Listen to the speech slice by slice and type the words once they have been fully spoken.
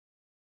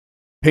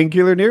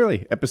Painkiller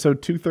Nearly,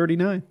 episode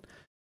 239.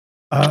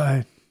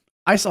 I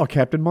saw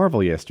Captain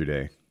Marvel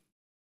yesterday.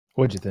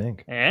 What'd you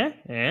think?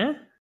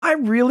 I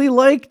really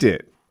liked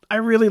it.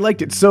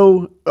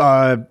 So,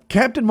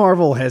 Captain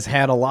Marvel has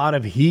had a lot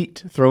of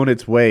heat thrown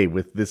its way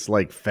with this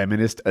like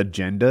feminist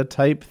agenda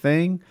type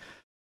thing.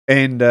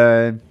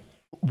 And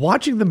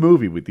watching the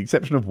movie, with the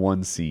exception of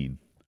one scene,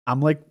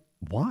 I'm like,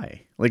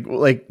 why?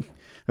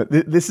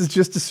 This is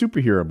just a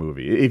superhero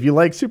movie. If you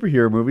like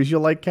superhero movies,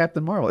 you'll like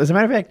Captain Marvel. As a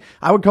matter of fact,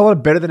 I would call it a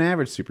better than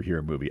average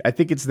superhero movie. I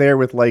think it's there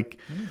with like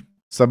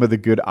some of the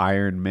good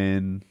Iron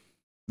Men,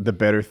 the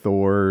better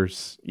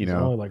Thors. There's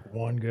only like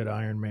one good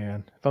Iron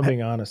Man. If I'm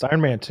being honest,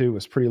 Iron Man 2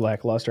 was pretty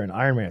lackluster, and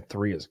Iron Man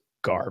 3 is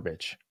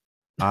garbage.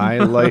 I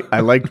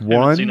liked one.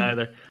 I haven't seen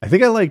either. I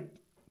think I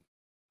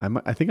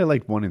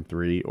liked 1 and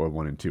 3 or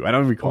 1 and 2. I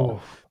don't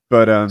recall.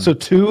 But so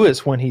 2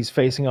 is when he's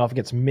facing off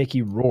against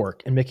Mickey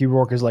Rourke, and Mickey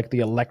Rourke is like the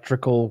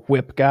electrical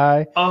whip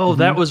guy. Oh,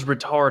 that was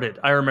retarded.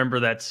 I remember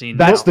that scene.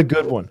 That's the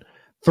good one.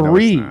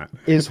 3 No,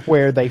 is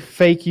where they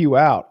fake you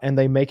out and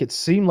they make it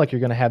seem like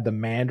you're going to have the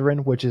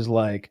Mandarin, which is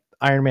like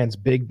Iron Man's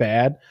big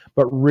bad,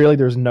 but really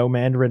there's no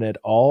Mandarin at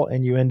all,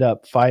 and you end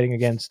up fighting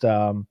against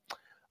that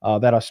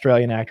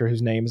Australian actor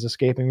whose name is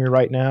escaping me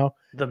right now.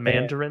 The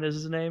Mandarin is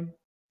his name?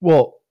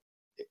 Well,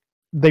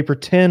 they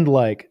pretend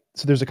like...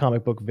 So there's a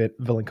comic book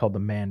villain called the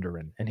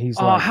Mandarin, and he's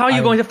like... how are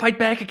you going to fight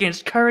back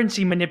against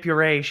currency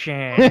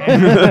manipulation?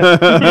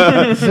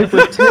 They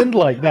pretend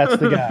like that's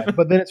the guy,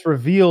 but then it's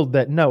revealed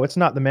that no, it's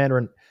not the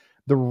Mandarin.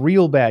 The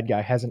real bad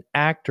guy has an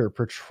actor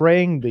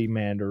portraying the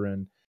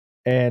Mandarin,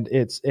 and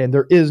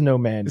there is no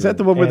Mandarin. Is that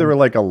the one where there were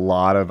like a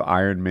lot of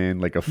Iron Men,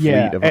 like a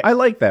fleet of... I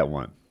like that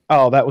one.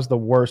 Oh, that was the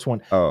worst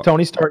one. Oh.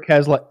 Tony Stark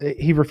has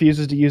he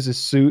refuses to use his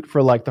suit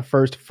for like the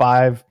first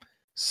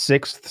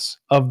 5/6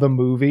 of the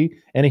movie,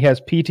 and he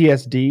has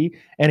PTSD,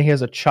 and he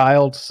has a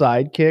child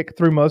sidekick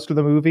through most of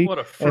the movie. What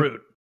a fruit.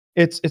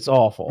 It's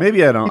awful.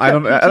 Maybe I don't.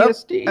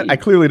 PTSD. I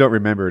clearly don't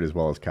remember it as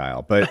well as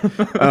Kyle, but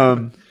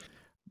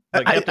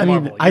I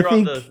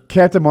think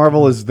Captain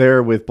Marvel is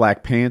there with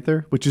Black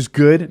Panther, which is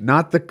good.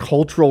 Not the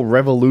cultural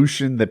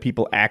revolution that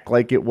people act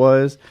like it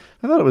was.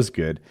 I thought it was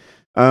good.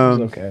 It was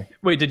okay.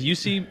 Wait, did you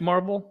see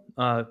Marvel,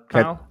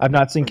 Kyle? I've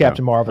not seen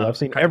Captain Marvel. I've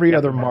seen every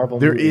other Marvel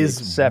movie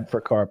except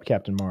for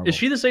Captain Marvel. Is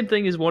she the same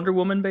thing as Wonder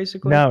Woman,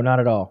 basically? No, not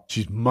at all.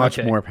 She's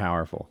much more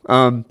powerful.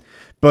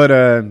 But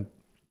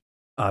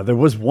there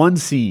was one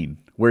scene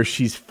where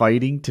she's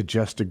fighting to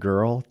Just a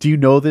Girl. Do you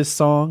know this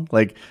song?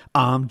 Like,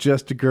 I'm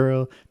just a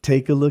girl.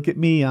 Take a look at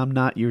me. I'm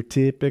not your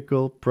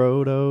typical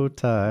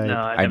prototype. No,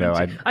 I know.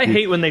 I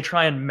hate when they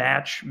try and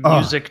match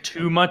music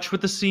too much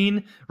with the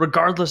scene,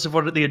 regardless of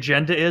what the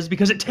agenda is,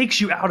 because it takes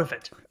you out of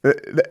it.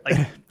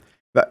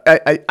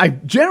 I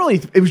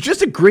generally, it was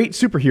just a great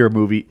superhero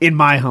movie, in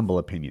my humble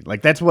opinion.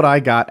 Like, that's what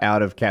I got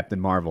out of Captain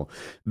Marvel.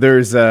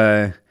 There's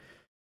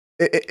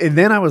and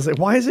then I was like,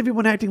 why is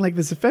everyone acting like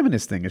this is a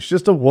feminist thing? It's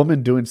just a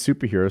woman doing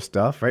superhero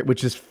stuff, right?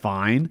 Which is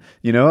fine.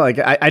 Like,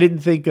 I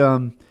didn't think...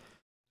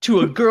 to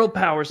a girl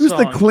power song. It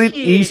was the Clint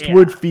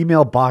Eastwood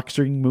female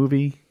boxing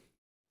movie.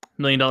 $1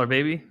 Million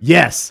Baby?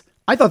 Yes.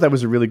 I thought that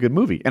was a really good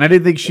movie. And I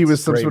didn't think she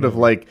was some sort of,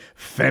 like,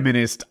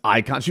 feminist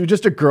icon. She was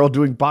just a girl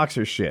doing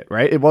boxer shit,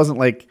 right? It wasn't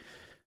like...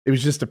 It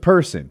was just a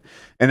person.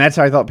 And that's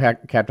how I thought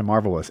Captain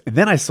Marvel was. And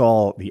then I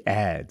saw the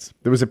ads.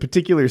 There was a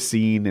particular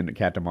scene in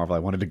Captain Marvel I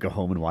wanted to go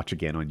home and watch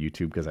again on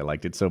YouTube because I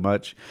liked it so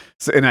much.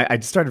 And I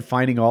started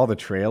finding all the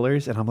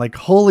trailers, and I'm like,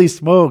 holy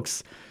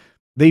smokes.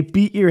 They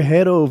beat your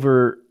head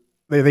over.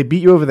 They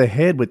beat you over the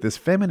head with this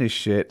feminist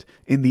shit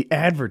in the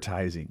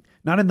advertising.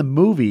 Not in the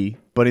movie,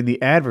 but in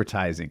the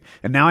advertising.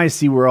 And now I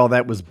see where all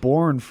that was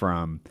born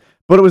from.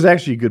 But it was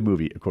actually a good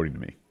movie, according to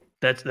me.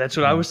 That's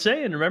what I was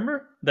saying,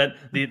 remember? That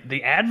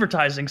the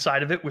advertising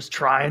side of it was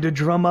trying to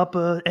drum up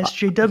a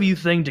SJW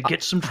thing to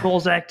get some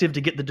trolls active,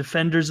 to get the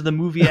defenders of the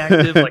movie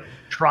active, like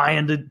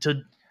trying to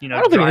I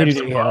don't think it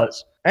needed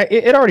buzz.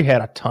 It already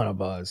had a ton of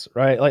buzz,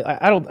 right? Like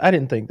I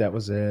didn't think that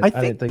was it. I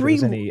didn't think there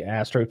was any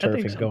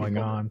astroturfing going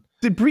on.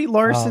 Did Brie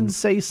Larson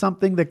say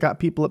something that got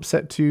people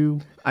upset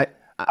too?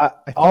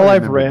 All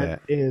I've read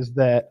is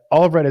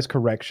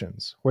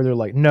corrections where they're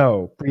like,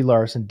 no, Brie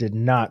Larson did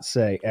not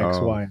say X,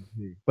 Y, and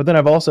Z. But then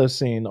I've also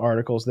seen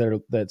articles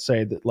that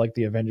say that, like,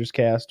 the Avengers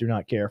cast do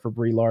not care for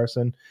Brie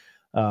Larson.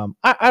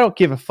 I don't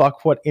give a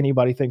fuck what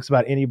anybody thinks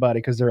about anybody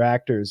because they're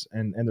actors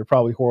and they're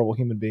probably horrible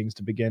human beings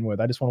to begin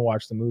with. I just want to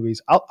watch the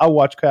movies. I'll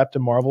watch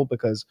Captain Marvel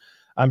because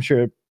I'm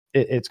sure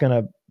it's going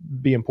to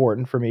be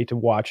important for me to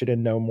watch it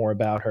and know more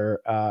about her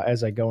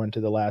as I go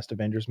into the last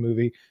Avengers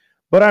movie.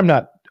 But I'm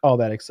not all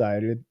that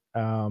excited.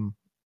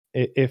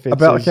 If it's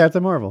about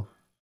Captain Marvel,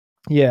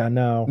 yeah,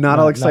 no, not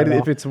all excited.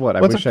 If it's what?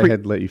 I wish I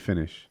had let you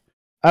finish.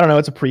 I don't know.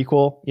 It's a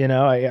prequel,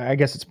 I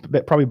guess it's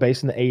probably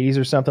based in the 80s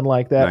or something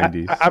like that.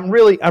 90s. I'm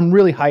really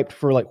hyped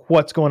for like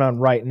what's going on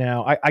right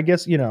now. I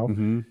guess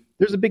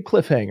there's a big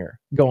cliffhanger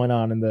going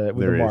on with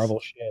the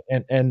Marvel shit,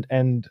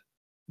 and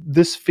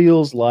this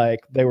feels like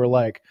they were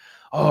like,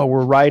 oh,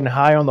 we're riding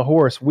high on the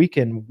horse. We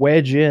can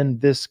wedge in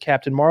this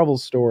Captain Marvel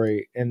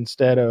story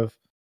instead of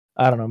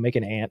I don't know,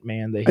 making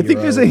Ant-Man the hero. I think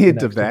there's a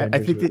hint of that. I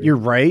think that you're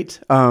right.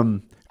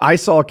 I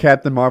saw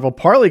Captain Marvel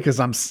partly because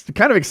I'm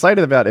kind of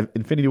excited about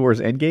Infinity War's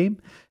Endgame.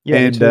 Yeah,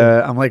 and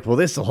I'm like, well,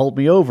 this will hold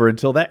me over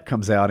until that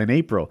comes out in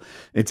April.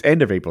 It's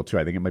end of April too.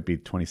 I think it might be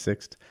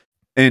 26th.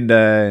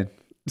 And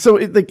so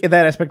that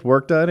aspect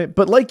worked on it.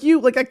 But like you,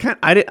 like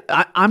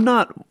I'm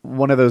not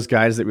one of those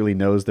guys that really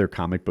knows their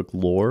comic book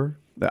lore.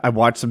 I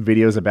watched some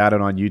videos about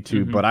it on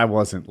YouTube, but I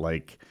wasn't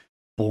like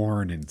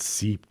born and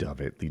seeped of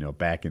it,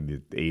 back in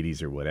the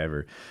 80s or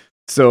whatever.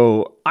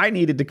 So I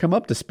needed to come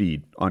up to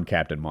speed on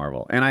Captain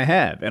Marvel, and I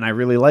have, and I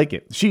really like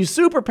it. She's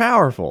super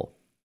powerful.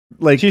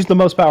 Like, she's the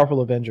most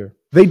powerful Avenger.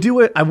 They do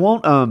it. I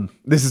won't.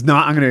 This is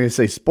not. I'm going to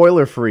say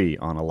spoiler free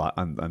on a lot.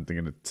 I'm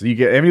thinking so you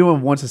get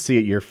everyone wants to see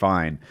it. You're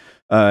fine.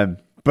 But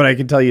I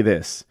can tell you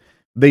this: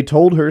 they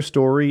told her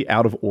story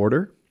out of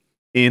order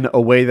in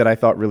a way that I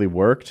thought really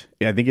worked.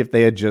 I think if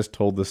they had just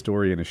told the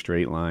story in a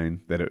straight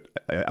line,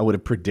 I would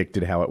have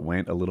predicted how it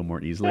went a little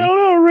more easily. I don't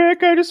know,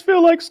 Rick. I just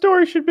feel like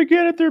stories should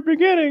begin at their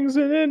beginnings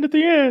and end at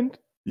the end.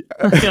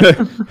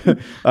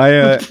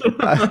 I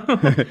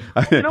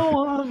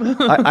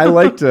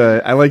liked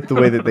the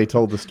way that they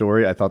told the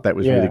story. I thought that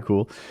was really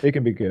cool. It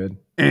can be good,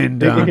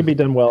 and it can be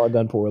done well and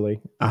done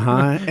poorly.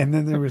 And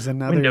then there was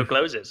another window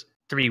closes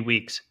 3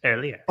 weeks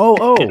earlier.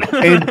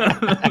 And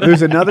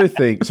there's another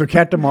thing. So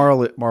Captain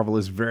Marvel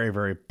is very,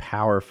 very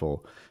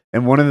powerful,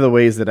 and one of the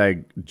ways that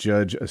I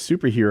judge a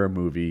superhero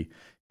movie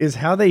is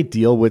how they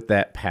deal with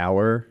that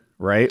power.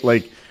 Right,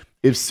 like.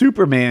 If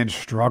Superman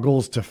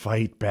struggles to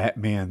fight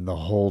Batman the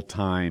whole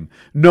time,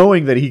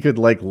 knowing that he could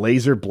like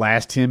laser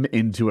blast him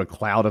into a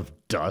cloud of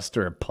dust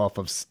or a puff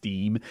of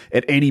steam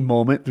at any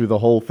moment through the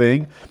whole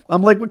thing,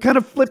 I'm like, what kind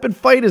of flippin'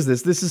 fight is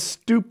this? This is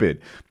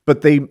stupid.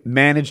 But they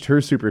managed her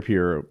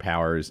superhero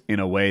powers in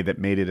a way that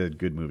made it a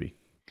good movie.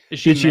 Is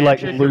she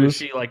like lose? Or is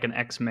she like an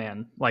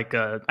X-Man? Like,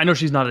 I know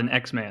she's not an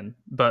X-Man,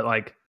 but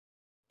like,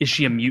 is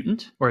she a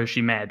mutant or is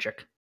she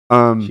magic?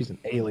 She's an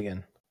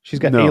alien. She's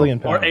got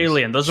alien powers. Or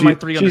alien. Those are my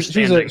three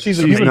understandings.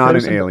 She's not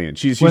an alien.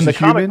 She's in the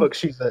human. Comic book,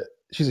 she's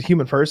a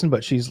human person,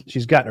 but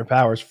she's gotten her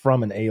powers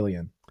from an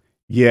alien.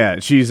 Yeah,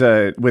 she's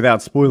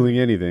without spoiling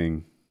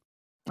anything.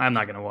 I'm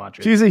not gonna watch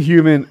it. She's a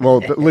human. Well,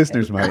 the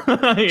listeners might.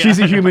 Yeah. She's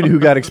a human who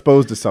got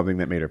exposed to something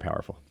that made her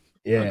powerful.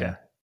 Yeah. Okay.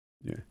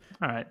 Yeah.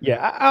 All right. Yeah,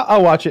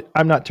 I'll watch it.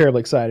 I'm not terribly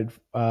excited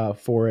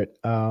for it.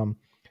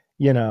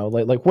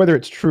 Like whether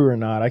it's true or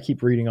not, I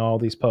keep reading all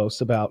these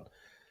posts about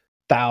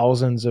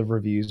thousands of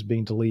reviews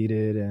being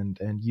deleted and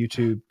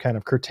YouTube kind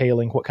of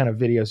curtailing what kind of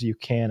videos you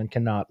can and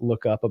cannot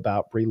look up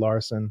about Brie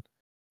Larson.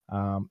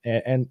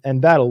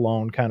 And that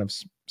alone kind of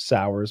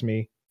sours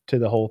me to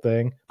the whole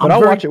thing. But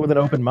I'll watch it with an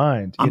open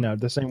mind,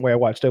 the same way I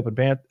watched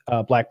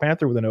Black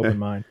Panther with an open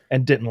mind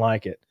and didn't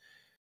like it.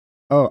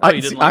 You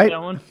didn't like that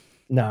one?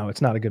 No,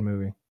 it's not a good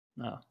movie.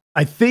 No.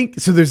 I think,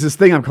 so there's this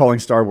thing I'm calling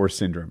Star Wars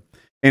syndrome.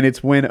 And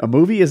it's when a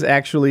movie is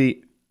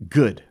actually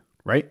good,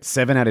 right?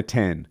 7 out of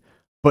 10.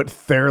 But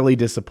thoroughly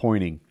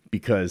disappointing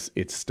because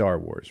it's Star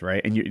Wars,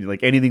 right? And you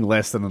like anything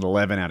less than an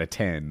 11 out of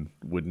 10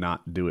 would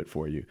not do it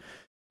for you.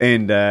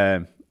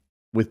 And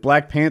with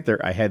Black Panther,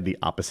 I had the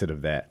opposite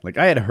of that. Like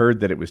I had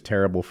heard that it was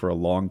terrible for a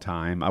long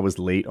time. I was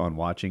late on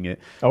watching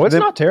it. Oh, it's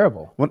not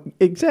terrible. Well,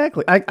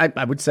 exactly.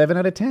 I would 7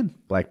 out of 10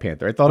 Black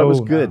Panther. I thought it was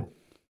good. No.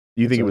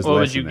 You think it was? What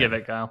less would you give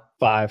it, Kyle?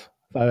 5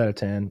 out of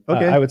 10.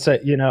 Okay. I would say,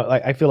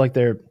 like I feel like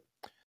I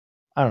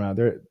don't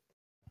know,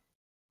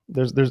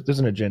 there's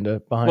an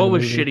agenda behind it. What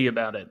was shitty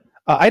about it?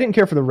 I didn't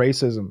care for the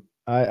racism.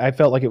 I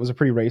felt like it was a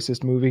pretty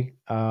racist movie.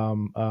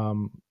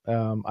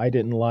 I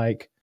didn't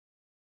like.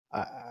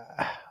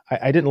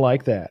 I didn't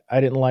like that.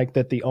 I didn't like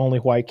that the only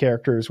white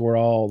characters were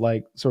all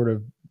like sort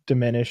of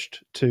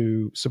diminished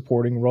to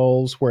supporting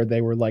roles, where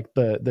they were like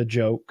the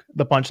joke,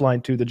 the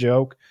punchline to the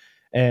joke.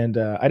 And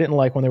I didn't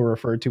like when they were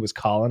referred to as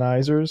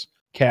colonizers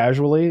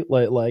casually.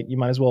 Like you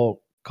might as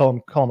well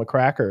call them a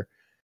cracker.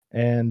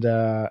 And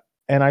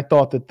I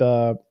thought that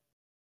the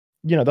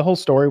whole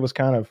story was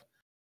kind of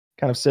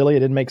silly. It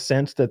didn't make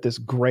sense that this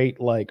great,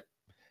 like,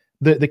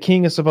 the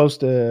king is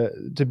supposed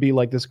to be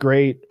like this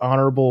great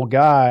honorable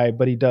guy,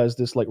 but he does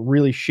this like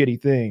really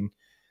shitty thing.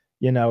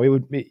 It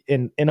would be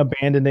in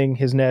abandoning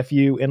his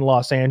nephew in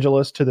Los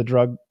Angeles to the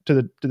drug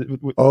to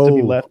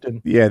be left.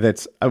 And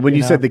that's when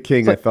you said the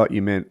king, I thought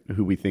you meant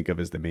who we think of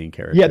as the main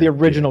character. Yeah, the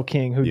original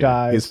king who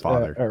dies, his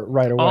father,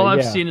 right away. All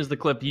I've seen is the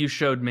clip you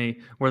showed me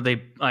where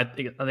I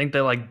think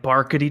they like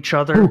bark at each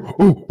other.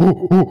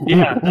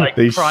 Yeah, like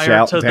they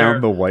shout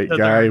down the white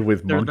guy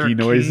with monkey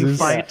noises.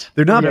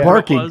 They're not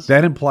barking.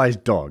 That implies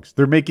dogs.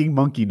 They're making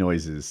monkey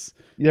noises.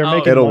 They're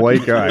making at a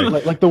white guy,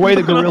 like the way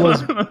the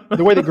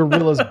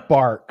gorillas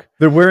bark.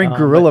 They're wearing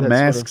gorilla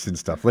masks and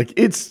stuff. Like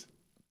it's.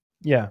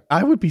 Yeah,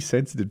 I would be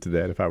sensitive to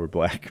that if I were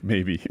black,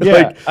 maybe.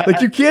 Yeah,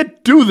 like you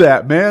can't do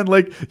that, man.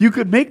 Like you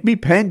could make me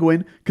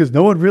penguin because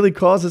no one really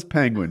calls us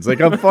penguins. Like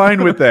I'm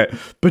fine with that,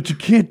 but you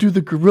can't do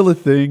the gorilla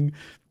thing.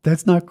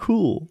 That's not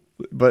cool.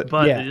 But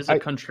it is a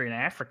country in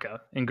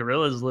Africa, and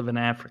gorillas live in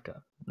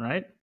Africa,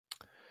 right?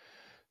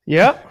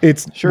 Yeah,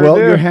 It's sure well,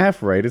 do. you're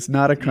half right. It's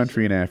not a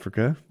country in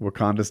Africa.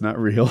 Wakanda's not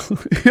real.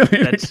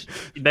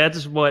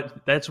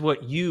 That's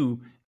what you,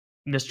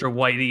 Mr.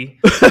 Whitey,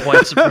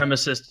 white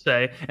supremacists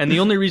say. And the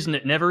only reason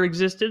it never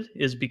existed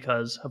is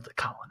because of the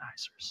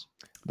colonizers.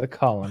 The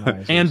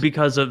colonizers. And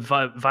because of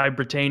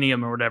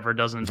vibratanium or whatever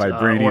doesn't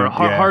Vibranium, or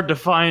hard to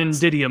find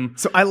didium.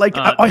 So I liked.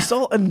 I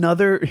saw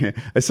another.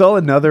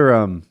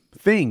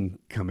 Thing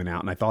coming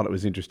out, and I thought it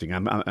was interesting.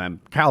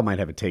 Kyle might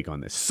have a take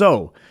on this.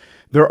 So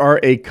there are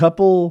a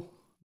couple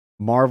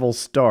Marvel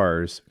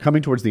stars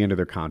coming towards the end of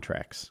their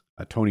contracts.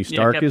 Tony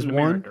Stark is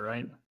one, America,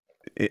 right?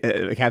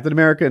 Captain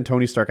America and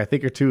Tony Stark, I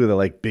think, are two of the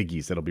like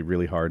biggies that'll be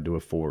really hard to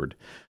afford.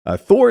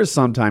 Thor is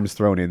sometimes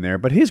thrown in there,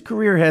 but his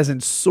career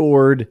hasn't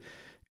soared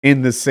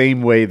in the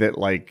same way that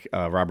like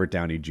Robert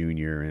Downey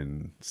Jr.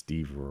 and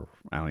Steve, or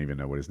I don't even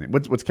know what his name.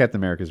 What's Captain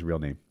America's real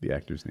name? The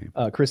actor's name?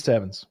 Chris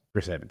Evans.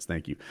 Chris Evans.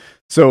 Thank you.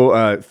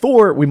 So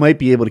Thor, we might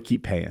be able to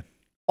keep paying.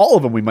 All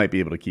of them, we might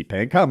be able to keep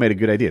paying. Kyle made a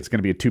good idea. It's going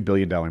to be a $2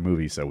 billion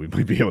movie, so we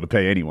might be able to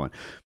pay anyone.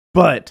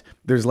 But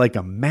there's like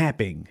a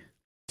mapping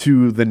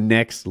to the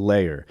next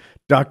layer.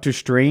 Doctor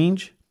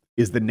Strange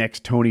is the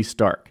next Tony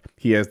Stark.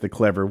 He has the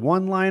clever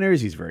one-liners.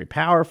 He's very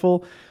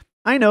powerful.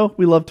 I know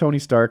we love Tony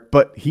Stark,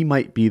 but he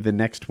might be the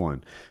next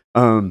one.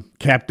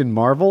 Captain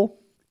Marvel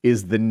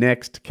is the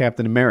next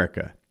Captain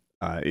America.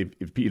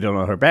 If you don't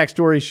know her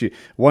backstory,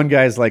 one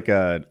guy's like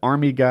an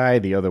army guy,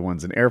 the other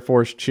one's an Air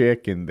Force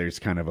chick, and there's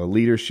kind of a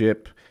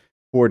leadership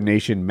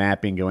coordination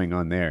mapping going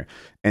on there.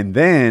 And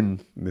then,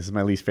 this is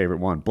my least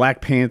favorite one,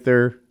 Black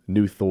Panther,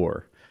 new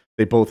Thor.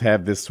 They both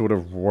have this sort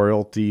of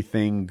royalty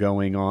thing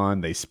going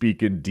on. They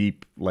speak in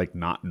deep, like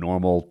not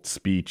normal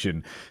speech,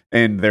 and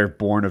they're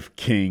born of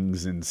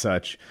kings and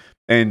such.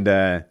 And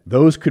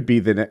those could be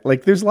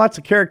like there's lots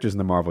of characters in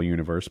the Marvel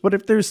universe, but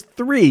if there's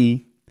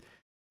three,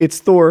 it's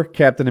Thor,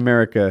 Captain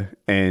America,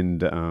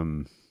 and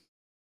Iron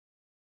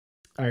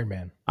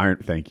Man.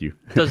 Thank you.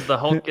 Does the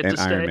Hulk get to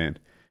stay? Iron Man.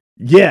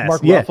 Yes,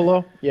 Mark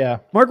Ruffalo. Yeah,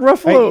 Mark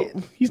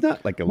Ruffalo. He's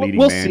not like a leading man.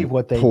 We'll see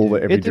what they do.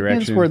 Every it depends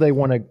direction. where they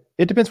want to.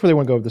 It depends where they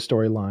want to go with the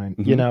storyline.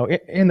 Mm-hmm. You know,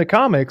 in the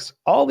comics,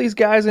 all these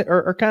guys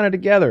are kind of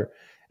together,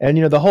 and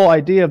you know the whole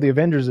idea of the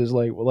Avengers is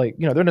like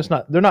you know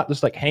they're not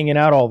just like hanging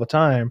out all the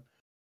time.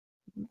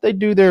 They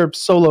do their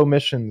solo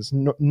missions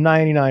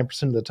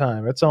 99% of the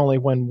time. It's only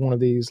when one of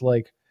these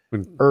like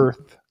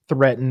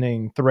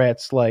Earth-threatening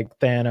threats like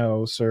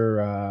Thanos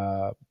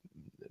or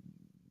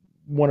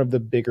one of the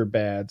bigger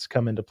bads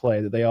come into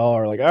play that they all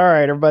are like, all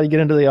right, everybody get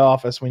into the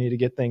office. We need to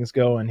get things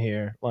going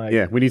here. Like,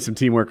 yeah, we need some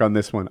teamwork on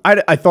this one.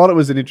 I thought it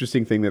was an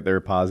interesting thing that they're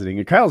positing.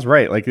 And Kyle's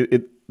right. Like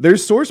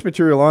there's source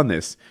material on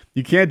this.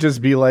 You can't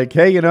just be like,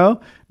 hey, you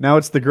know, now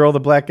it's the girl, the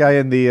black guy,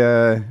 and the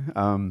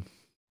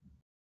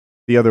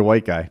other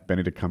white guy,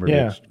 Benedict Cumberbatch.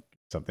 Yeah.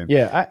 Something.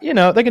 Yeah, you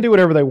know, they can do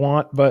whatever they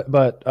want,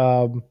 but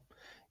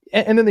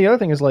and then the other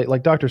thing is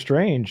like Doctor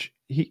Strange,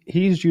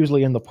 he's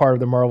usually in the part of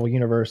the Marvel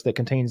universe that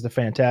contains the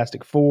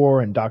Fantastic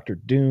Four and Doctor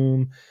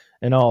Doom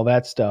and all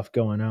that stuff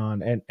going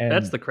on. And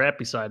that's the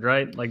crappy side,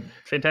 right? Like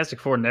Fantastic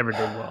Four never did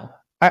well.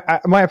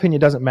 My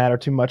opinion doesn't matter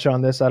too much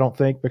on this, I don't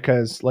think,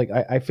 because like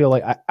I feel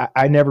like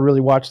I never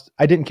really watched.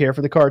 I didn't care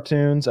for the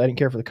cartoons. I didn't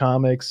care for the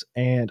comics,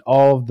 and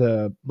all of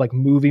the like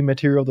movie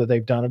material that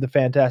they've done of the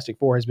Fantastic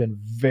Four has been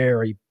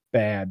very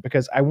bad.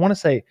 Because I want to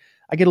say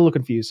I get a little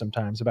confused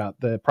sometimes about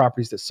the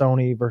properties that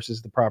Sony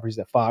versus the properties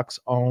that Fox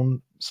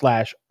own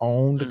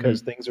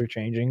because things are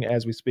changing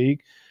as we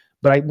speak.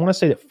 But I want to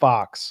say that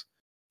Fox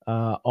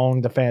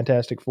owned the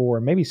Fantastic Four,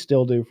 and maybe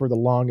still do for the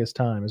longest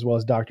time, as well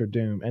as Doctor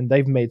Doom, and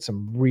they've made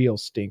some real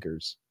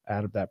stinkers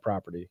out of that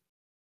property.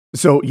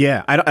 So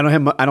yeah, I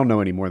don't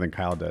know any more than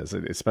Kyle does,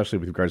 especially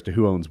with regards to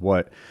who owns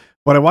what.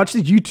 But I watched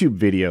the YouTube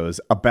videos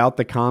about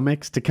the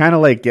comics to kind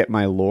of like get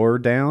my lore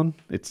down.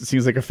 It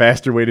seems like a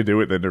faster way to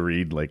do it than to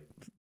read like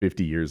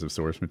 50 years of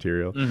source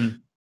material. Mm-hmm.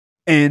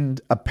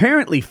 And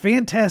apparently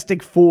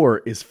Fantastic Four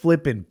is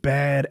flipping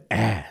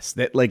badass.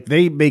 That like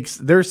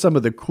they're some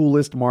of the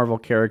coolest Marvel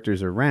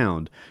characters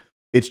around.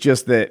 It's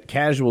just that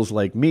casuals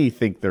like me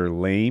think they're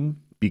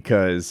lame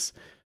because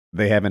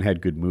they haven't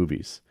had good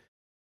movies.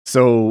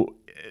 So,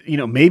 you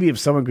know, maybe if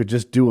someone could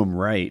just do them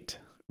right,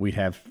 we'd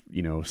have,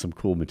 you know, some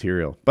cool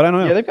material. But I don't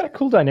know. Yeah, they've got a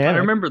cool dynamic. I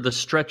remember the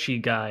stretchy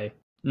guy.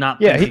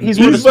 He's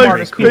one of the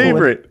smartest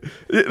favorite.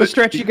 The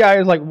stretchy guy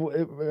is like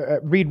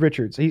Reed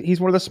Richards. He's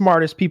one of the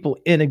smartest people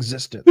in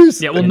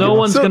existence. Yeah, well, no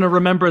one's going to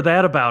remember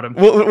that about him.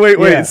 Well, wait.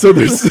 Yeah. So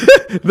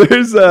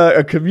there's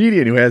a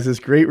comedian who has this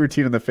great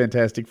routine on the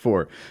Fantastic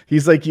Four.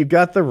 He's like, you've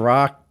got the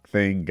rock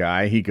thing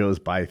guy. He goes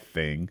by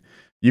Thing.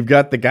 You've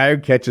got the guy who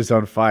catches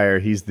on fire.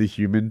 He's the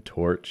Human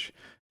Torch.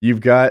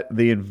 You've got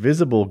the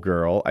Invisible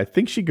Girl. I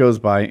think she goes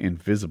by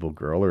Invisible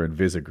Girl or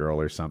Invisigirl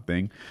or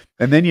something.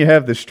 And then you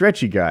have the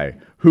stretchy guy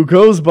who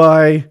goes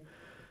by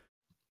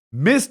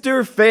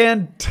Mr.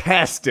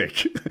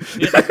 Fantastic.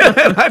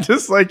 And I'm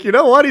just like, you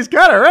know what? He's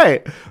kind of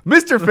right.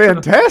 Mr.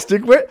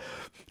 Fantastic.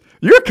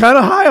 You're kind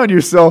of high on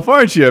yourself,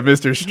 aren't you,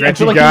 Mr.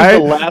 Stretchy guy? He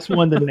was the last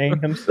one to name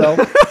himself.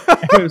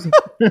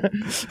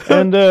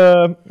 And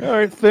all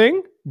right,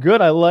 Thing.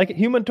 Good, I like it.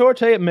 Human Torch,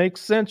 hey, it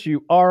makes sense.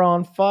 You are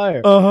on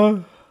fire.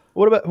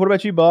 What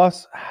about you,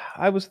 boss?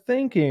 I was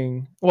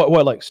thinking, what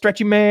like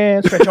Stretchy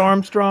Man, Stretch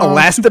Armstrong,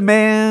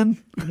 Elastaman,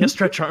 yeah,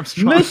 Stretch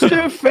Armstrong,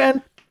 Mr.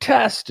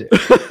 Fantastic.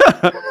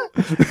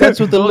 That's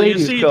what the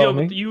ladies call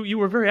me. You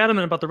were very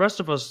adamant about the rest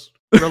of us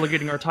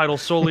relegating our title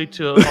solely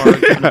to our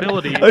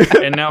capability,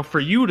 and now for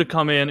you to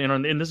come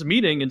in this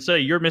meeting and say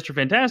you're Mr.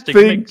 Fantastic,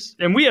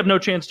 and we have no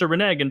chance to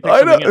renege and pick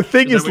something else. The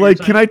thing is like,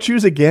 can I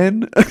choose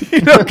again?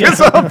 Because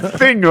I'm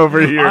Thing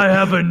over here. I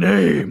have a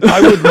name.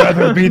 I would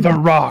rather be the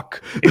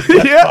Rock, if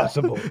that's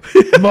possible.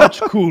 Much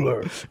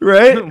cooler,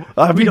 right?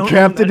 I'll be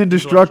Captain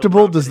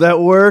Indestructible. Does that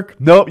work?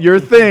 Nope,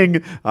 you're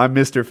Thing. I'm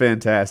Mr.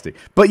 Fantastic.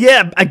 But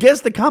yeah, I guess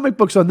the comic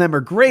books on them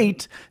are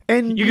great,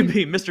 and you can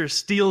be Mr.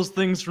 Steals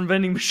things from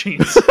vending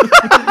machines.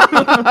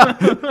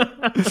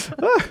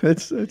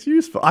 It's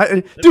useful.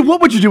 Dude,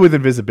 what would you do with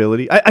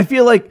invisibility? I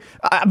feel like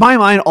my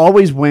mind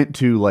always went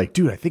to like,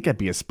 dude, I think I'd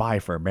be a spy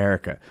for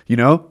America. You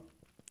know,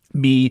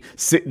 me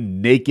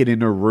sitting naked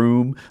in a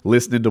room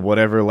listening to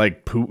whatever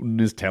like Putin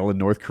is telling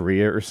North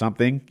Korea or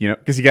something. You know,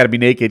 because you got to be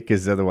naked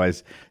because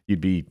otherwise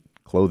you'd be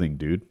clothing,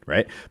 dude,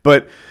 right?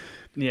 But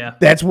yeah,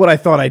 that's what I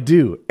thought I'd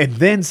do. And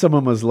then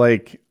someone was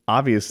like,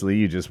 obviously,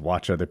 you just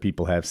watch other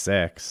people have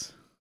sex.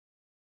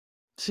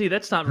 See,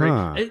 that's not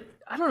very...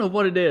 I don't know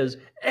what it is.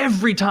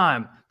 Every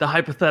time the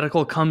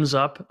hypothetical comes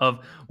up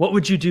of what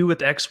would you do with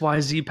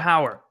XYZ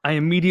power, I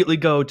immediately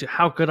go to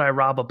how could I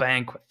rob a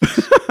bank with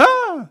this?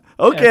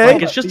 Okay.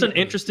 Like, it's just an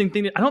interesting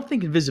thing. I don't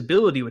think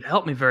invisibility would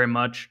help me very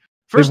much.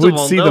 First they would of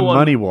all, see the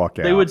money walk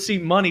out. They would see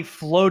money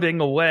floating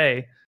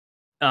away,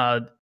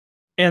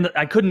 and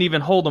I couldn't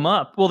even hold them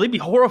up. Well, they'd be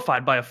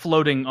horrified by a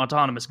floating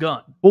autonomous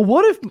gun. Well,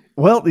 what if?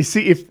 Well, you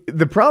see, if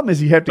the problem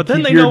is you have to. But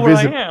then they know where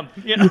I am.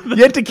 Yeah. You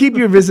have to keep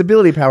your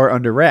visibility power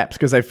under wraps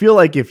because I feel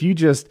like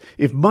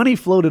if money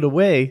floated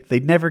away,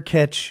 they'd never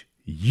catch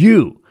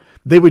you.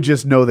 They would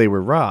just know they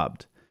were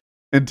robbed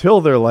until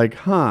they're like,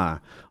 huh.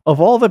 Of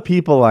all the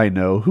people I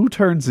know, who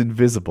turns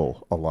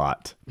invisible a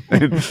lot?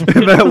 And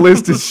that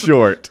list is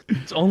short.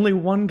 It's only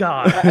one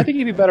guy. I think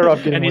you'd be better off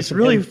getting. And he's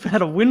really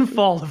had a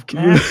windfall of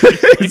cash.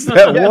 It's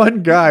that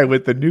one guy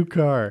with the new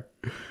car.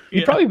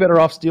 You'd probably be better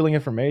off stealing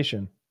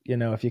information. You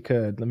know, if you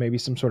could, maybe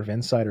some sort of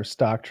insider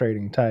stock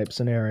trading type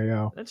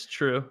scenario. That's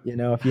true. You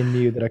know, if you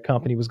knew that a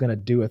company was going to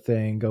do a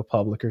thing, go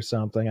public or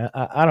something.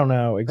 I don't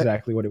know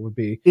exactly what it would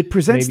be. It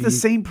presents the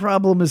same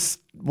problem as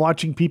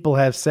watching people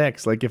have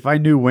sex. Like, if I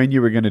knew when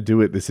you were going to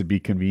do it, this would be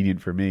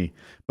convenient for me.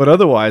 But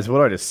otherwise, what,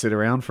 do I just sit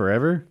around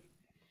forever?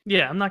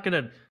 Yeah, I'm not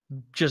going to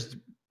just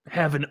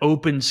have an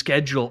open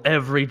schedule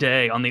every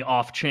day on the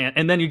off chance.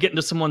 And then you get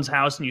into someone's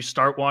house and you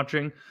start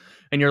watching.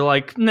 And you're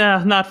like,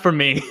 nah, not for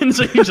me. And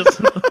so you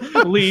just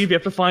leave. You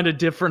have to find a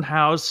different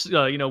house,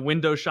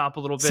 window shop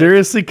a little bit.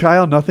 Seriously,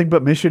 Kyle, nothing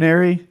but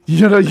missionary?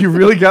 You know, you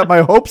really got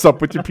my hopes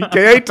up with your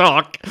PKA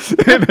talk.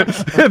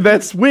 And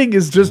that swing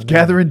is just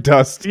gathering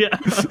dust. Yeah.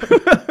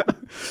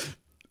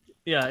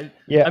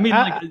 Yeah. I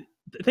mean,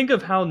 think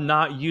of how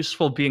not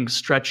useful being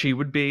Stretchy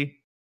would be.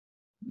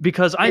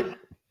 Because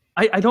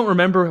I don't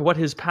remember what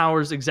his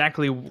powers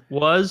exactly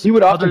was. He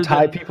would often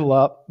tie people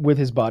up with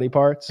his body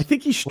parts. I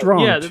think he's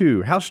strong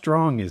too. How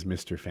strong is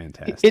Mr.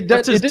 Fantastic? It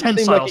didn't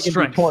seem like he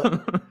could be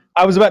torn.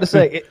 I was about to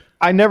say,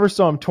 I never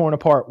saw him torn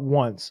apart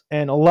once,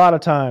 and a lot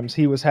of times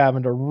he was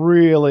having to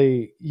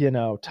really,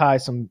 tie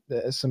some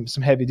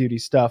heavy duty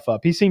stuff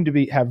up. He seemed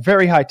to have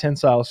very high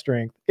tensile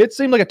strength. It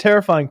seemed like a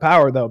terrifying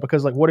power though,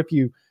 because like, what if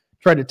you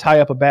tried to tie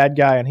up a bad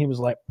guy and he was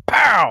like,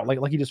 pow, like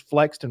he just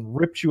flexed and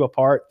ripped you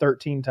apart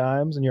 13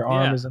 times and your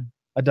arm is in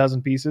a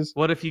dozen pieces.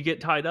 What if you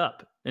get tied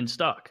up and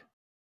stuck?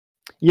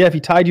 Yeah, if he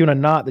tied you in a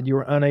knot that you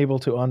were unable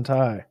to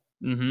untie.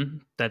 Mm-hmm.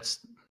 That's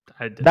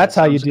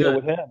how you deal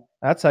with him.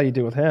 That's how you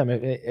deal with him.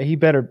 He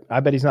better.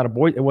 I bet he's not a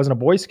boy. It wasn't a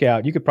Boy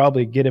Scout. You could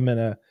probably get him in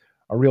a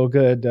real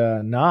good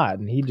knot,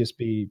 and he'd just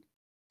be.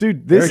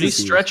 Dude, did he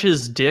stretch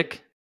his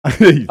dick?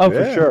 Oh,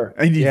 for sure.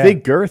 And you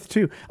think girth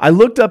too. I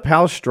looked up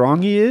how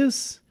strong he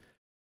is.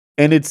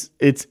 And it's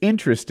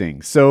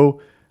interesting.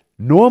 So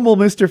normal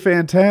Mr.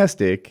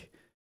 Fantastic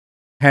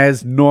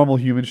has normal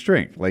human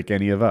strength, like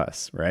any of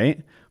us,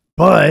 right?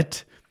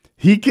 But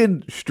he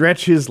can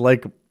stretch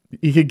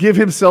he could give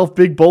himself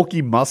big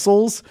bulky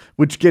muscles,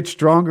 which get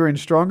stronger and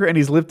stronger, and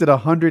he's lifted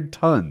 100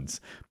 tons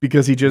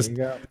because he just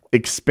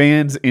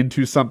expands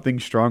into something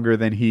stronger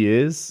than he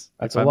is.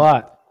 That's a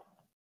lot.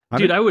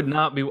 Dude, I would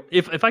not be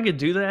if I could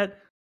do that.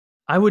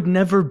 I would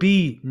never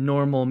be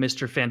normal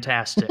Mr.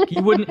 Fantastic.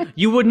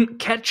 You wouldn't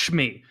catch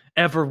me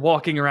ever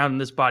walking around in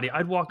this body.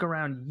 I'd walk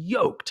around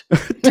yoked.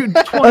 Dude,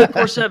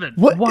 24/7.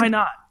 Why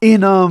not?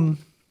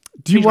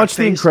 Do you watch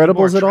The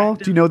Incredibles at all?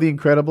 Do you know The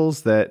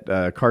Incredibles,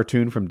 that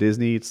cartoon from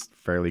Disney? It's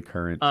fairly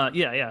current.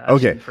 Yeah. I've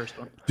seen the first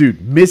one. Dude,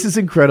 Mrs.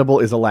 Incredible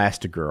is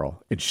Elastigirl,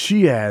 and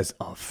she has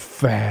a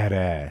fat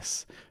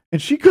ass. And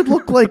she could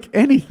look like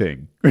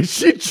anything.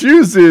 She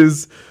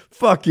chooses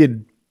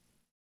fucking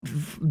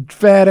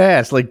fat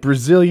ass, like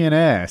Brazilian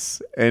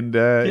ass, and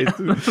that's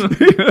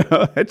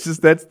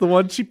the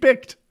one she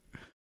picked.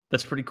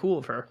 That's pretty cool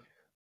of her.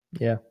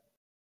 Yeah.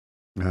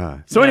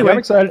 So anyway, I'm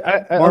excited.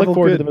 I Marvel, look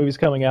forward good. to the movies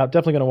coming out.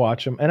 Definitely going to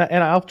watch them,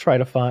 and I'll try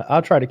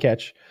to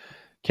catch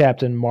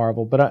Captain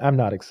Marvel, but I'm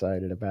not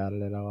excited about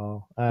it at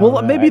all.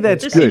 Well, maybe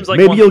that's This good. seems like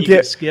Maybe one you'll that you get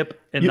could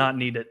skip and not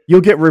need it.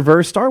 You'll get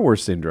reverse Star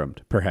Wars syndrome,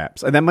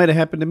 perhaps, and that might have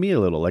happened to me a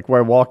little. Like where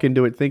I walk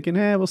into it thinking,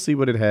 we'll see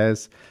what it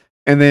has,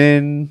 and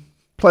then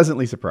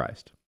pleasantly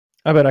surprised.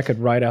 I bet I could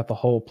write out the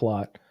whole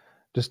plot,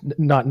 just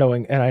not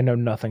knowing, and I know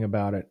nothing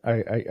about it.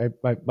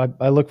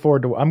 I look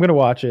forward to. I'm going to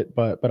watch it,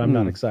 but I'm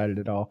not excited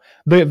at all.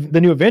 The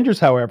new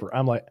Avengers, however,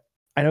 I'm like,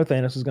 I know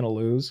Thanos is going to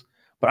lose,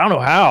 but I don't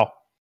know how.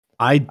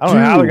 I don't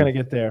know how they're going to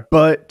get there.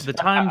 But the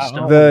time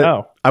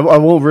stone. I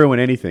won't ruin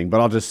anything, but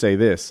I'll just say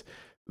this: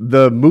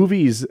 the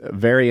movies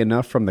vary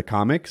enough from the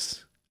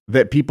comics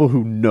that people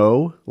who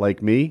know,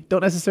 like me,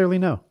 don't necessarily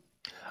know.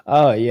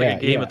 Oh yeah, like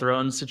a Game of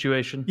Thrones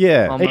situation.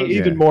 Yeah,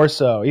 even more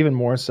so.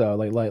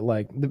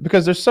 Like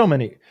because there's so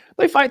many.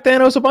 They fight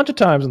Thanos a bunch of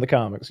times in the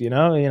comics.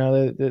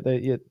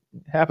 It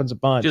happens a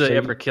bunch. Do they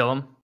ever kill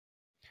him?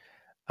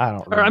 I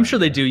don't. Or I'm sure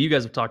they do. You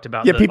guys have talked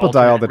about. Yeah, people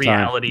die all the time.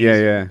 Realities.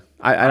 Yeah.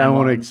 I don't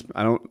want to.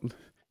 I don't.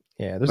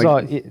 Yeah, there's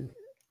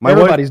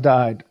everybody's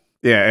died.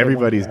 Yeah,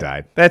 everybody's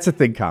died. That's a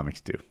thing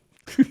comics do.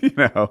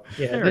 Yeah,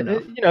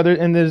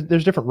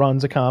 there's different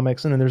runs of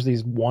comics, and then there's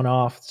these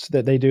one-offs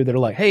that they do that are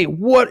like, hey,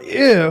 what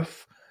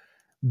if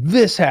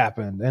this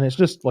happened? And it's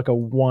just like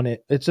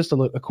it's just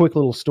a quick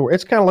little story.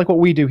 It's kind of like what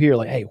we do here,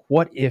 like, hey,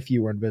 what if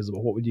you were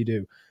invisible? What would you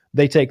do?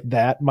 They take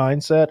that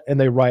mindset and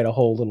they write a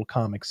whole little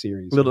comic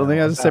series. Little thing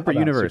has a separate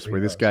universe where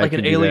this guy like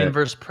can an Alien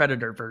versus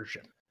Predator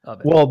version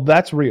of it. Well,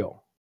 that's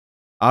real.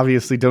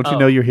 Obviously, don't you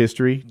know your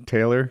history,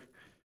 Taylor?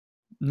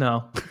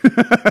 No.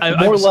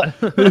 More like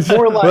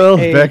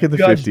back in the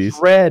Judge 50s.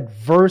 Dredd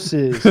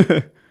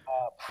versus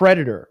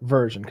Predator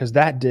version, because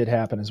that did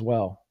happen as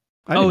well.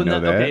 I didn't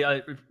know that.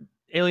 Okay.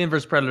 Alien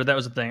versus Predator, that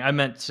was the thing. I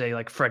meant to say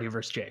like Freddy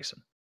versus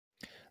Jason.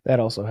 That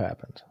also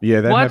happened.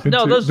 Yeah, that happened.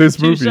 No, too. those There's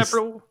two movies.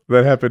 separate.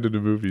 That happened in the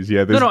movies.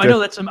 Yeah, No, I know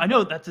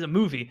that's a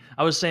movie.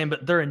 I was saying,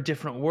 but they're in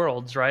different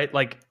worlds, right?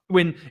 Like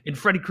when in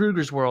Freddy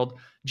Krueger's world,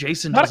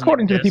 Jason not doesn't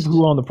according exist, to the people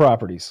who own the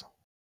properties.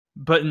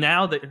 But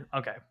now they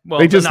well,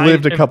 they just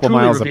lived a couple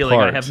miles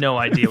apart. I have no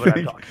idea what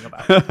I'm talking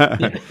about.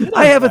 Yeah.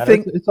 I have a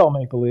thing. It's all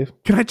make believe.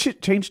 Can I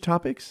change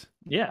topics?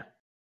 Yeah,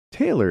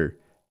 Taylor,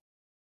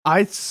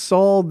 I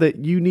saw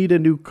that you need a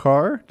new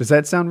car. Does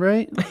that sound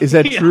right? Is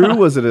that true?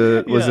 Was it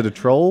a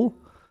troll?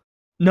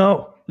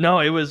 No,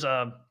 it was.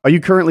 Are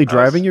you currently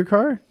driving your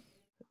car?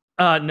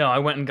 No, I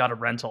went and got a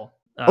rental.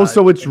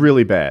 So it's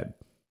really bad.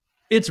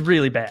 It's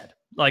really bad.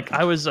 Like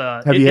I was.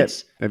 Have you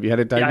had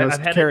it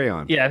diagnosed? Carry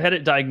on. Yeah, I've had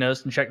it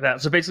diagnosed and checked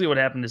that. So basically, what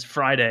happened is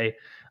Friday,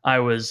 I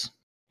was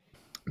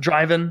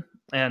driving,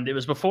 and it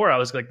was before I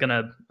was like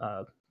gonna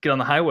get on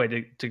the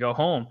highway to go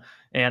home,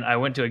 and I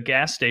went to a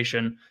gas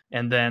station,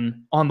 and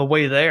then on the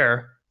way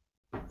there,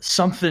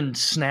 something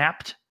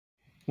snapped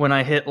when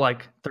I hit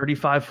like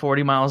 35,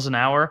 40 miles an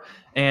hour,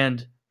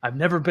 and I've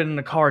never been in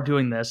a car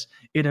doing this.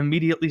 It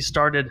immediately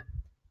started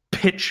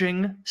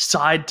pitching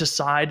side to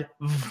side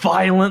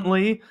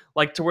violently,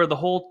 like to where the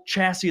whole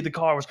chassis of the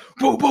car was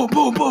boom, boom,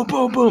 boom, boom,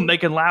 boom, boom,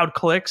 making loud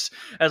clicks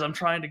as I'm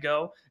trying to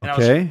go. And I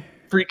was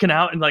freaking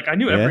out, and like I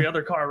knew every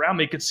other car around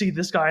me could see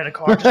this guy in a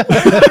car.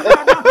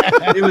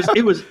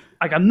 It was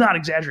like, I'm not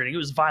exaggerating. It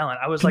was violent.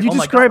 I was like, you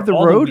describe the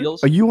road?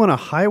 Are you on a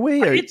highway?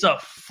 It's a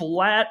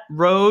flat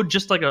road,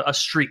 just like a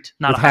street,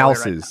 not with a highway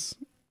houses.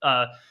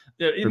 Right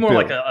more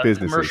like a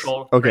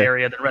commercial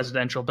area than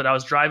residential. But I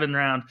was driving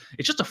around.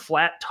 It's just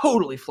a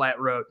totally flat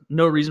road.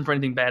 No reason for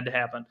anything bad to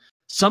happen.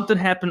 Something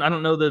happened. I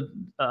don't know the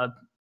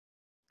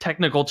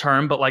technical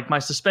term, but like my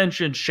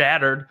suspension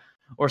shattered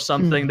or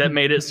something that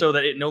made it so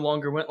that it no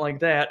longer went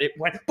like that. It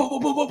went boom,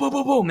 boom, boom, boom, boom,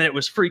 boom, boom, and it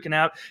was freaking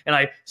out. And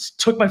I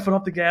took my foot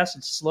off the gas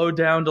and slowed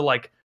down to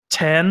like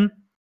 10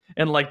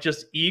 and like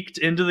just eked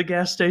into the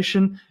gas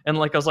station. And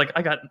like I was like,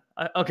 I've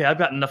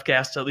got enough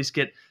gas to at least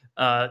get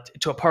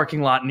to a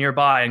parking lot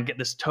nearby and get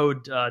this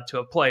towed to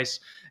a place.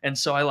 And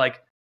so I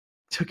like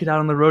took it out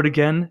on the road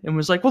again and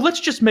was like, well,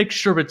 let's just make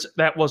sure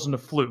that wasn't a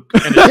fluke.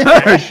 And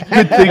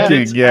good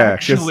thinking. Yeah,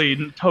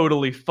 actually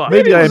totally fucked.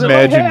 Maybe I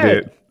imagined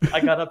it. I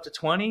got up to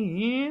 20.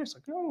 Yeah, it's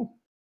like, oh,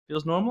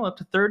 feels normal. Up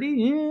to 30.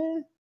 Yeah,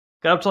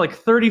 got up to like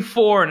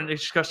 34, and it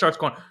just starts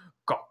going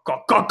go,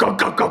 go, go, go,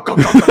 go, go, go,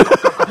 go, go,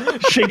 go,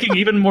 shaking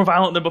even more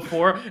violent than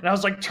before. And I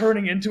was like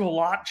turning into a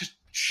lot, just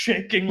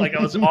shaking like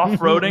I was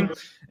off-roading.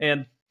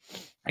 And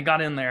I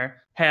got in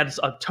there, had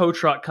a tow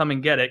truck come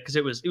and get it because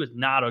it was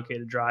not okay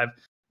to drive,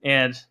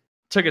 and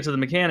took it to the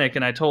mechanic.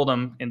 And I told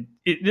him, and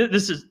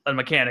this is a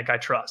mechanic I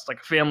trust, like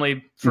a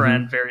family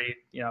friend, very,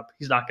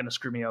 he's not going to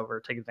screw me over,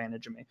 take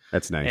advantage of me.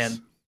 That's nice.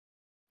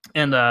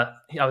 And I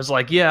was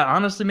like, yeah,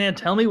 honestly, man,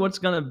 tell me what's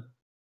going to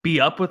be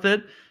up with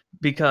it,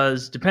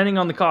 because depending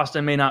on the cost,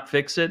 I may not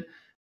fix it.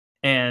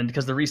 And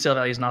because the resale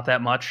value is not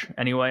that much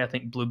anyway, I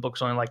think Blue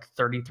Book's only like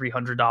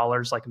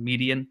 $3,300, like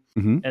median.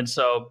 And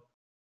so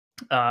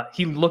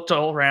he looked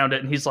all around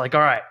it and he's like,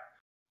 all right,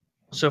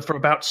 so for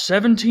about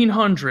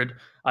 $1,700,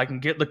 I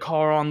can get the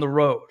car on the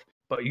road,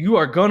 but you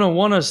are going to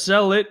want to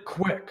sell it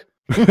quick,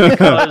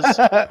 because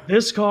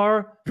this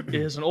car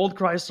is an old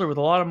Chrysler with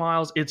a lot of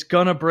miles. It's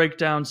gonna break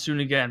down soon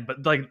again,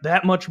 but like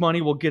that much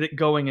money will get it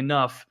going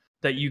enough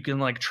that you can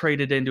like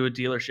trade it into a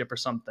dealership or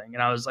something.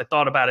 And I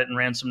thought about it and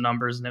ran some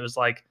numbers, and it was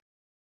like,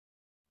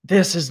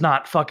 this is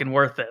not fucking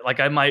worth it. Like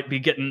I might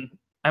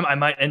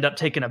end up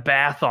taking a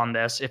bath on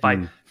this if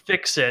I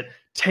fix it,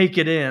 take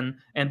it in,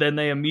 and then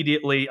they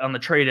immediately on the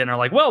trade-in are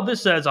like, well,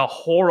 this has a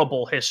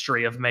horrible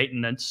history of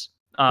maintenance.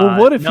 Well,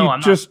 what if you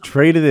just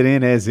traded it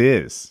in as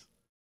is?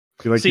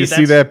 You're like, you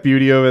see that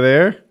beauty over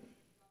there?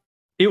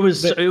 It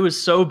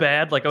was so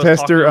bad. Like I was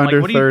Tester talking,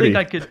 under like,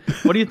 30.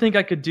 What do you think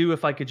I could do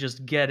if I could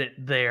just get it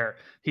there?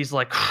 He's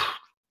like,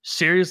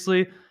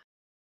 seriously?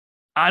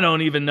 I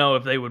don't even know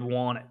if they would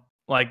want it.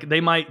 Like they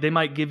might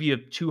give you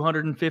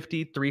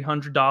 $250,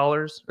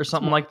 $300 or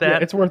something like that. Yeah,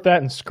 it's worth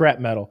that in scrap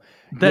metal.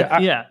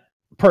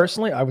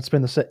 Personally, I would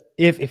spend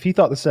if he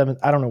thought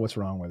I don't know what's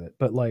wrong with it,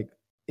 but like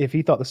if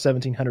he thought the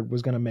 1700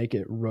 was going to make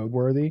it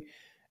roadworthy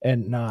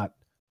and not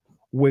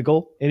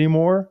wiggle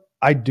anymore,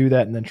 I'd do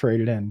that and then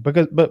trade it in. But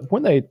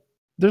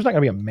there's not going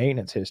to be a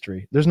maintenance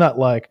history. There's not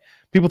like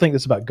people think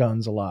this about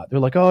guns a lot. They're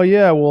like, oh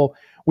yeah, well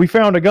we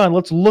found a gun.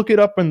 Let's look it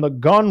up in the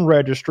gun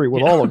registry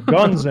with all the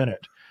guns in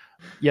it.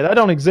 Yeah, that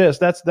don't exist.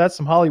 That's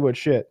some Hollywood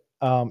shit.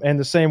 And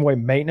the same way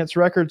maintenance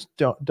records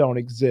don't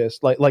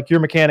exist. Like your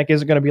mechanic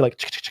isn't going to be like,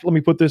 let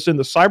me put this in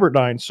the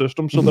Cyberdyne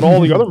system so that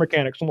all the other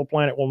mechanics on the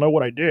planet will know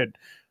what I did.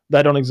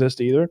 That don't exist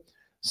either.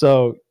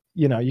 So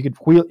you could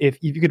wheel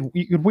you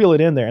could wheel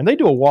it in there, and they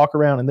do a walk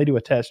around and they do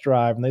a test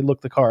drive and they look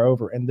the car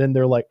over, and then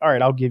they're like, all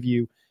right, I'll give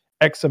you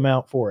X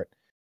amount for it.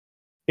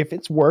 If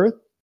it's worth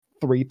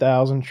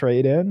 $3,000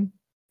 trade in,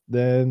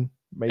 then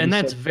maybe. And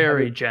that's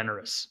very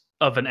generous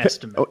of an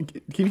estimate.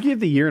 Can you give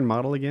the year and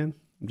model again?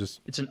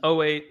 It's an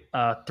 08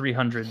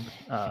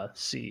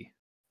 300C.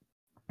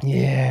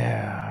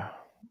 Yeah.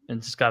 And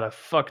it's got a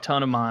fuck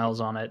ton of miles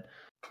on it.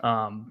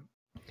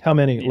 How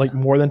many? Like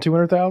more than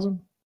 200,000?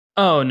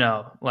 Oh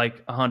no,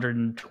 like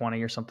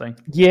 120 or something.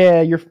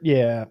 Yeah,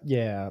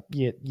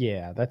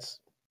 that's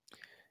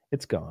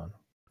it's gone.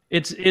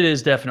 It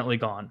is definitely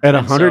gone. At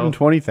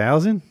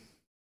 120,000?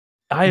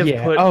 I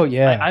have put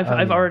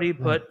I've already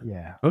put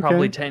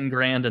probably Okay.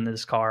 $10,000 in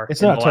this car.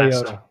 It's not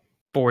Toyota.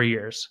 4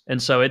 years.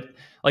 And so it,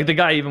 like the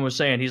guy even was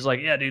saying, he's like,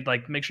 yeah, dude,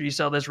 like make sure you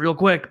sell this real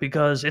quick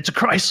because it's a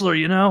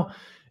Chrysler,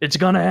 it's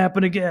gonna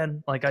happen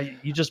again. Like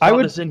you just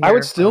bought this in here. I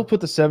would still put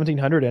the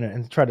 1700 in it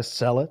and try to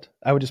sell it.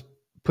 I would just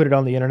put it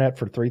on the internet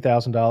for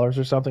 $3,000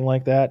 or something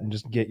like that and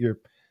just get your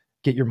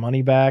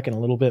money back and a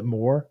little bit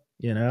more,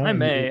 I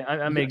may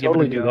give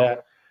totally it a do go.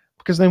 that.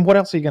 Because then what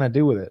else are you going to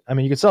do with it? I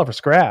mean, you could sell it for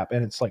scrap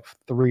and it's like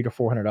 $300 to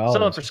 $400.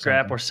 Sell it for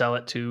scrap or sell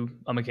it to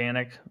a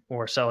mechanic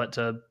or sell it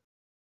to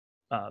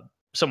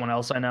someone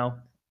else I know.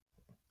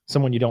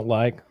 Someone you don't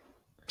like.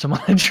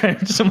 Someone I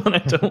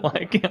don't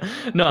like.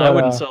 No, I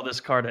wouldn't sell this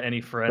car to any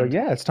friend. But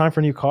yeah, it's time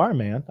for a new car,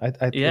 man. I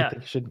think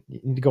you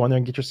need to go in there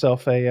and get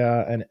yourself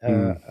a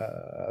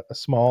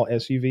small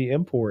SUV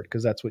import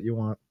because that's what you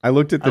want. I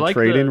looked at the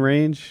trade-in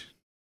range,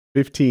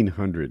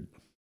 1,500.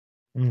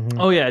 Mm-hmm.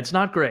 Oh yeah, it's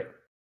not great.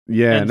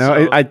 Yeah, and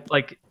no, so, I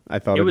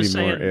thought it it'd was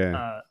be more.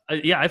 saying,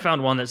 Yeah, I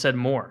found one that said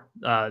more.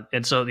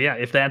 And so yeah,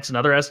 if that's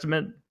another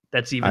estimate,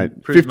 that's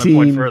even proves my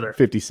point further.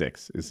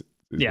 56 is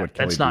what Kelly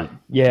that's not. did.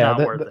 Yeah,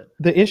 not worth it.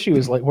 The issue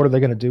is like, what are they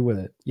going to do with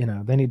it?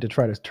 They need to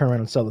try to turn around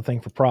and sell the thing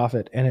for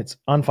profit, and it's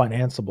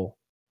unfinanceable.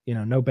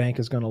 No bank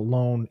is going to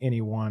loan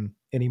anyone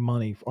any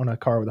money on a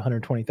car with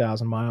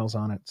 120,000 miles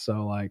on it.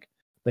 So like,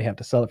 they have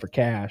to sell it for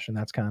cash, and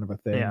that's kind of a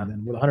thing. Yeah. And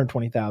then with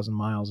 120,000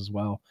 miles as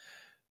well,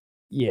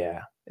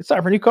 yeah, it's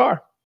time for a new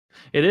car.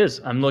 It is.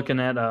 I'm looking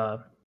at I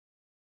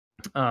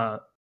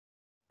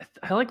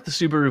like the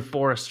Subaru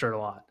Forester a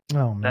lot.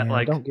 Oh man, that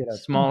like don't get a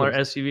smaller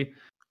SUV.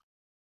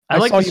 I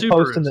like saw the you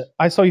Subarus.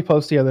 I saw you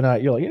post the other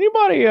night. You're like,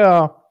 anybody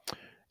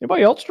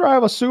else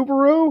drive a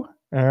Subaru?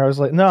 And I was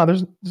like, no,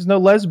 there's no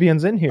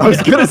lesbians in here. I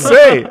was gonna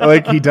say,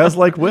 like, he does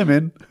like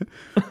women.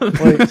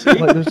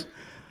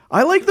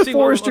 I like the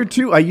Forester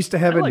too. I used to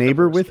have a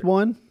neighbor with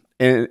one,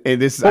 and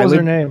this what was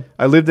her name?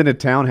 I lived in a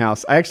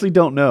townhouse. I actually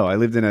don't know. I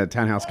lived in a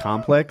townhouse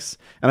complex,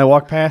 and I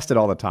walked past it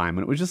all the time,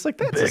 and it was just like,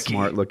 that's a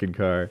smart looking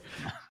car.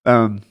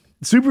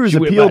 Subarus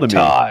appeal to me.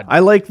 I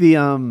like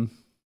the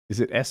is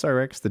it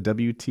SRX, the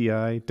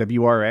WTI,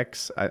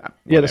 WRX?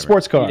 The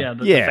sports car. Yeah,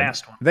 the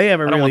fast one. They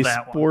have a really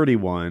sporty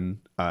one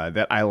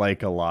that I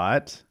like a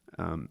lot.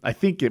 I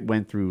think it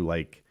went through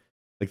like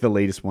the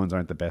latest ones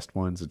aren't the best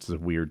ones. It's a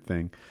weird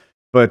thing.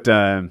 But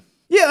I've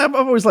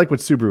always liked what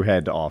Subaru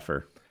had to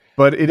offer.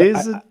 But it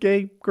is a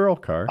gay girl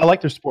car. I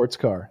like their sports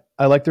car.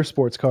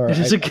 It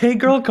is a gay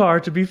girl car,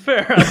 to be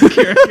fair. But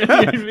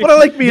I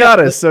like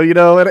Miatas, so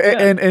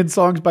and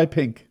songs by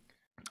Pink.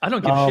 I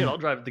don't give a shit. I'll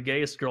drive the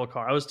gayest girl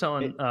car. I was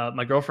telling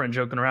my girlfriend,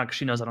 joking around, because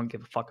she knows I don't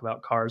give a fuck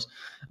about cars.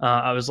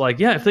 I was like,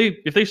 yeah, if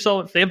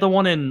they have the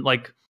one in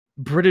like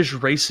British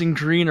racing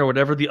green or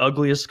whatever the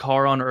ugliest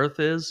car on earth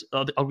is,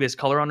 the ugliest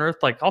color on earth,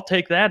 like I'll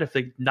take that if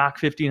they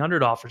knock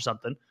 1,500 off or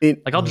something.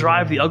 I'll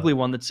drive the ugly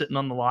one that's sitting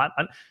on the lot.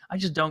 I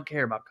just don't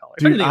care about color.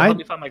 If anything, it'll help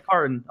me find my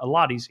car a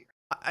lot easier.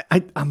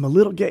 I'm a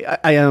little gay.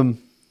 I am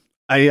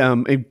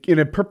in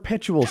a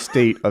perpetual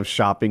state of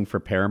shopping for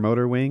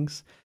paramotor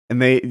wings.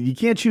 And you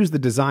can't choose the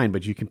design,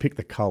 but you can pick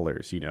the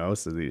colors,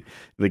 so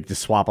like to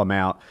swap them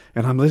out.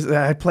 And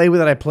I play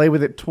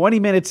with it. 20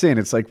 minutes in,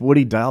 it's like,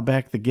 Woody, dial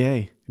back the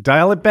gay.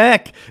 Dial it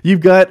back.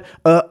 You've got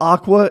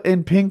aqua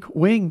and pink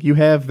wing you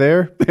have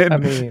there.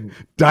 And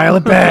dial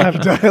it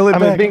back. Dial it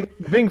back.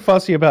 Being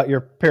fussy about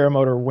your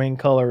paramotor wing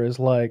color is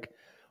like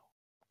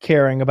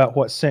caring about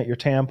what scent your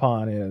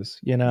tampon is.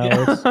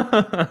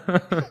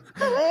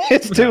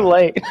 It's too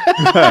late.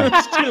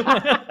 It's too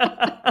late.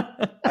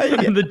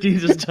 The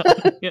deed is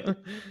done. Yeah.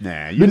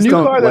 Nah, you just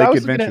don't like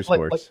adventure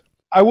sports.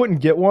 I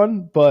wouldn't get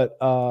one, but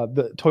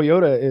the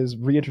Toyota is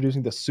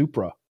reintroducing the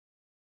Supra.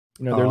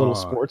 Their little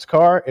sports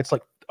car. It's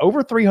like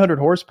over 300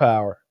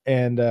 horsepower,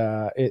 and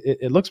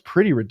it looks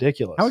pretty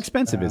ridiculous. How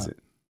expensive is it?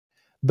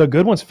 The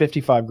good one's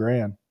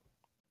 $55,000.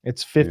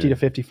 It's 50 to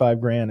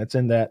 55 grand. It's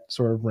in that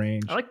sort of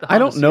range. I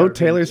don't know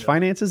Taylor's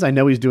finances. I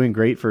know he's doing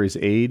great for his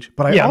age,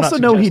 but I also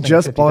know he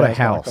just bought a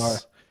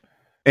house.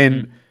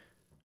 And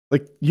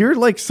like, you're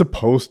like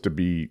supposed to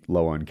be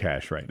low on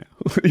cash right now.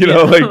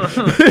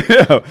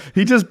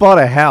 He just bought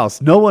a house.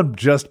 No one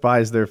just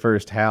buys their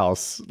first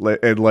house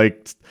and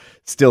like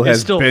still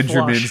has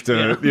Benjamins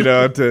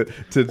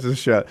to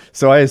shut.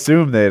 So I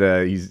assume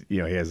that he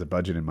has a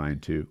budget in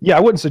mind too. Yeah, I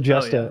wouldn't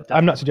suggest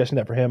I'm not suggesting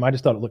that for him. I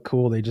just thought it looked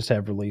cool. They just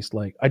have released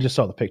I just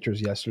saw the pictures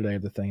yesterday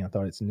of the thing. I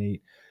thought it's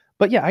neat.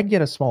 But yeah, I'd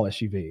get a small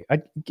SUV.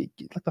 I'd get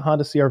like the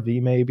Honda CR-V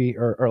maybe,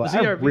 or the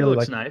CR-V really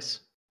looks nice.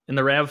 And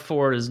the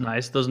RAV4 is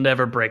nice. Those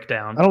never break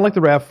down. I don't like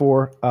the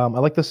RAV4. I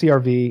like the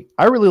CR-V.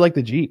 I really like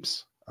the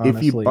Jeeps,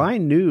 honestly. If you buy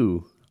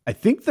new, I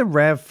think the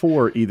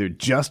RAV4 either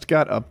just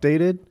got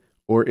updated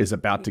or is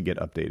about to get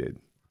updated.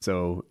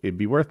 So it'd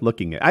be worth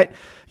looking at.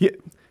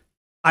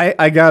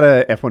 I got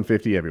a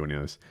F-150, everyone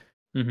knows.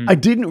 Mm-hmm. I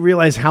didn't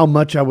realize how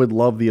much I would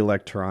love the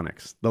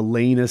electronics, the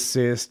lane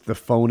assist, the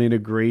phone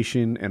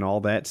integration, and all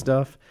that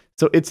stuff.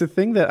 So it's a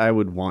thing that I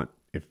would want.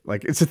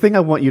 It's a thing I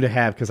want you to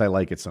have because I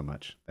like it so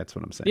much. That's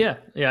what I'm saying.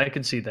 Yeah, I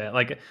can see that.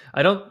 Like,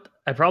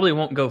 I probably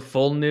won't go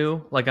full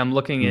new. Like, I'm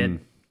looking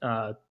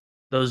at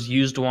those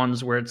used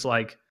ones where it's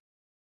like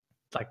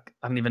I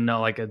don't even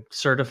know, like a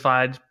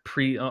certified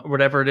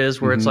whatever it is,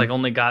 where it's like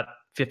only got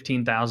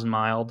 15,000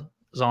 miles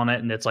on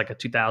it, and it's like a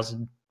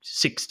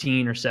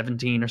 2016 or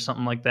 17 or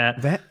something like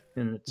that.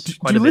 And it's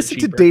quite do you listen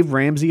cheaper. To Dave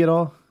Ramsey at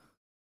all?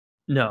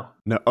 No.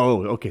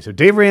 Oh, okay. So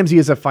Dave Ramsey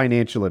is a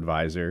financial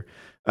advisor.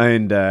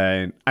 And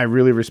I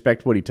really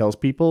respect what he tells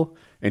people,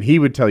 and he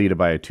would tell you to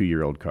buy a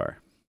 2-year-old car.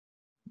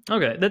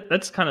 Okay,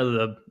 that's kind of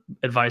the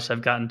advice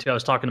I've gotten to. I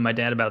was talking to my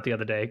dad about it the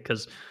other day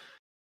because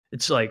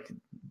it's like,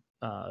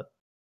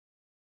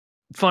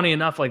 funny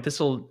enough, like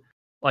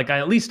I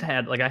at least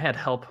had I had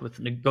help with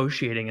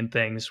negotiating and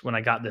things when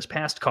I got this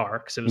past car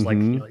because it was like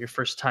your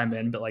first time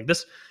in, but like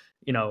this,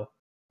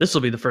 this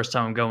will be the first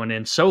time I'm going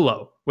in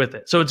solo with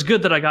it. So it's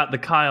good that I got the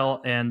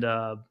Kyle and.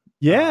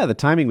 Yeah, the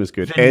timing was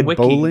good. Ed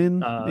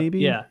Bolin, maybe?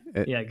 Yeah,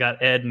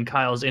 got Ed and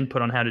Kyle's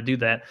input on how to do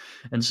that.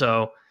 And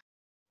so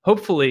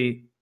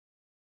hopefully,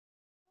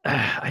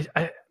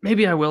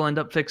 maybe I will end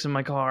up fixing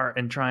my car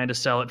and trying to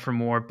sell it for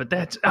more. But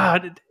that's,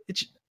 at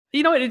this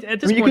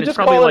point, it's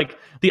probably like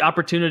the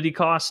opportunity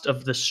cost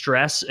of the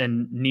stress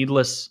and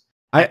needless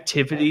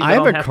activity. I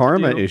have a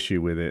karma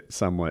issue with it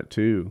somewhat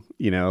too.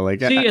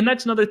 And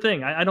that's another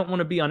thing. I don't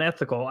want to be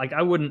unethical. Like,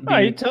 I wouldn't be.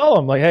 You tell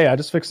them, like, hey, I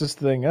just fixed this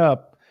thing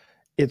up.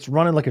 It's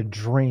running like a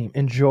dream.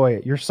 Enjoy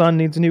it. Your son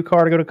needs a new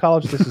car to go to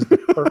college. This is the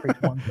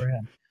perfect one for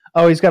him.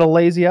 Oh, he's got a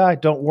lazy eye.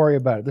 Don't worry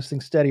about it. This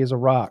thing's steady as a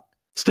rock.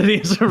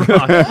 Steady as a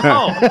rock.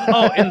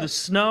 Oh, in the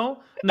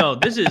snow? No,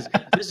 this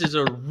is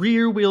a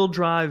rear-wheel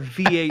drive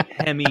V8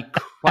 Hemi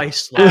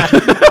Chrysler.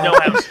 You know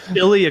how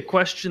silly a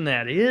question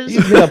that is?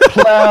 He's gonna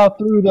plow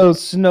through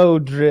those snow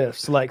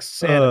drifts like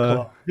Santa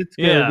Claus. It's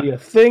gonna be a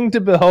thing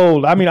to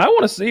behold. I mean, I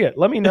want to see it.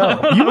 Let me know.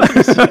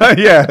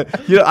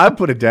 I'd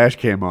put a dash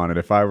cam on it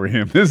if I were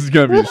him. This is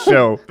gonna be a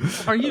show.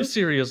 Are you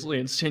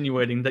seriously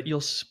insinuating that you'll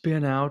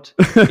spin out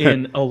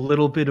in a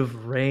little bit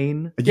of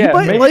rain? You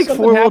might like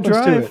 4-wheel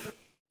drive.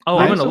 Oh,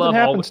 I'm gonna love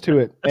happens to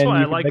it. That's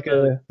why I like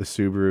the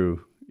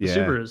Subaru. Yeah.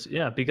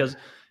 Subarus, because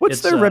what's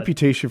their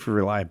reputation for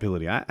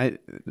reliability?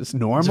 It's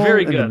normal. It's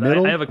very good.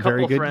 I have a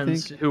couple of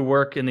friends who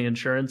work in the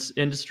insurance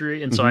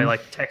industry, and so I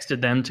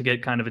texted them to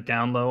get kind of a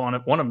down low on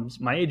it. One of them's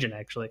my agent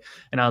actually,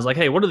 and I was like,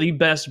 "Hey, what are the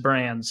best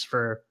brands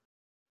for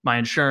my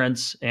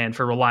insurance and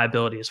for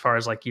reliability as far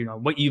as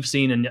what you've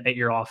seen at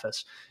your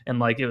office?" And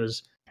like it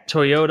was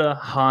Toyota,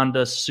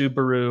 Honda,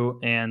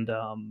 Subaru, and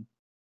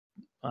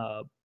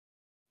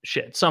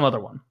some other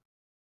one,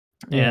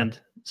 and.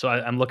 So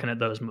I'm looking at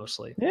those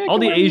mostly. Yeah, all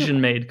the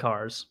Asian-made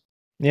cars.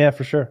 Yeah,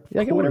 for sure.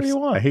 Yeah, get whatever you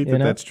want. I hate that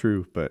that's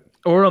true, but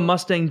or a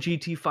Mustang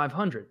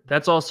GT500.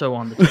 That's also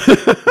on the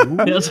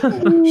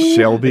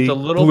Shelby, it's a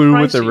little blue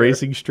pricier. with the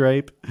racing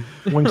stripe.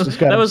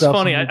 That was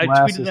funny. I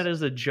tweeted that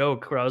as a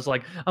joke where I was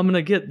like, I'm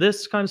gonna get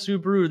this kind of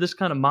Subaru, this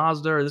kind of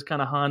Mazda, or this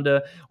kind of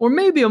Honda, or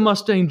maybe a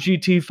Mustang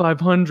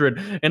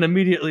GT500. And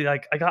immediately, I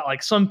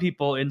got some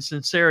people in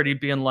sincerity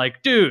being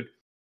like, dude.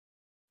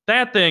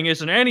 that thing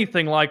isn't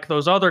anything like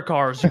those other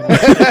cars. Like,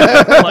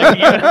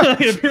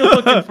 if you're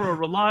looking for a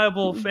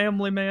reliable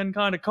family man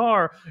kind of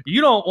car,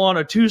 you don't want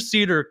a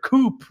 2-seater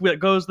coupe that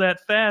goes that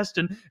fast.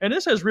 And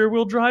this has rear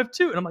wheel drive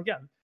too. And I'm like, yeah.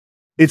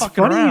 It's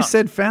funny you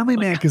said family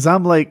man, because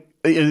I'm like,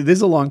 this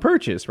is a long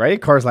purchase,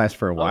 right? Cars last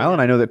for a while.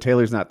 And I know that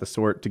Taylor's not the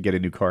sort to get a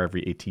new car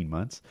every 18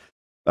 months.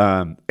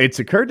 It's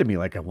occurred to me,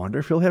 like, I wonder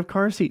if he'll have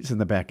car seats in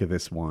the back of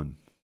this one.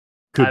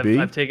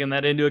 I've taken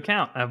that into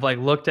account. I've like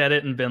looked at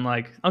it and been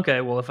like, okay,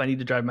 well, if I need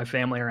to drive my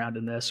family around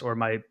in this, or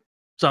my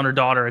son or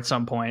daughter at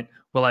some point,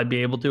 will I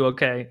be able to?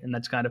 Okay. And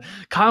that's kind of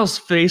Kyle's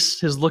face,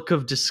 his look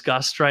of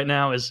disgust right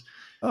now is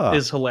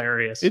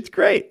hilarious. It's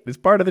great. It's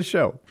part of the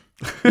show.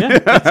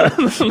 Yeah.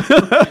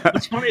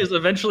 What's funny is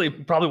eventually,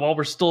 probably while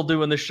we're still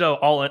doing the show,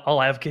 I'll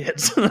have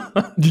kids.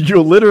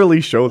 You'll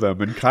literally show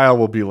them, and Kyle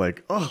will be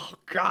like, "Oh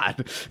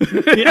God,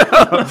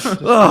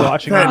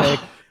 watching God.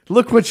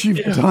 Look what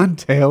you've done,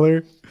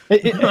 Taylor."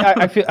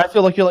 I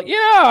feel like you're like,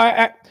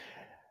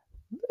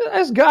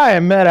 this guy I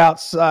met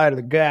outside of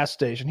the gas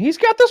station, he's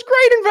got this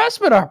great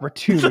investment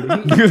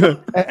opportunity.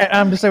 And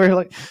I'm just over here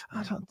like,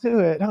 oh, don't do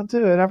it.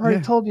 I've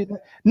already told you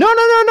that. No.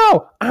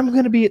 I'm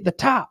going to be at the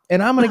top,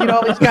 and I'm going to get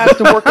all these guys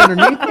to work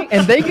underneath me,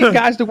 and they get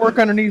guys to work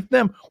underneath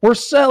them. We're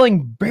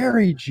selling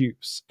berry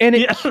juice. And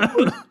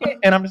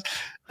and I'm just,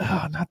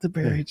 oh, not the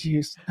berry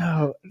juice.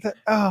 No.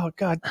 Oh,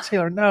 God,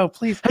 Taylor, no,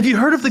 please. Have you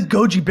heard of the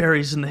goji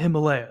berries in the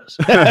Himalayas?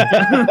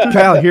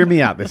 Kyle, hear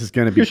me out. This is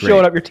going to be You're great.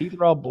 showing up, your teeth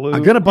are all blue.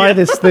 I'm going to buy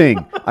this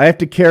thing. I have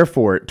to care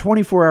for it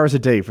 24 hours a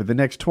day for the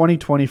next 20,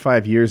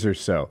 25 years or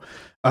so.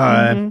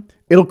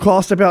 It'll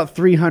cost about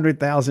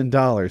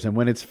 $300,000. And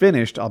when it's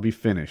finished, I'll be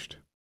finished.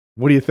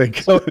 What do you think?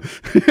 So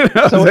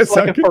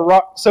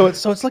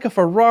it's like a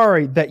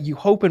Ferrari that you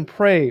hope and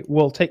pray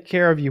will take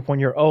care of you when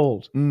you're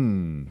old.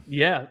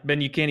 Yeah, then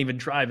you can't even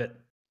drive it.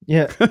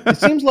 Yeah, it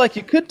seems like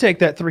you could take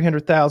that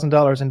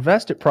 $300,000,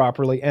 invest it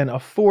properly, and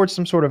afford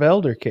some sort of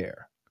elder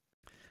care.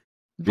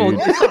 Well,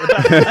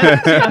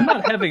 I'm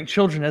not having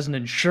children as an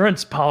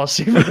insurance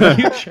policy for the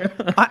future.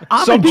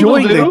 I'm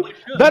enjoying it.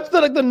 That's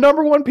the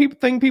number one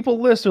thing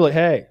people list. They're like,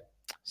 hey,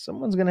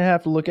 someone's going to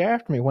have to look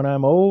after me when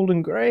I'm old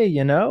and gray,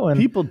 and a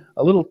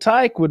little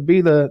tyke would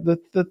be the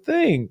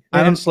thing.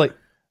 And it's like,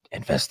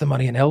 invest the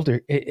money in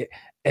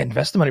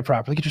invest the money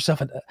properly. Get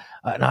yourself an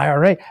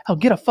IRA. Hell,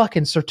 get a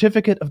fucking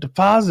certificate of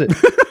deposit.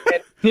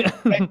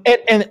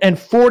 and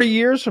 40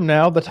 years from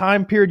now, the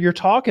time period you're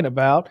talking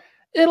about,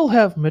 it'll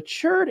have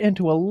matured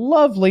into a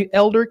lovely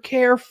elder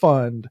care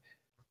fund.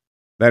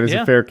 That is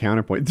a fair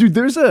counterpoint. Dude,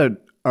 there's a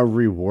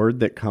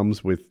reward that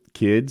comes with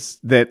kids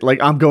that, like,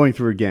 I'm going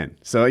through again.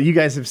 So you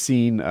guys have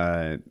seen,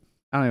 I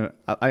don't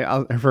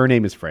know, her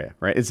name is Freya,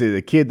 right? It's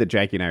a kid that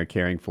Jackie and I are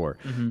caring for.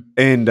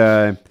 And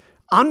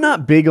I'm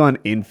not big on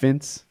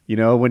infants. You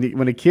know,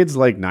 when a kid's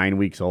like 9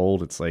 weeks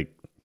old, it's like,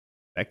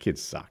 that kid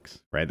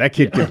sucks, right? That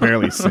kid can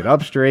barely sit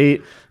up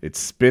straight. It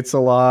spits a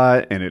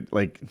lot, and it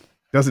like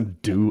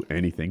doesn't do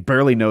anything.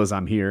 Barely knows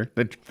I'm here.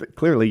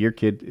 Clearly, your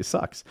kid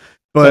sucks.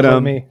 But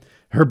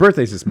her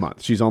birthday's this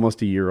month. She's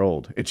almost a year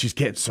old, and she's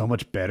getting so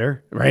much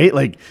better, right?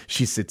 Like,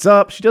 she sits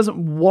up. She doesn't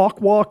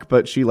walk,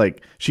 but she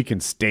can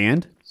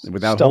stand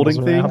without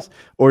holding things,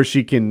 or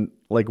she can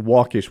like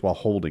walkish while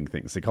holding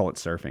things. They call it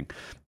surfing,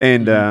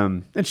 and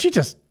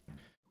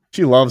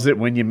she loves it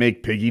when you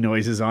make piggy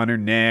noises on her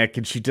neck,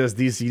 and she does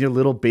these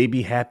little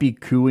baby happy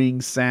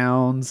cooing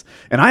sounds.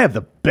 And I have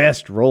the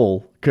best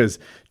role because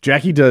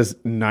Jackie does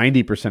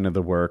 90% of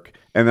the work,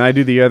 and then I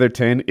do the other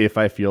 10 if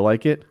I feel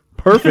like it.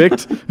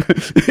 Perfect.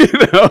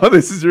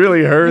 This is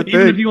really her thing.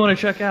 Even if you want to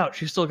check out,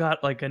 she's still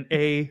got like an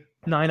A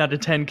 9 out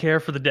of 10 care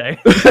for the day.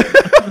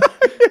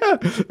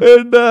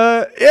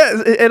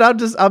 And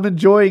I'm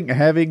enjoying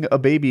having a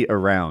baby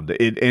around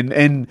it,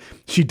 and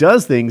she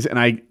does things, and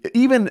I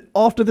even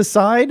off to the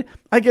side,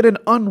 I get an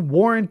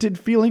unwarranted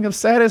feeling of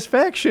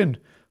satisfaction.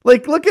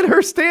 Like, look at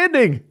her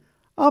standing.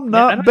 I'm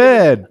not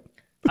bad.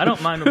 I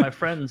don't mind when my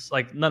friends,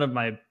 like, none of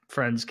my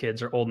friends'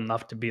 kids are old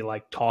enough to be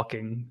like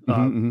talking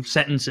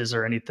sentences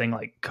or anything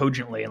like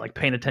cogently and like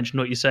paying attention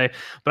to what you say.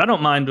 But I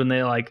don't mind when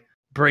they like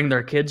bring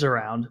their kids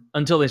around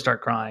until they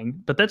start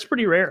crying. But that's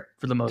pretty rare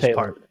for the most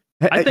part.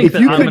 I think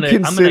that I'm gonna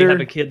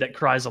have a kid that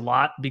cries a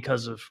lot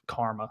because of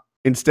karma.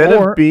 Instead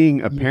of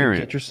being a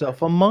parent, get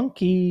yourself a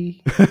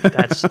monkey.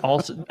 That's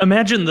also,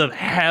 imagine the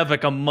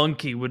havoc a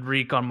monkey would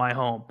wreak on my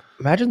home.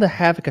 Imagine the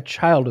havoc a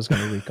child is going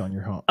to wreak on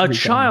your home. A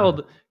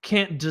child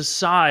can't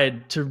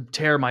decide to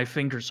tear my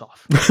fingers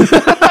off. That's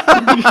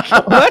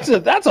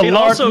a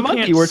large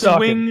monkey we're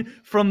talking. Swing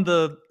from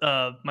the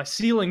my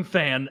ceiling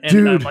fan,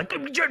 and I'm like,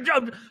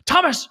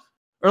 Thomas,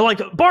 or like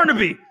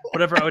Barnaby,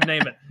 whatever I would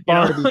name it.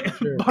 Barnaby,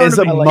 sure. As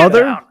a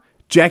mother,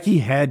 Jackie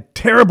had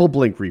terrible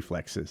blink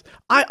reflexes.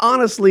 I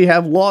honestly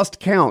have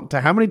lost count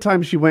to how many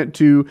times she went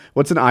to,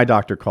 what's an eye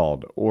doctor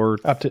called? Or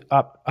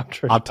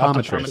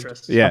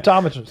optometrist. Yeah.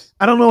 Optometrist.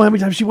 I don't know how many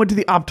times she went to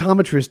the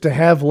optometrist to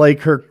have like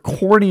her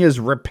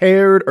corneas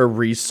repaired or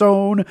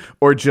resewn,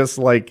 or just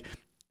like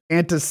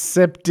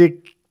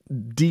antiseptic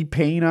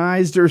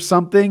depainized or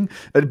something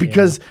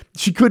because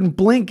she couldn't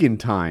blink in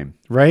time,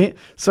 right?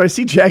 So I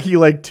see Jackie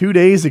like 2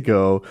 days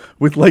ago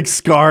with like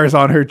scars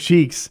on her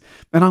cheeks,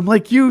 and I'm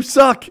like, you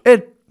suck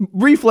at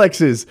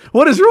reflexes.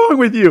 What is wrong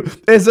with you?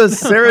 As a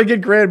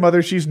surrogate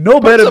grandmother, she's no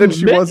better than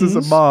she was as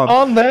a mom.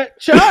 On that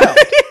child.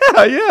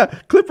 yeah.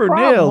 Clip her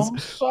nails.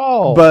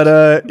 Solved.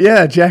 But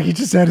yeah, Jackie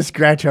just had a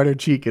scratch on her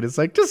cheek, and it's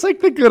like just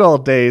like the good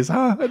old days,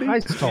 huh,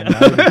 honey?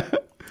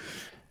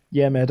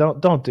 Yeah, man,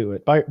 don't do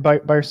it. Buy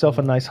yourself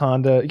a nice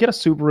Honda. Get a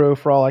Subaru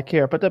for all I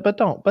care, but don't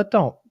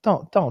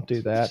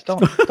do that.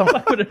 Don't.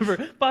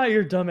 Whatever. Buy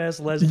your dumbass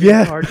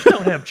lesbian car. Just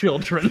don't have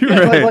children.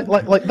 Right.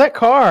 Like that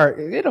car,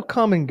 it'll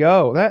come and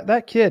go.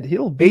 That kid,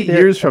 he'll be 8 there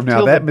years from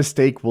now. That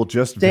mistake will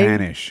just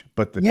vanish.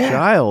 But the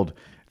child,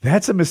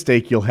 that's a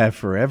mistake you'll have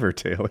forever,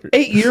 Taylor.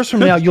 8 years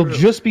from now, you'll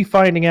just be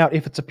finding out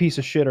if it's a piece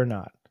of shit or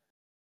not.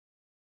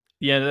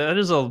 Yeah,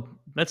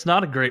 that's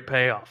not a great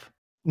payoff.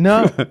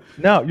 No,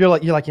 you're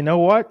like, you know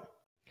what?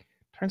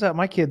 Turns out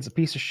my kid's a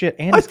piece of shit.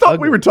 And I thought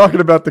we were talking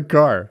about the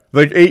car.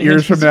 Like 8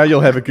 years from now, you'll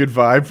have a good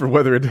vibe for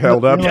whether it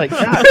held up. Like,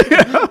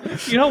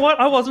 you know what?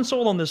 I wasn't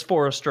sold on this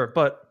Forester,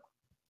 but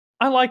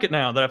I like it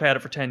now that I've had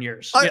it for 10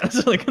 years.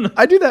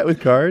 I do that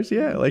with cars.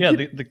 Yeah, like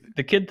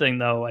the kid thing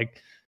though,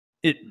 like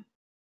it.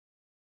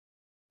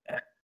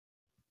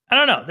 I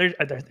don't know.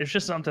 There's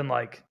just something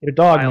like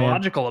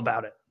biological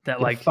about it. That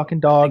like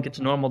fucking dog. I think it's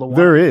normal to want.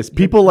 There is.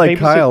 People like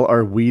Kyle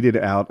are weeded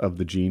out of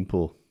the gene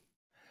pool.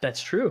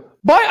 That's true.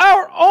 By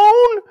our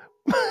own,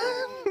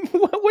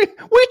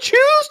 we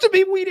choose to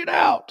be weeded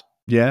out.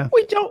 Yeah,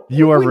 we don't.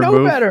 You are we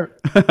removed. Know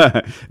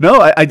better. No,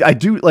 I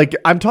do. Like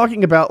I'm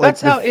talking about. Like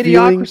that's how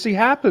idiocracy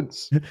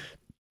happens.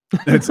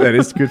 That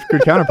is good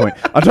counterpoint.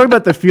 I'm talking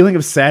about the feeling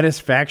of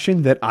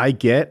satisfaction that I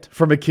get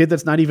from a kid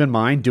that's not even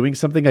mine doing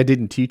something I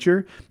didn't teach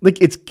her.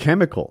 Like it's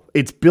chemical.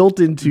 It's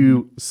built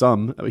into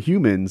some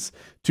humans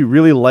to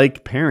really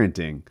like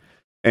parenting,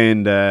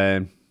 and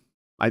I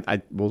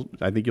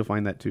think you'll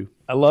find that too.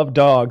 I love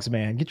dogs,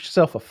 man. Get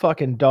yourself a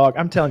fucking dog.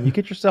 I'm telling you,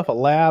 get yourself a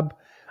lab,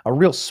 a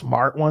real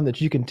smart one that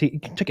you can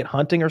take it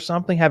hunting or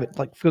something. Have it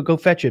like go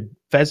fetch a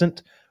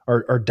pheasant.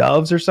 Or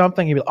doves or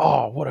something, you'd be like,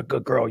 oh, what a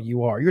good girl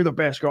you are. You're the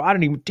best girl. I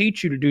didn't even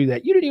teach you to do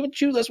that. You didn't even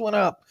chew this one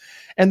up.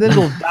 And then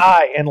it'll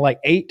die in like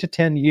 8 to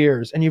 10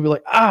 years. And you'll be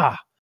like, and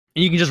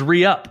you can just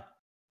re-up.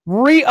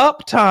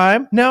 Re-up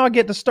time. Now I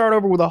get to start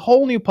over with a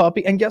whole new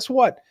puppy. And guess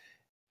what?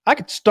 I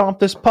could stomp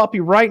this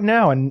puppy right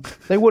now and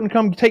they wouldn't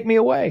come take me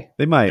away.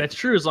 They might. That's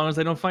true, as long as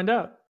they don't find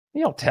out.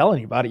 You don't tell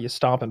anybody you're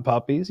stomping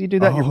puppies. You do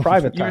that in your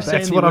private time.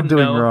 That's what I'm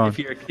doing wrong.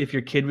 If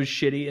your kid was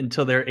shitty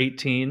until they're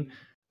 18,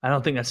 I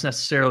don't think that's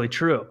necessarily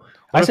true.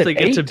 What if they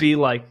get to be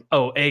like,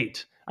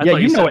 8? I thought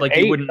you said like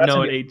you wouldn't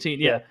know at 18.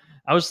 Yeah.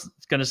 I was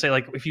going to say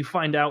like if you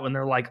find out when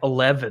they're like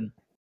 11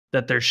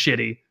 that they're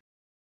shitty,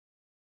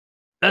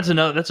 that's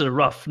a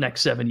rough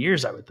next 7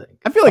 years, I would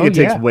think. I feel like it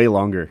takes way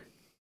longer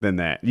than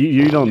that.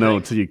 You don't know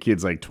until your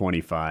kid's like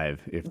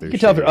 25 if they're. You can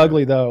tell if they're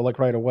ugly though, like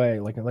right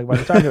away. Like by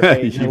the time they're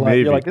 8,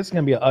 you're like, this is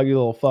gonna be an ugly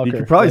little fucker. You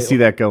can probably see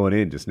that going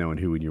in, just knowing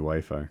who and your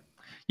wife are.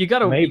 You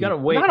gotta wait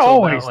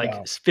till about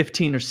like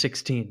 15 or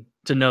 16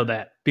 to know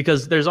that,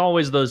 because there's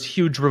always those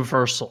huge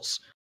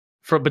reversals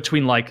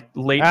between like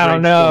late. I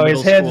don't know.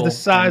 His head's the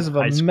size of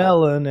a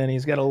melon, and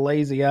he's got a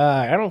lazy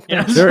eye. I don't.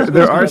 Yeah.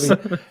 There are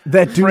some,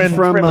 that dude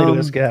from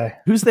this guy.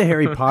 Who's the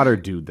Harry Potter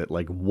dude that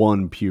like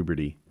won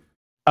puberty?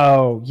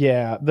 Oh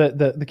yeah,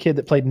 the kid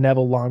that played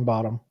Neville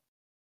Longbottom.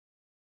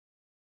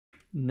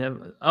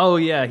 Never. Oh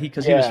yeah,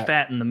 because he was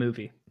fat in the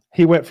movie.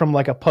 He went from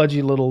like a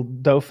pudgy little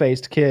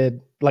dough-faced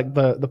kid, like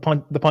the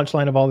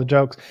punchline of all the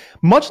jokes,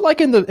 much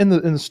like in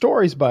the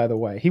stories. By the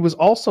way, he was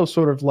also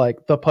sort of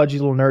like the pudgy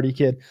little nerdy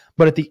kid.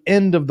 But at the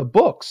end of the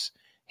books,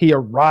 he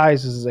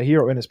arises as a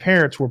hero, and his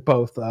parents were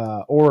both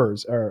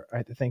Aurors, or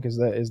I think is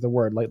the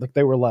word. Like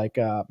they were like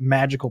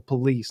magical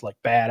police, like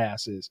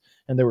badasses,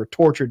 and they were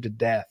tortured to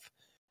death.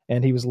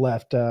 And he was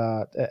left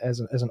as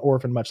an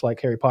orphan, much like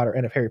Harry Potter.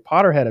 And if Harry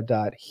Potter had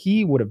died,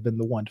 he would have been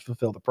the one to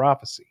fulfill the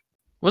prophecy.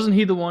 Wasn't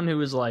he the one who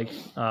was like,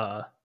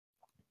 I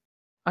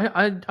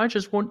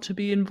just want to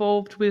be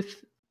involved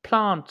with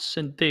plants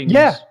and things?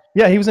 Yeah,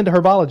 he was into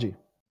herbology.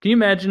 Can you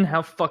imagine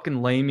how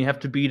fucking lame you have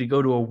to be to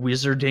go to a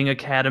wizarding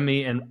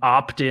academy and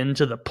opt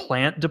into the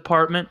plant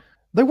department?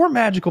 They were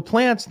magical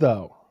plants,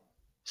 though.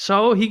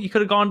 So he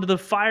could have gone to the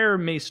Fire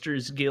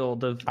Maesters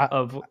Guild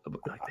of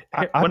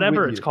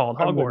whatever it's called,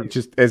 Hogwarts.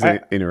 Just as an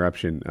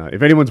interruption,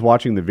 if anyone's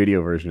watching the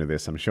video version of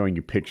this, I'm showing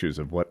you pictures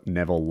of what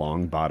Neville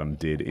Longbottom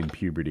did in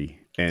puberty.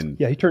 And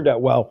yeah, he turned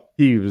out well.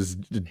 He was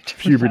a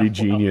puberty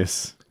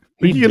genius.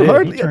 He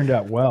turned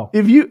out well.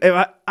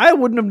 If I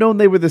wouldn't have known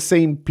they were the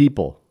same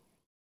people.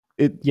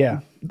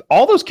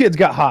 All those kids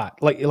got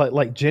hot,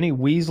 like Ginny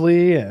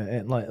Weasley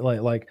and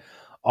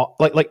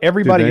like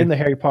everybody in the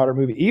Harry Potter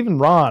movie, even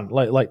Ron,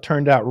 like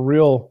turned out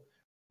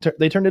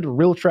they turned into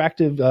real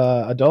attractive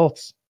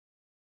adults.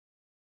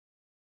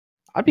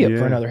 I'd be up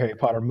for another Harry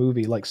Potter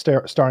movie, like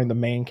starring the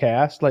main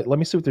cast. Like, let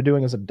me see what they're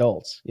doing as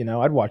adults.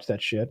 I'd watch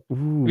that shit.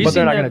 But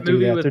they're not going to do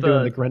that. They're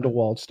doing the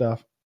Grindelwald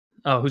stuff.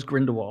 Oh, who's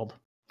Grindelwald?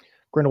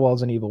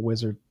 Grindelwald's an evil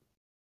wizard.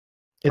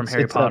 from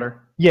Harry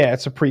Potter.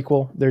 It's a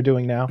prequel they're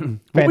doing now.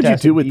 What would you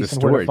do with the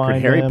story? Could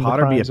Harry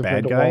Potter be a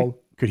bad guy?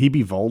 Could he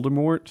be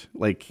Voldemort?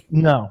 Like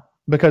no,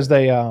 because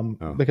they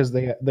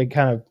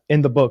kind of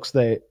in the books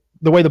the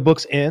way the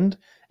books end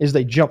is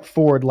they jump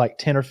forward like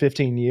 10 or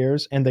 15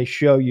 years and they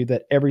show you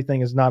that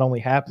everything is not only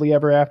happily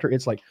ever after,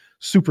 it's like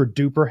super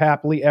duper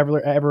happily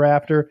ever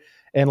after.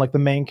 And like the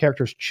main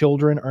character's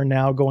children are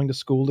now going to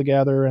school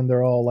together and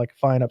they're all like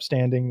fine,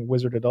 upstanding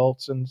wizard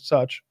adults and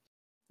such.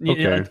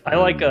 Okay. Yeah, I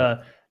like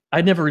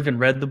I never even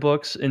read the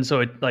books, and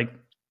so it like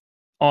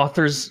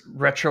authors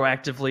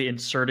retroactively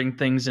inserting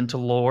things into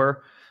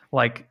lore.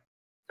 Like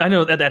I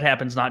know that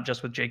happens not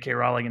just with J.K.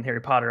 Rowling and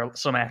Harry Potter.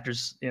 Some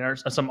actors,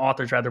 some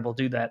authors rather will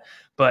do that.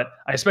 But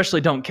I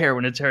especially don't care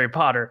when it's Harry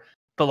Potter.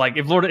 But like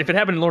if it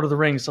happened in Lord of the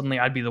Rings, suddenly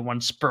I'd be the one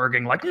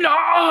spurging like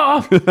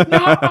no.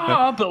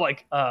 But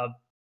like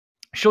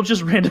she'll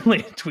just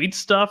randomly tweet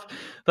stuff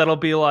that'll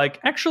be like,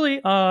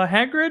 actually,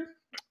 Hagrid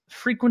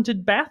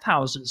frequented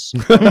bathhouses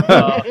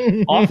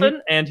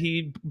often, and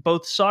he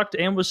both sucked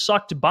and was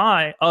sucked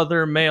by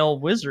other male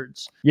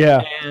wizards.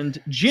 Yeah.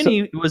 And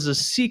Ginny was a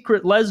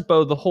secret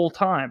lesbo the whole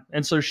time,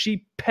 and so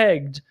she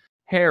pegged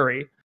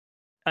Harry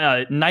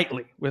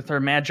nightly with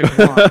her magic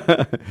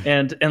wand.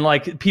 and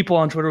like people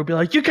on Twitter would be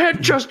like, you can't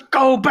just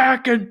go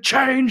back and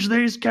change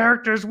these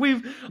characters. I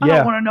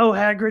don't want to know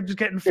Hagrid's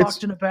getting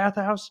fucked in a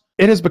bathhouse.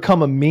 It has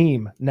become a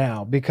meme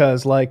now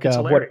because like it's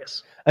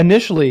hilarious.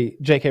 Initially,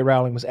 J.K.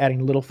 Rowling was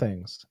adding little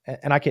things,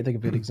 and I can't think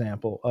of a good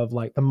example of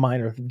like the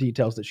minor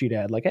details that she'd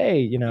add. Like,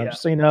 hey,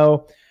 just so you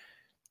know,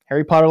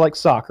 Harry Potter likes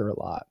soccer a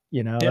lot.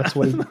 That's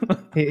what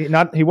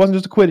he wasn't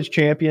just a Quidditch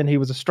champion. He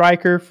was a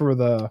striker for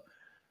the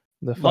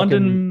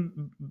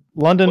London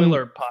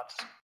Boiler Pots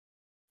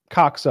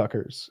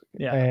cocksuckers.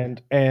 Yeah,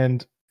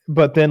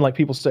 but then like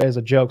people say as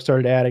a joke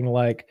started adding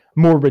like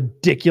more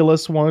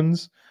ridiculous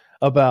ones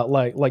about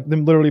like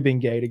them literally being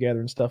gay together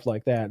and stuff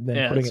like that. And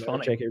then putting it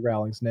under J.K.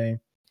 Rowling's name.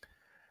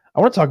 I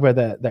want to talk about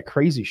that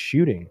crazy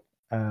shooting.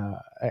 You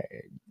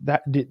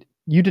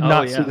did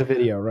not see the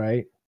video,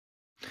 right?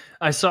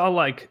 I saw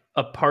like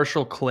a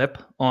partial clip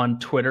on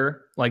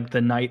Twitter, like the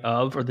night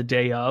of or the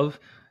day of,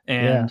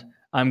 and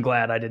I'm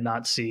glad I did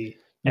not see.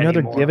 They're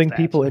giving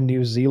people in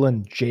New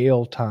Zealand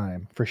jail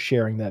time for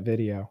sharing that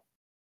video.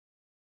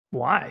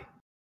 Why?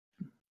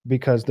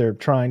 Because they're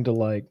trying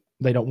to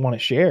they don't want it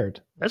shared.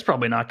 That's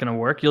probably not going to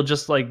work. You'll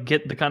just like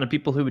get the kind of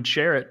people who would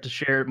share it to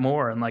share it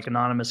more in like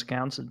anonymous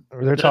accounts.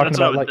 They're talking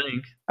about like,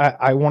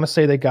 I want to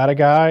say they got a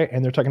guy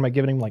and they're talking about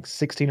giving him like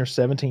 16 or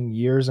 17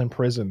 years in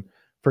prison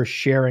for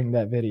sharing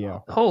that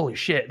video. Holy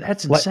shit.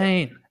 That's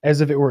insane.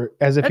 As if he were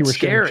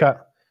sharing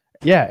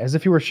as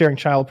if you were sharing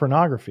child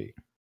pornography.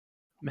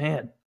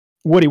 Man.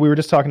 Woody, we were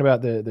just talking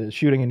about the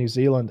shooting in New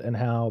Zealand and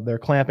how they're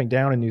clamping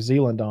down in New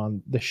Zealand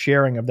on the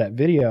sharing of that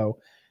video.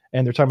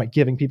 And they're talking about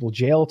giving people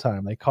jail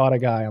time. They caught a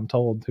guy, I'm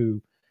told,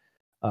 who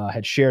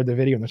had shared the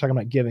video, and they're talking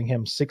about giving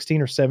him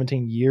 16 or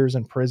 17 years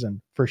in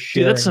prison for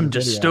sharing. Dude, that's some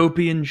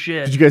dystopian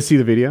shit. Did you guys see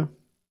the video?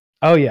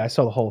 Oh yeah, I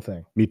saw the whole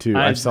thing. Me too.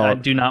 I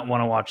do not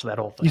want to watch that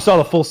whole thing. You saw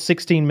the full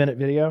 16-minute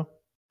video?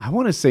 I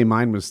want to say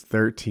mine was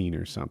 13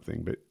 or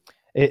something, but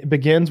it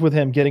begins with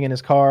him getting in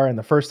his car, and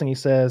the first thing he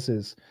says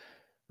is,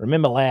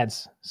 "Remember,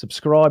 lads,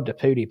 subscribe to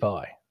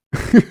PewDiePie."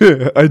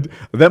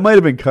 That might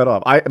have been cut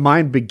off.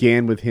 Mine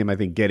began with him, I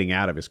think, getting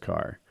out of his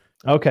car.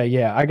 Okay,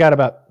 yeah. I got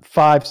about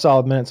 5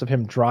 solid minutes of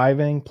him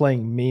driving,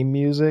 playing meme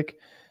music,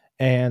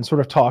 and sort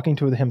of talking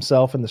to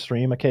himself in the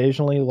stream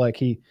occasionally. Like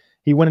he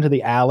went into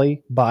the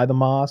alley by the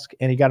mosque,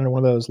 and he got into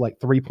one of those like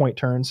 3-point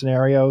turn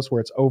scenarios where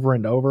it's over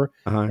and over.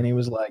 And he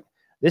was like,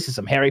 "This is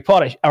some Harry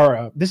Potter,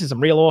 or this is some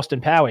real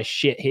Austin Powers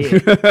shit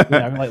here."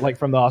 like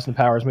from the Austin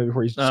Powers movie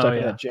where he's stuck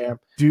in that jam.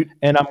 Dude.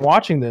 And I'm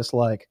watching this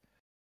like,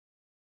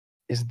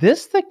 is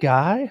this the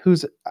guy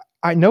who's,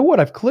 I know what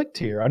I've clicked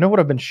here. I know what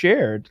I've been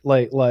shared.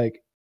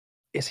 Like,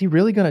 is he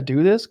really going to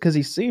do this? Because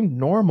he seemed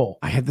normal.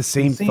 I had the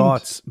same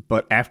thoughts,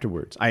 but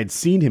afterwards. I had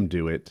seen him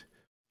do it.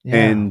 Yeah.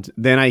 And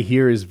then I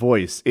hear his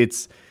voice.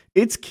 It's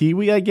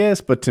Kiwi, I guess,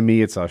 but to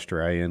me it's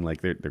Australian.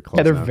 Like they're close.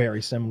 Yeah, they're enough.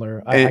 very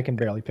similar. I can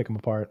barely pick them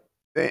apart.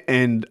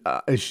 And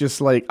it's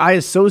just like, I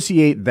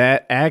associate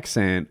that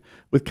accent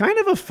with kind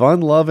of a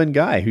fun-loving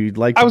guy who you'd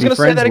like to be friends with. I was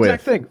going to say that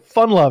exact thing.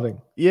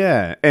 Fun-loving.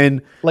 Yeah.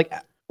 And like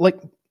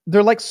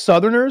they're like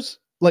Southerners,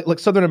 like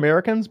Southern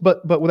Americans,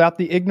 but without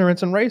the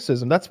ignorance and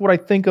racism. That's what I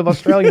think of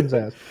Australians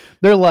as.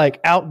 They're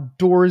like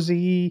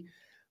outdoorsy,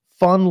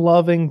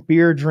 fun-loving,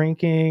 beer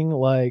drinking,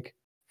 like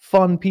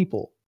fun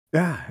people.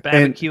 Yeah.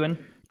 Barbecuing.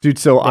 Dude,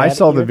 so I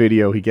saw the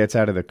video. He gets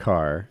out of the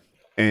car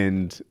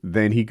and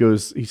then he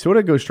sort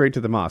of goes straight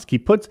to the mosque.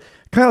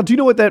 Kyle, do you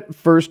know what that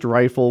first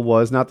rifle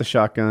was? Not the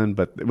shotgun,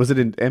 but was it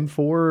an M4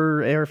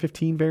 or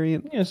AR-15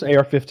 variant? Yeah, it's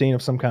AR-15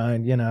 of some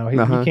kind. You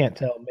can't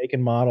tell make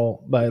and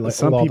model by like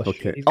some all people the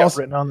shit he's got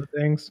written on the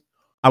things.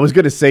 I was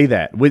going to say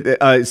that.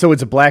 So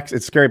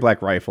it's scary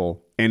black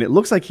rifle, and it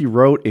looks like he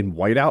wrote in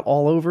whiteout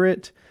all over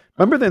it.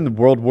 Remember in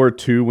World War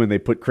II when they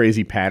put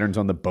crazy patterns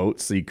on the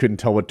boats so you couldn't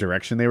tell what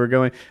direction they were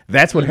going?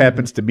 That's what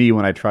happens to me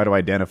when I try to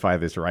identify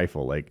this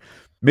rifle. Like,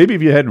 Maybe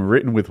if you hadn't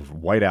written with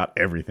white out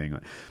everything.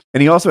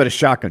 And he also had a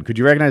shotgun. Could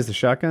you recognize the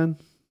shotgun?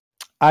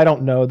 I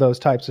don't know those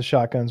types of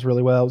shotguns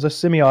really well. It was a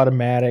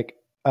semi-automatic,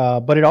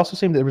 but it also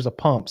seemed that there was a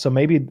pump. So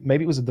maybe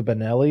it was the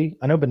Benelli.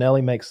 I know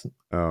Benelli makes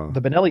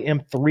the Benelli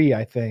M3.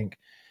 I think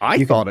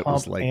I thought it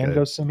was like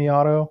go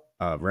semi-auto.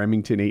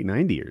 Remington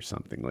 890 or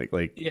something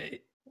like. Yeah.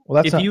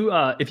 Well, that's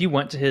if you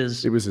went to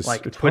his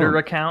Twitter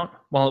account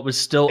while it was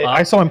still up.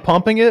 I saw him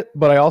pumping it,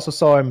 but I also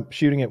saw him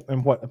shooting it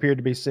in what appeared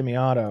to be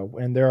semi-auto,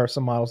 and there are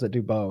some models that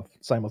do both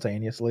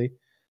simultaneously.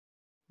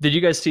 Did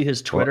you guys see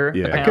his Twitter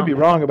account? I could be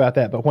wrong about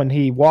that, but when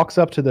he walks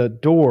up to the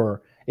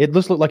door, it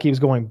just looked like he was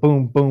going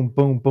boom, boom,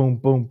 boom, boom,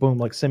 boom, boom,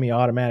 like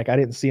semi-automatic. I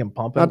didn't see him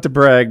pumping. Not to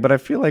brag, but I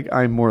feel like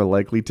I'm more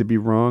likely to be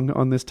wrong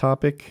on this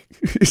topic.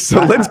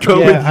 So let's go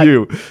with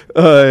you.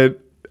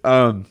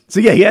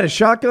 So yeah, he had a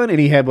shotgun and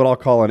he had what I'll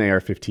call an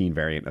AR-15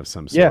 variant of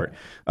some sort.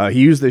 He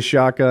used this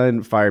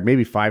shotgun, fired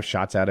maybe 5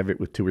 shots out of it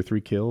with 2 or 3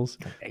 kills.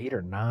 8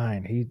 or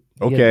 9. He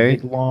had a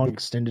big, long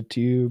extended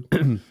tube.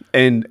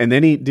 and then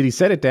did he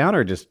set it down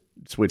or just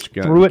switch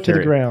gun? Threw it to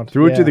the ground.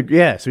 Threw it to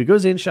the So he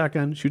goes in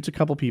shotgun, shoots a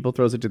couple people,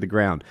 throws it to the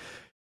ground.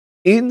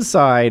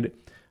 Inside,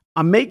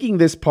 I'm making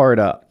this part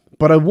up,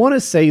 but I want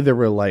to say there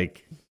were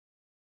like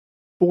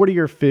 40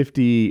 or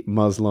 50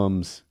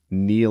 Muslims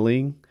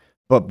kneeling.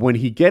 But when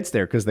he gets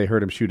there, because they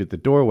heard him shoot at the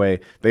doorway,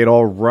 they had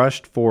all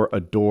rushed for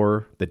a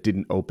door that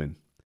didn't open.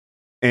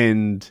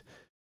 And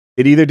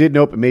it either didn't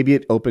open, maybe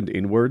it opened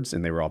inwards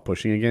and they were all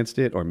pushing against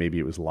it, or maybe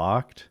it was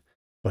locked.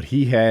 But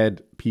he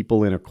had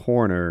people in a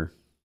corner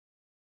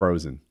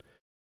frozen.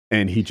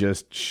 And he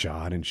just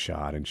shot and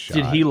shot and shot.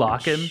 Did he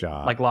lock him?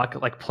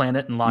 Like plant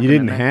it and lock him? You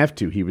didn't have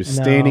to. He was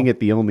standing at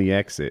the only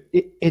exit.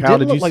 It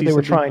didn't look like they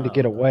were trying to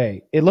get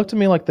away. It looked to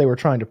me like they were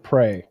trying to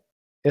pray.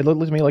 It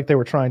looked to me like they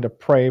were trying to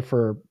pray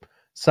for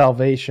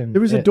salvation.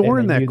 There was a door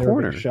in that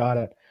corner. Shot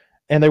at,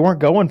 and they weren't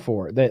going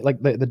for it.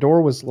 The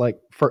door was like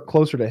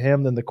closer to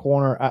him than the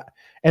corner.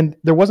 And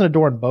there wasn't a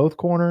door in both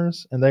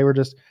corners. And they were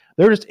just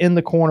in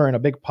the corner in a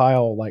big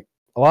pile, like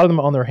a lot of them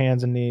on their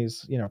hands and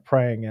knees,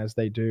 praying as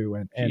they do.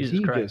 And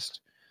he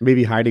just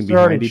maybe hiding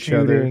behind each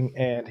other.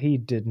 And he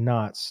did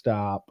not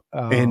stop.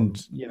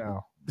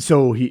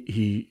 So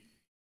he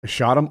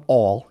shot them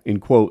all in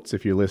quotes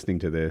if you're listening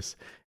to this,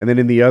 and then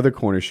in the other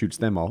corner shoots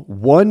them all.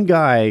 One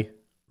guy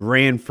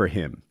ran for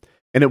him.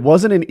 And it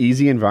wasn't an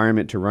easy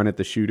environment to run at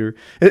the shooter.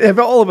 Have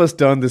all of us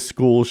done the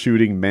school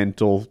shooting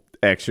mental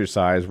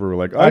exercise where we're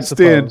like, I'd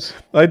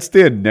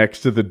stand next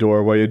to the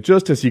doorway, and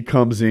just as he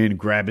comes in,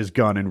 grab his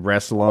gun and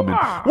wrestle him.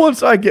 And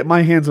once I get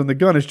my hands on the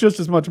gun, it's just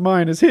as much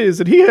mine as his,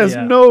 and he has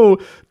no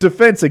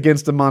defense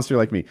against a monster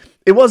like me.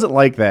 It wasn't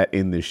like that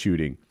in this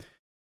shooting.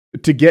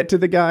 To get to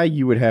the guy,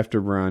 you would have to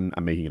run,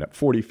 I'm making it up,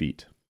 40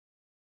 feet.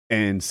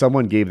 And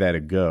someone gave that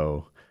a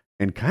go.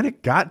 And kind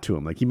of got to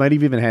him. Like he might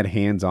have even had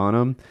hands on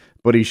him,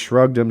 but he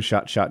shrugged him,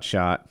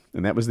 shot.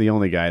 And that was the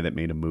only guy that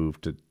made a move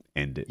to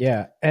end it.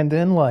 Yeah. And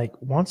then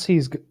once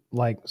he's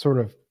sort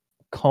of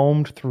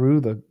combed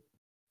through the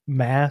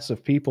mass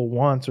of people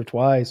once or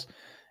twice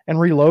and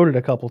reloaded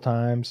a couple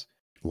times.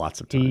 Lots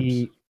of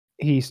times.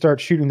 He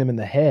starts shooting them in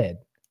the head.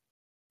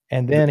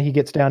 And then he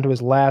gets down to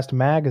his last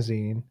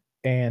magazine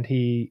and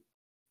he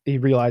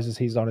realizes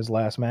he's on his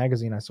last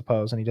magazine, I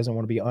suppose, and he doesn't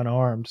want to be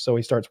unarmed. So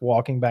he starts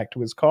walking back to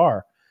his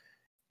car.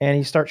 And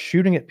he starts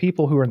shooting at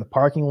people who are in the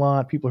parking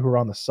lot, people who are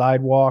on the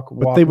sidewalk.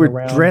 But they were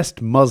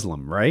dressed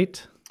Muslim,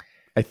 right?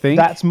 I think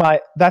that's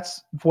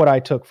what I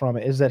took from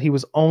it, is that he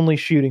was only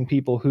shooting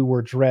people who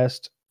were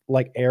dressed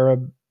like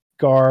Arab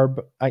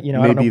garb. Maybe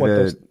I don't know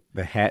what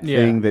the hat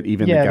thing that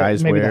even the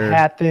guys maybe wear. Maybe the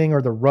hat thing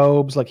or the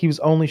robes. Like he was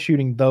only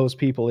shooting those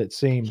people. It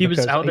seemed he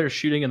was out there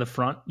shooting in the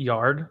front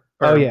yard.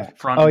 It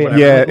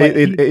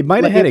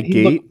might have had a gate.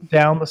 He looked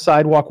down the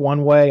sidewalk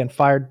one way and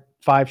fired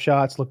 5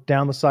 shots, looked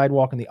down the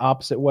sidewalk in the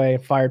opposite way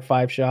and fired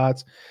 5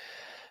 shots.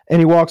 And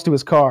he walks to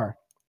his car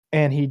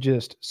and he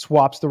just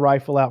swaps the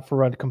rifle out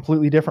for a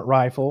completely different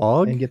rifle.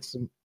 AUG? And gets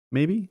some.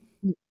 Maybe?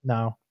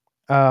 No.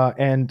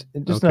 And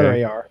just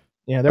another AR.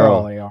 Yeah, they're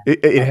all AR.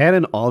 It had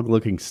an AUG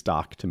looking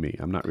stock to me.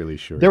 I'm not really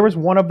sure. There was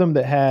one of them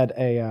that had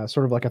a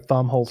sort of like a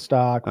thumb hole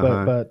stock,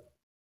 but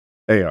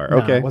AR.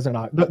 Okay. It wasn't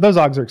AUG. Those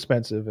AUGs are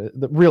expensive,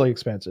 really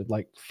expensive,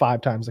 like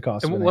 5 times the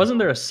cost. And wasn't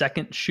there a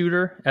second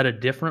shooter at a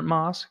different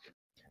mosque?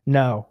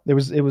 No, it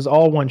was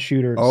all one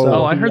shooter.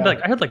 I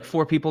heard like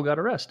 4 people got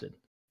arrested.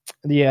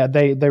 Yeah,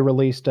 they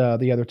released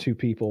the other 2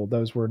 people.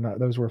 Those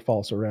were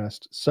false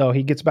arrests. So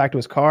he gets back to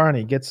his car and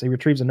he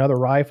retrieves another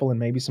rifle and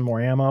maybe some more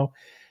ammo,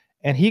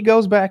 and he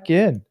goes back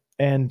in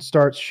and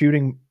starts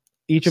shooting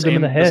each of them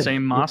in the head. The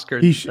same mosque.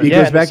 He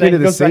goes back into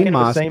the same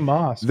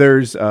mosque.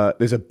 There's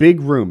a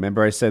big room.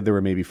 Remember, I said there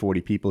were maybe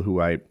 40 people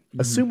who I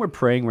assume were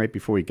praying right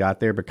before he got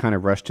there, but kind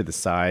of rushed to the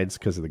sides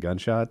because of the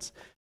gunshots.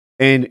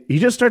 And he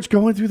just starts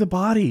going through the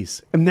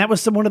bodies. And that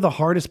was one of the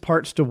hardest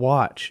parts to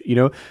watch.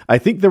 I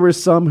think there were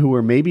some who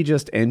were maybe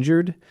just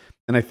injured.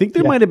 And I think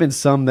there might have been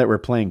some that were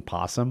playing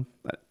possum.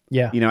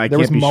 Yeah. I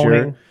can't be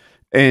sure.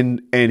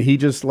 And he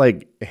just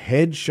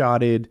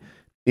headshotted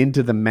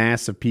into the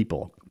mass of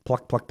people.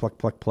 Pluck, pluck, pluck,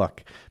 pluck,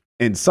 pluck.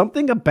 And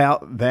something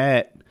about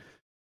that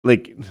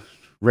like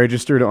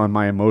registered on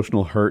my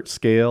emotional hurt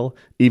scale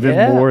even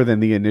more than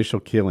the initial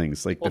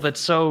killings. Like, well, that's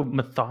so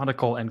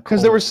methodical and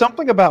because there was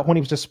something about when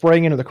he was just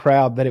spraying into the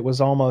crowd that it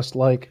was almost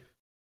like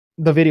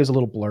the video's a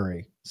little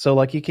blurry. So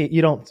like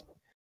you don't,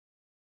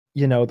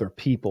 they're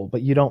people,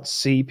 but you don't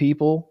see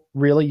people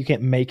really. You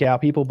can't make out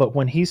people. But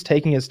when he's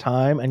taking his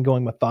time and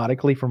going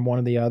methodically from one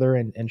to the other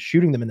and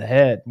shooting them in the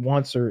head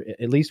once or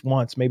at least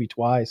once, maybe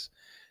twice,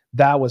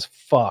 that was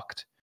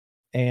fucked.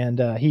 And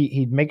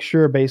he'd make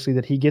sure basically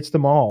that he gets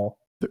them all.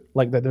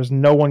 Like that, there's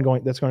no one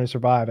that's going to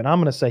survive, and I'm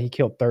going to say he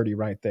killed 30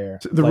 right there.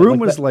 So the room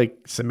was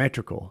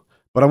symmetrical,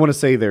 but I want to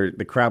say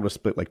the crowd was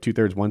split like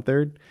 2/3,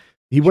 1/3.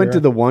 He went to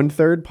the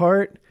 1/3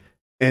 part,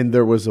 and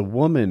there was a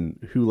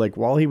woman who, like,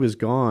 while he was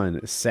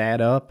gone,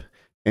 sat up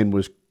and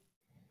was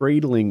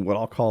cradling what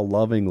I'll call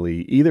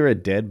lovingly either a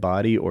dead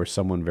body or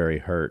someone very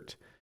hurt,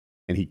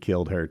 and he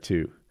killed her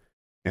too.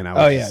 And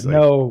I was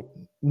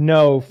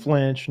no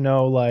flinch,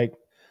 no like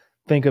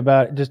think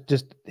about it.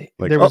 Just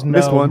like, there was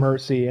no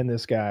mercy in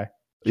this guy.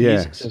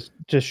 Yeah,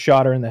 just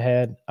shot her in the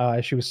head.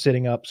 She was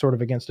sitting up sort of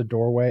against a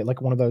doorway,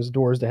 like one of those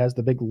doors that has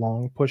the big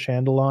long push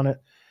handle on it.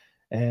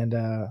 And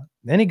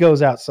then he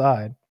goes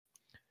outside,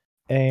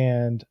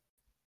 and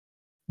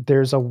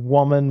there's a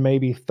woman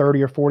maybe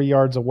 30 or 40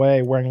 yards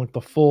away wearing like the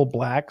full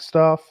black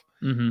stuff.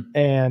 Mm-hmm.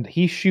 And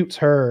he shoots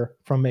her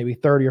from maybe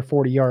 30 or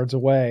 40 yards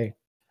away.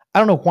 I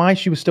don't know why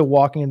she was still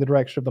walking in the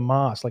direction of the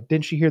mosque. Like,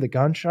 didn't she hear the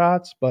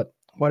gunshots? But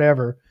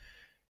whatever.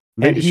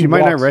 Maybe she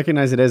might not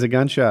recognize it as a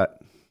gunshot.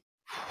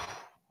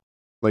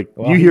 Like,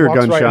 you hear a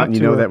gunshot and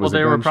you know that was a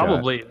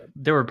gunshot.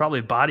 There were probably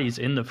bodies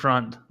in the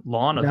front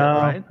lawn of it,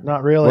 right?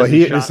 Not really. Well,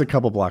 it's a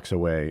couple blocks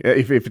away,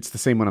 if it's the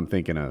same one I'm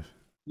thinking of.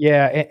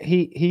 Yeah,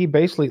 he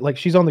basically, like,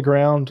 she's on the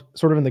ground,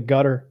 sort of in the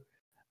gutter,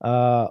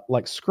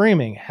 like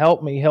screaming,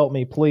 help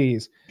me,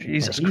 please.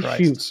 Jesus Christ. Christ.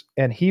 Shoots,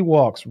 and he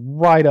walks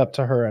right up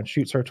to her and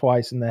shoots her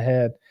twice in the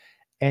head.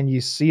 And you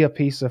see a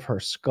piece of her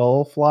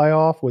skull fly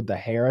off with the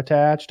hair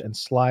attached and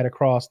slide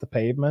across the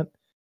pavement.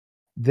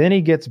 Then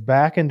he gets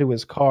back into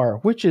his car,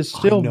 which is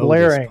still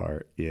blaring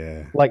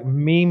like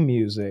meme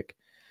music,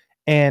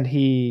 and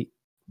he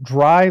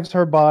drives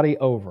her body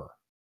over.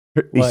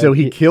 So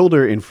he killed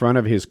her in front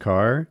of his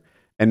car,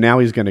 and now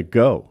he's going to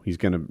go. He's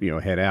going to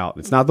head out.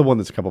 It's not the one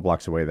that's a couple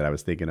blocks away that I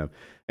was thinking of.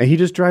 And he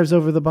just drives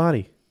over the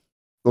body.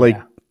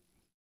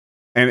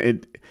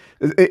 And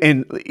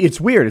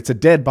it's weird. It's a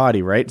dead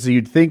body, right? So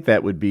you'd think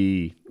that would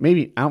be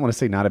maybe, I don't want to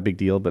say not a big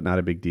deal, but not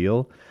a big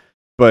deal.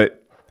 But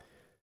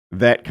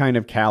that kind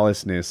of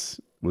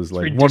callousness was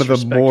like one of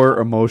the more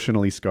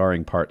emotionally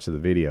scarring parts of the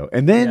video.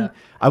 And then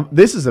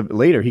this is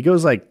later. He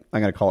goes like,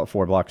 I'm going to call it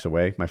 4 blocks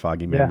away, my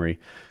foggy memory.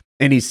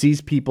 And he sees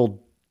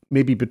people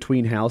maybe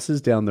between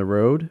houses down the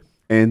road.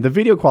 And the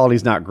video quality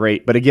is not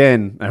great. But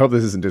again, I hope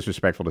this isn't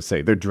disrespectful to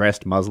say, they're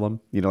dressed Muslim.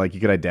 Like you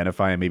could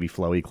identify them, maybe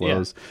flowy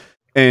clothes. Yeah.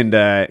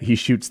 And he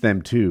shoots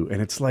them too. And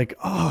it's like,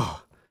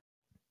 oh,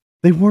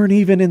 they weren't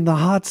even in the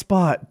hot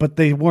spot, but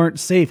they weren't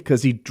safe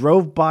because he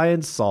drove by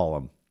and saw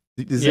them.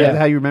 Is that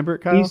how you remember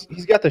it, Kyle?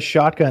 He's got the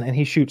shotgun and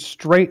he shoots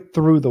straight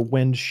through the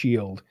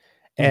windshield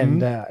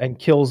and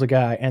kills a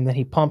guy. And then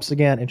he pumps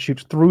again and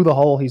shoots through the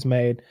hole he's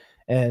made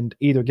and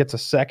either gets a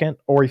second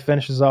or he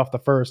finishes off the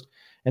first.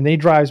 And then he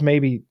drives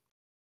maybe,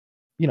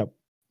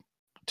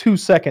 2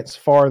 seconds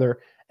farther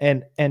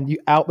and you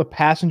out the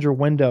passenger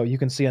window, you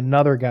can see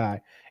another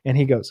guy and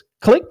he goes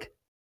click.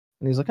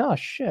 And he's like, oh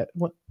shit.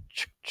 What?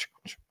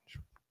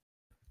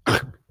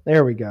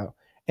 There we go.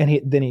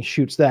 And then he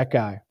shoots that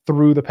guy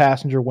through the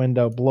passenger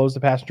window, blows the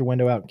passenger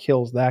window out, and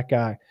kills that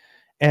guy.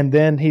 And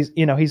then he's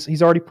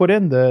already put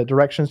in the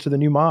directions to the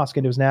new mosque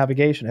into his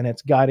navigation, and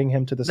it's guiding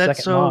him to the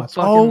second mosque.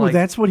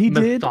 That's what he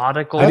did.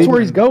 That's where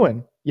he's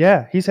going.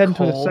 Yeah, he's heading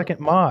to the second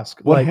mosque.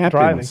 What happened?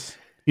 Driving.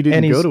 He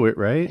didn't go to it,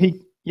 right?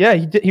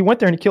 He went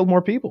there and he killed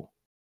more people.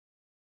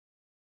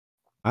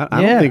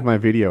 I don't think my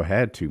video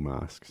had 2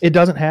 mosques. It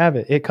doesn't have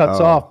it. It cuts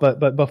off,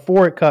 but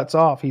before it cuts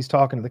off, he's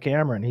talking to the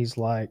camera and he's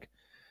like,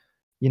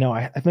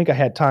 I think I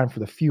had time for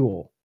the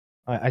fuel.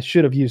 I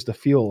should have used the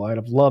fuel. I'd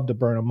have loved to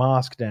burn a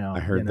mosque down. I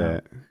heard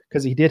that.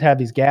 Because he did have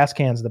these gas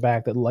cans in the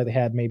back that they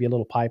had maybe a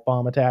little pipe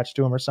bomb attached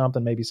to them or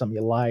something, maybe something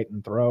you light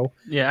and throw.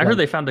 Yeah, I heard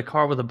they found a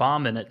car with a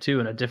bomb in it too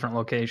in a different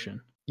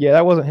location. Yeah,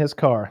 that wasn't his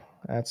car.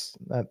 That's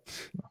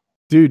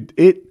dude.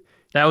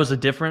 That was a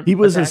different. He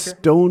was attacker? A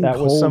stone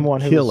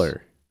cold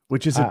killer,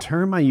 which is a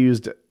term I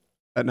used.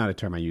 Not a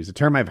term I used. A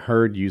term I've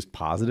heard used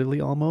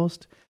positively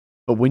almost.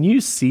 But when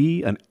you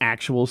see an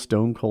actual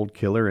stone cold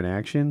killer in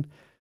action,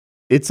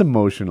 it's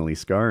emotionally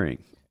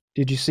scarring.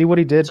 Did you see what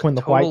he did when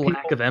the white people?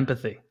 Lack of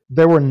empathy.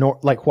 There were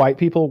white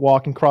people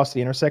walking across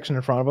the intersection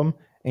in front of him,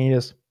 and he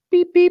just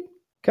beep beep.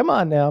 Come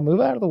on now,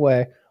 move out of the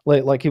way.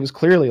 Like he was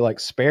clearly like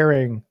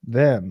sparing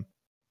them.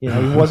 He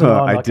wasn't.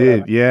 On, I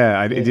did,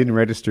 it didn't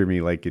register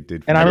me like it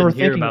did. And I remember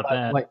thinking about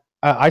that.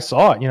 I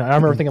saw it. And I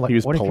remember thinking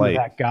like, what if you were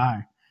that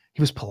guy?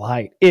 He was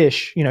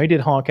polite-ish. He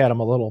did honk at him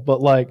a little, but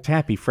like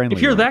tappy, friendly.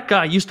 If you're that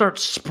guy, you start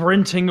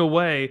sprinting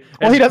away.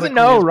 Well, he doesn't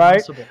know,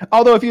 right?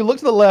 Although if you look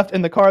to the left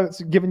and the car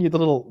that's giving you the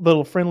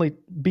little friendly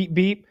beep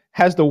beep,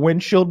 has the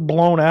windshield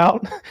blown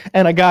out,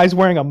 and a guy's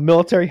wearing a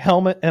military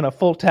helmet and a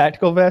full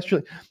tactical vest.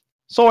 You're like,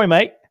 sorry,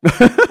 mate.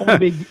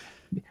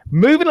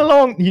 Moving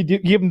along, you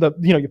give him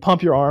you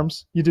pump your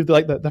arms. You do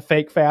the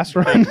fake fast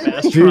run.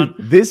 Dude,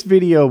 this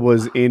video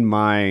was in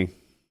my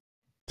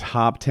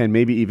top 10,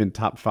 maybe even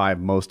top 5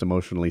 most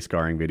emotionally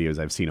scarring videos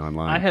I've seen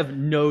online. I have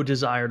no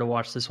desire to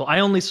watch this whole. I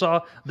only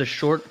saw the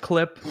short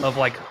clip of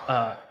like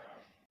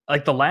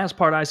the last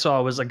part I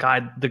saw was the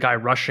guy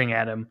rushing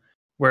at him,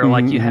 where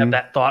like you have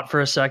that thought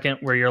for a second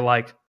where you're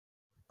like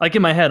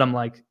in my head, I'm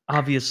like,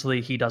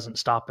 obviously he doesn't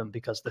stop him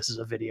because this is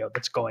a video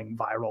that's going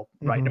viral,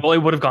 right? Well, it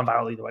would have gone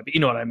viral either way, but you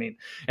know what I mean.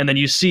 And then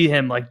you see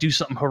him like do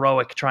something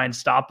heroic, try and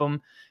stop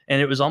him. And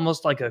it was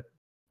almost like a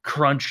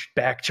crunch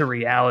back to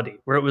reality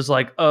where it was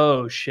like,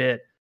 oh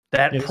shit,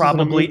 that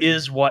probably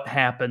is what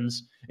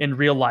happens in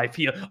real life.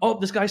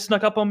 This guy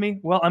snuck up on me.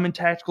 Well, I'm in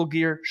tactical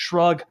gear,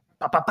 shrug,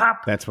 pop, pop,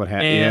 pop. That's what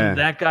happened. And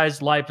that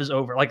guy's life is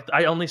over. Like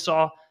I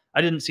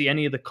didn't see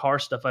any of the car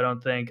stuff, I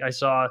don't think. I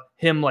saw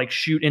him like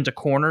shoot into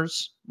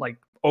corners like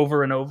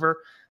over and over.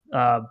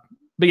 But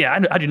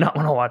yeah, I do not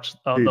want to watch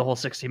the whole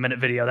 60-minute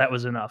video. That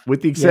was enough.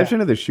 With the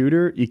exception of the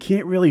shooter, you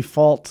can't really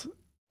fault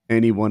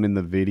anyone in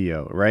the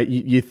video, right?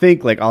 You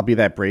think like, I'll be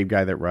that brave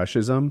guy that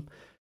rushes them,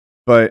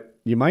 but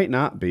you might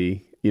not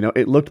be.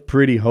 It looked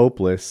pretty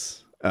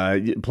hopeless.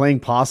 Playing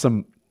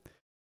possum,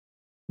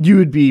 you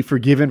would be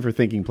forgiven for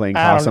thinking playing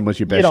possum was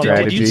your best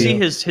strategy. Did you see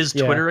his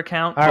Twitter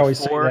account before? I always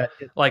say that.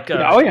 Like,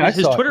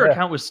 his Twitter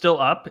account was still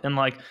up, and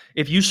like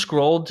if you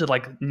scrolled to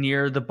like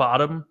near the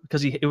bottom,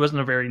 because it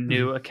wasn't a very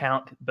new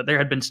account, but there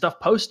had been stuff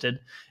posted,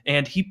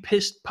 and he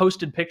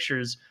posted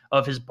pictures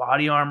of his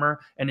body armor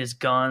and his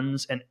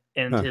guns and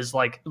his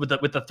like with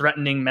the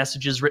threatening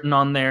messages written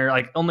on there.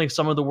 Like only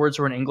some of the words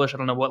were in English. I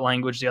don't know what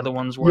language the other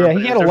ones were. Yeah,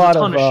 he had a lot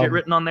ton of shit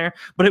written on there,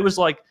 but it was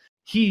like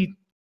he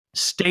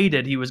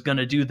stated he was going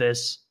to do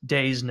this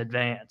days in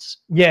advance.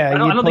 Yeah, I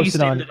don't think he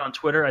stated it on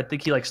Twitter. I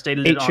think he like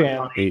stated it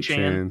on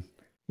 8chan.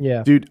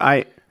 Yeah, dude,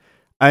 I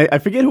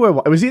forget who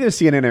it was either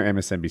CNN or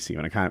MSNBC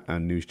when I caught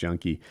on News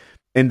Junkie,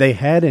 and they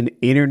had an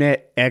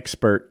internet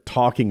expert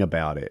talking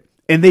about it,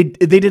 and they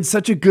did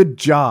such a good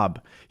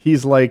job. He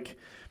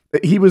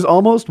was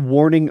almost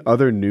warning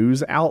other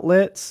news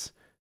outlets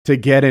to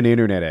get an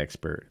internet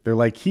expert. They're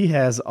like, he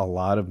has a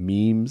lot of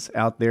memes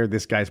out there.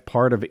 This guy's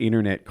part of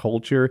internet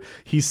culture.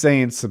 He's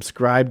saying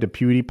subscribe to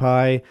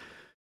PewDiePie.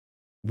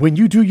 When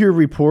you do your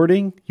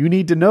reporting, you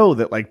need to know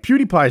that like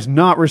PewDiePie is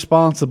not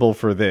responsible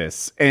for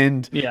this.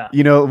 And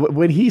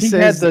when he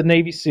says had the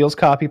Navy SEALs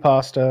copy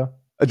pasta,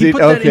 he put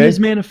that in his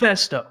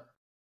manifesto.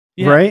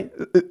 Yeah. Right?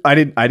 I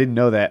didn't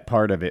know that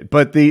part of it.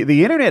 But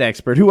the internet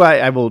expert, who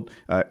I will,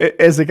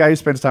 as a guy who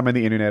spends time on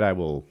the internet, I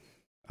will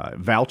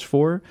vouch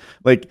for.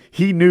 Like,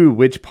 he knew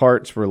which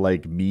parts were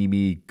like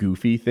memey,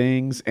 goofy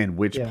things and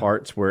which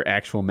parts were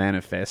actual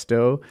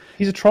manifesto.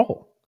 He's a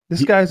troll.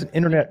 This guy's an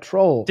internet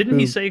troll. Didn't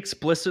he say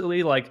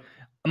explicitly, like,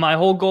 my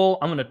whole goal,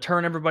 I'm going to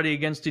turn everybody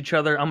against each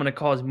other. I'm going to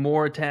cause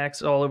more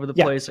attacks all over the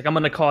place. Like, I'm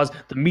going to cause,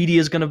 the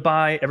media's going to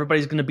buy,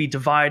 everybody's going to be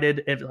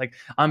divided. Like,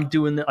 I'm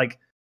doing that. Like,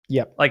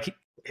 like,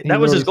 that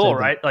was his goal,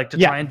 right? Like, to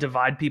try and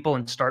divide people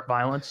and start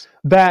violence.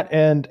 That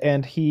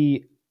and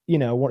he,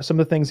 some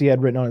of the things he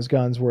had written on his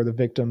guns were the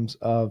victims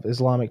of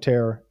Islamic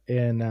terror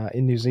in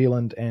New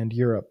Zealand and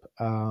Europe.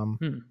 A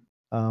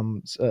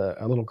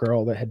little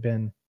girl that had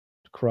been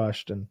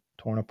crushed and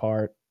torn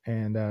apart,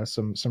 and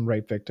some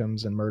rape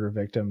victims and murder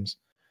victims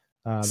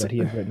that he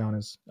had written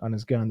on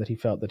his gun that he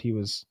felt that he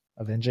was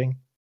avenging.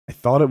 I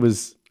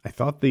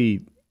thought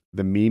the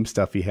meme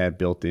stuff he had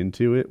built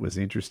into it was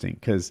interesting,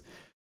 because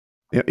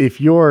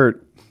if you're,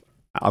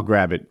 I'll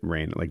grab it,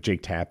 Rain, like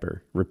Jake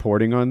Tapper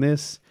reporting on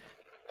this,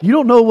 you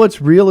don't know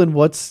what's real and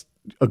what's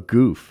a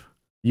goof.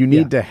 You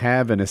need to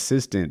have an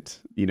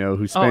assistant,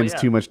 who spends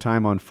too much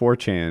time on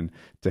 4chan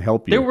to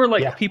help you. There were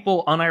like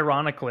people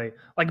unironically,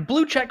 like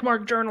blue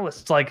checkmark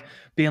journalists, like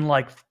being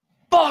like,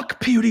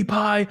 fuck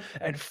PewDiePie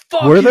and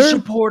fuck his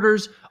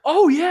supporters.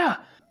 Oh yeah.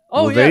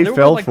 Oh yeah. They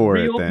fell were, like, for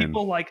real it then.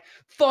 People like,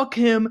 fuck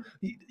him.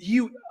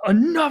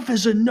 Enough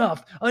is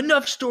enough.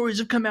 Enough stories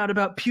have come out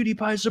about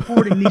PewDiePie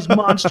supporting these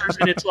monsters.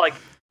 And it's like,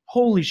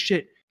 holy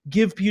shit.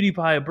 Give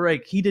PewDiePie a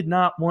break. He did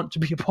not want to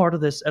be a part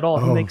of this at all.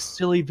 He makes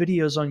silly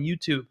videos on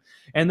YouTube.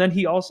 And then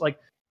he also, like,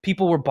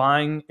 people were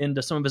buying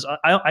into some of his,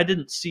 I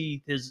didn't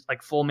see his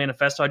like full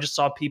manifesto. I just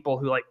saw people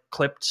who like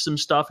clipped some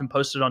stuff and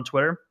posted on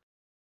Twitter.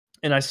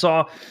 And I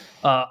saw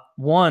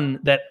one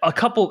that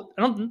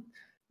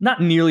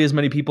not nearly as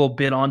many people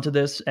bid onto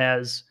this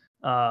as,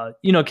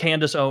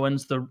 Candace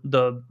Owens,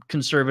 the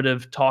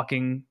conservative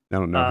talking. I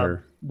don't know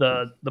her.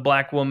 The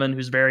black woman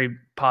who's very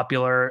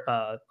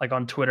popular, like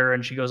on Twitter,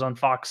 and she goes on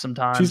Fox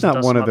sometimes. She's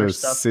not one of those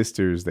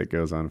sisters that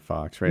goes on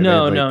Fox, right?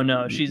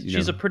 No.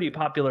 She's a pretty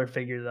popular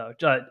figure though,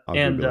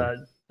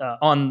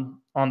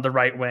 on the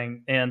right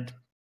wing, and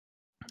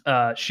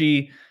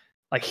she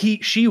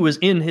was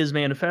in his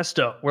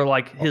manifesto where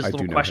like his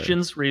little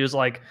questions where he was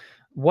like,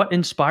 "What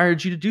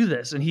inspired you to do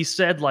this?" And he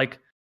said like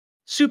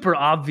super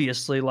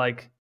obviously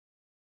like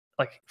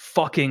like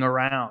fucking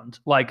around.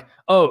 Like,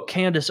 oh,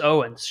 Candace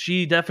Owens,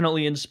 she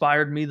definitely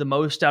inspired me the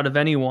most out of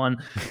anyone,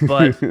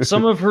 but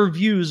some of her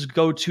views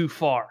go too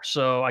far,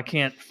 so I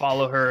can't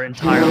follow her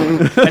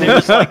entirely. And it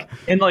was like,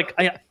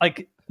 I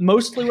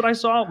mostly what I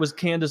saw was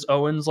Candace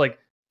Owens like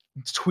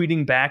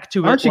tweeting back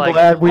to Aren't it, you like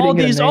glad we didn't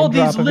get a all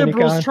name these drop of any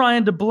liberals kind?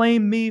 trying to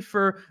blame me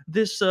for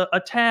this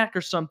attack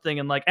or something.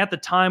 And like at the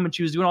time when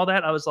she was doing all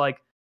that, I was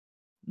like,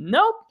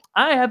 nope,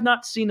 I have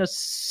not seen a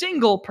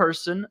single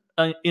person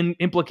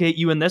implicate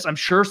you in this. I'm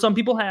sure some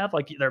people have.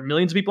 Like there are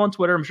millions of people on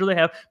Twitter. I'm sure they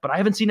have, but I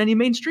haven't seen any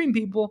mainstream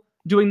people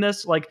doing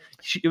this. Like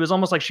it was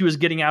almost like she was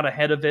getting out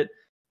ahead of it,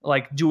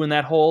 like doing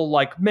that whole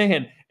like,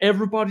 man,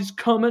 everybody's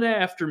coming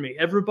after me.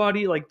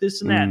 Everybody like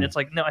this and that. And it's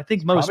like, no, I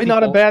think most Probably people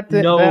not a bad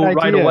know bad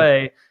right idea.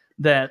 away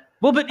that.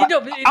 Well, but you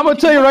know, I'm gonna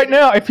tell you right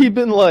now, if he'd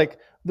been like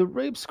the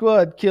Rape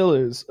Squad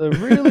killers are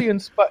really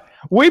inspired,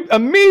 we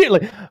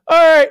immediately,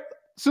 all right.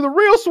 So the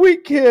Real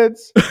Sweet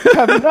Kids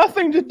have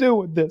nothing to do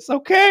with this,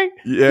 okay?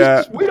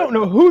 Yeah. We don't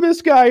know who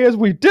this guy is.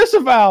 We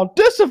disavow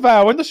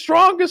in the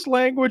strongest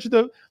language,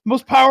 the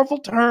most powerful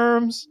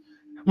terms.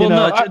 Well,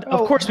 no,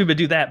 of course we would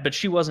do that, but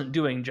she wasn't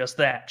doing just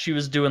that. She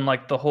was doing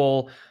like the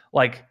whole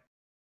like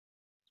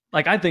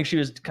I think she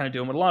was kind of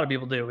doing what a lot of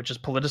people do, which is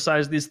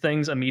politicize these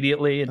things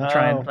immediately and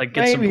try and like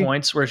get some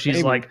points where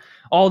she's like,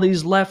 all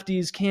these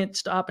lefties can't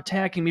stop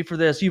attacking me for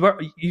this. You're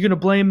going to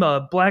blame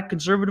a black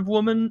conservative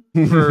woman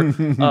for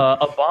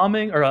a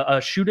bombing or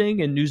a shooting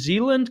in New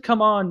Zealand?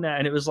 Come on now.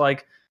 And it was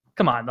like,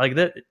 come on, like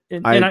that.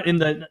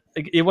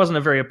 It wasn't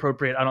a very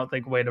appropriate, I don't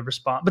think, way to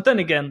respond. But then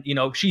again, you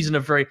know, she's in a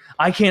very,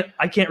 I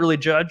can't really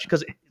judge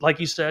because like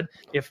you said,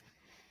 if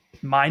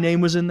my name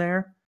was in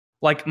there,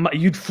 like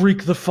you'd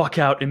freak the fuck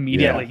out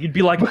immediately. Yeah. You'd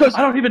be like,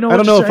 I don't even know. I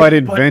don't know if I'd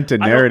invent a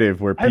narrative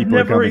where people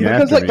are coming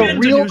after me. The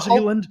real New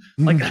Zealand,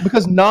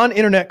 because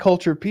non-internet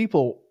culture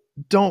people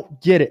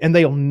don't get it, and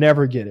they'll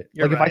never get it.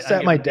 Like if I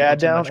sat my dad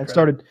down and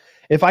started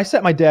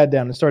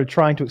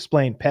trying to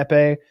explain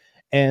Pepe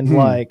and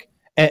like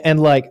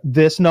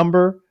this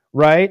number.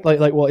 Right?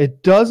 Like, well,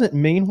 it doesn't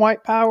mean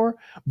white power,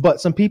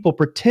 but some people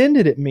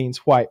pretended it means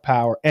white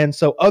power. And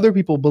so other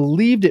people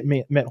believed it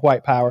meant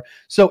white power.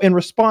 So in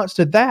response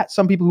to that,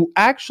 some people who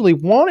actually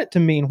want it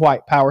to mean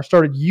white power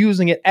started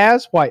using it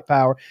as white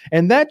power.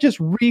 And that just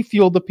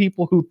refueled the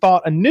people who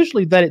thought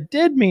initially that it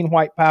did mean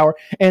white power.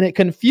 And it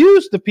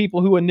confused the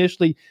people who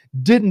initially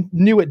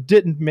knew it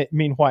didn't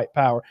mean white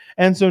power.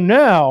 And so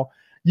now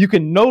you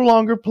can no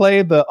longer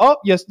play the, oh,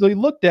 yes, they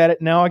looked at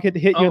it. Now I get to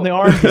hit you in the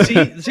arm.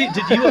 See,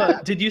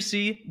 did you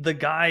see the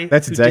guy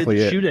That's who exactly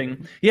did the it.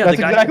 shooting? Yeah, that's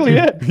exactly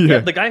it. Yeah,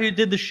 the guy who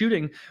did the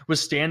shooting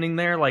was standing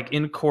there like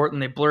in court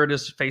and they blurred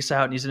his face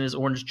out and he's in his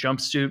orange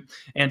jumpsuit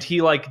and he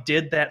like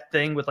did that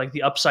thing with like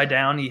the upside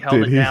down. He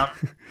held it down.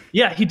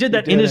 Yeah, he did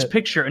that in his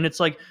picture. And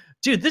it's like,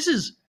 dude, this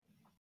is...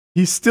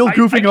 He's still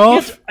goofing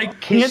off. I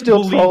can't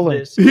believe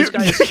trolling. This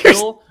guy is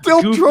still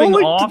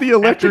trolling off to the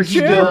electric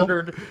chair.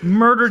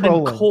 Murdered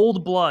in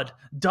cold blood,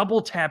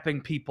 double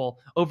tapping people,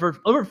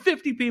 over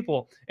 50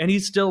 people, and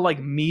he's still like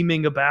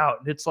memeing about.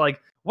 It's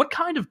like, what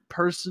kind of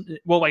person?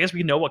 Well, I guess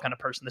we know what kind of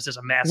person this is.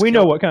 A mass. We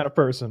know what kind of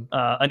person.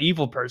 An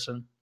evil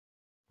person.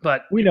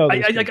 But we know.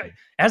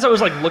 As I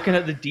was like looking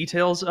at the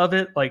details of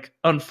it, like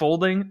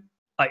unfolding,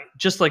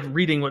 just like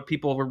reading what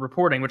people were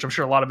reporting, which I'm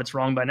sure a lot of it's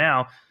wrong by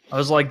now. I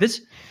was like,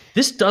 this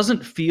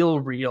doesn't feel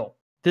real.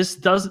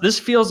 This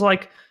feels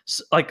like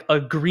a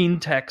green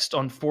text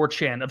on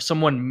 4chan of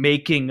someone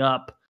making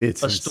up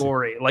a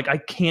story. Like I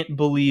can't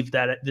believe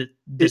that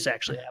this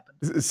actually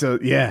happened. So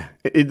yeah,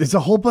 there's a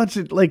whole bunch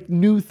of like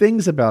new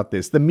things about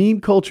this. The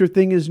meme culture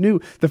thing is new.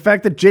 The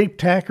fact that Jake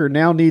Tacker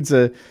now needs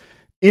a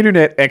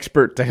internet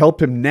expert to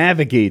help him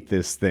navigate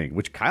this thing,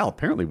 which Kyle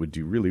apparently would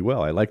do really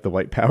well. I like the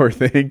white power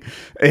thing.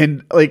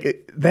 And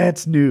like,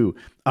 that's new.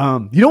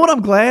 You know what?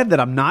 I'm glad that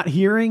I'm not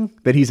hearing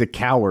that he's a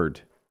coward,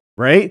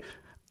 right?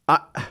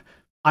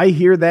 I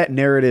hear that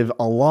narrative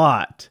a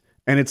lot.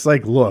 And it's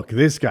like, look,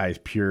 this guy's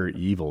pure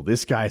evil.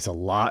 This guy's a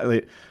lot,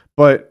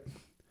 but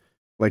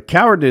like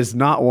cowardice is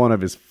not one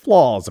of his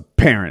flaws,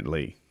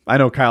 apparently. I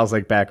know Kyle's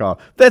like, back off.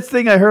 That's the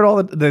thing I heard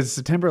all the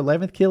September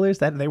 11th killers,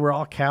 that they were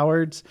all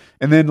cowards.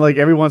 And then like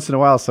every once in a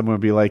while, someone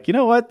would be like, you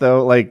know what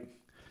though? Like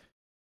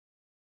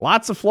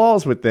lots of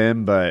flaws with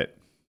them, but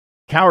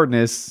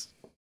cowardness,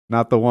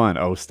 not the one.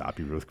 Oh, stop.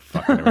 You were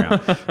fucking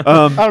around.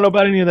 I don't know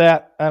about any of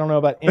that.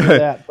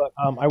 But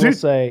I will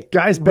say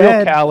guy's real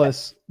bad.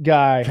 Callous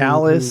guy.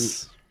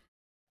 Callous.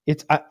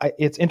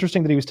 It's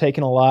interesting that he was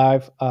taken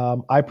alive.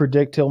 I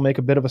predict he'll make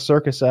a bit of a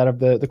circus out of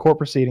the court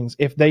proceedings.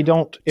 If they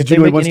don't, if he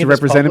wants to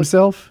represent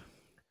himself,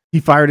 he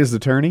fired his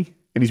attorney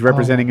and he's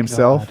representing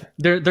himself.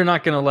 God. They're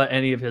not going to let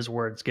any of his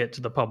words get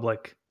to the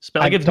public.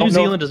 Like if New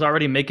Zealand is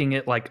already making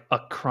it like a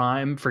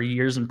crime for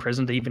years in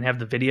prison to even have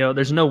the video,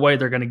 there's no way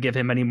they're going to give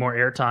him any more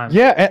airtime.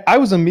 Yeah, I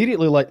was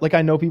immediately like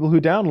I know people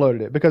who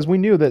downloaded it because we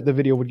knew that the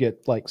video would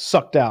get like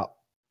sucked out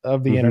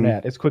of the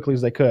internet as quickly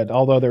as they could.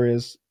 Although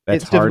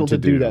it's difficult to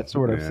do that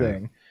sort of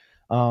thing.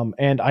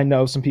 And I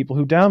know some people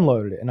who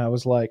downloaded it, and I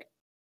was like,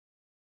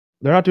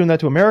 They're not doing that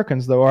to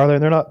Americans, though, are they?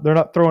 They're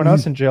not throwing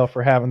us in jail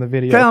for having the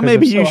video. Kyle,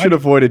 maybe you should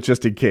avoid it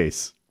just in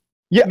case.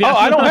 Yeah. Oh,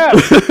 I don't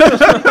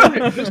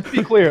have. Just to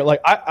be clear, like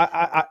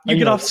you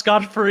get off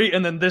scot-free,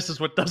 and then this is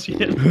what does you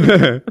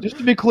in. Just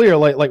to be clear,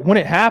 like when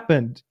it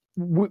happened,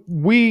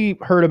 we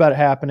heard about it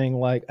happening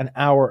like an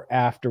hour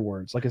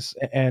afterwards. Like,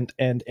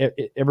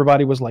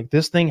 everybody was like,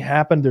 "This thing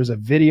happened. There's a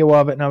video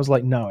of it," and I was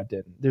like, "No, it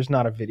didn't. There's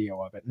not a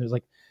video of it." And there's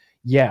like,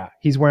 "Yeah,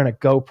 he's wearing a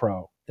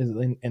GoPro,"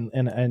 and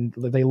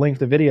they linked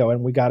the video,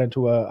 and we got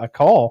into a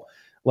call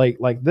like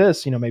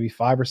this, maybe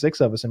 5 or 6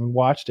 of us, and we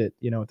watched it,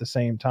 at the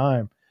same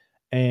time.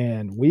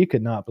 And we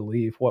could not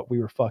believe what we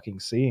were fucking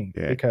seeing,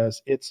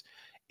 because it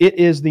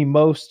is the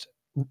most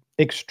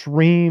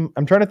extreme.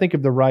 I'm trying to think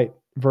of the right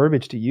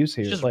verbiage to use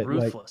here. It's just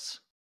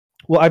ruthless.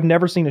 Well, I've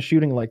never seen a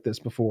shooting like this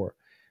before.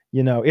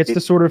 It's the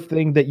sort of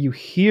thing that you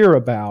hear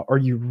about or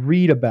you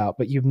read about,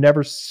 but you've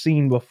never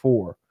seen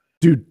before.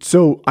 Dude,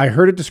 so I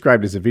heard it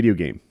described as a video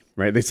game,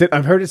 right?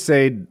 I've heard it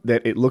say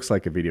that it looks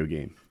like a video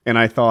game. And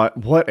I thought,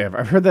 whatever.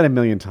 I've heard that a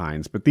million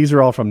times, but these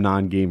are all from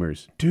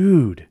non-gamers.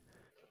 Dude.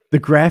 The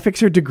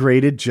graphics are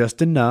degraded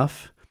just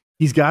enough.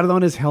 He's got it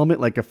on his helmet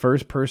like a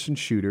first-person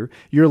shooter.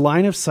 Your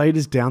line of sight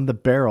is down the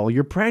barrel.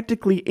 You're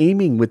practically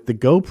aiming with the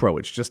GoPro.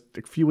 It's just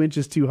a few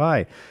inches too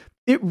high.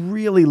 It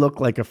really looked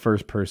like a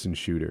first-person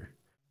shooter.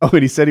 Oh,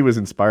 and he said he was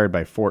inspired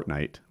by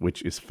Fortnite,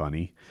 which is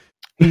funny.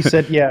 He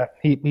said, yeah,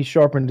 he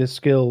sharpened his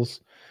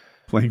skills.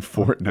 Playing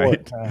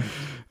Fortnite.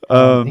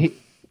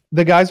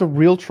 The guy's a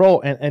real troll.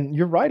 And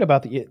you're right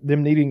about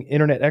them needing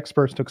internet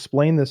experts to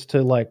explain this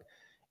to, like,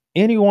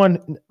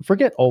 anyone.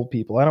 Forget old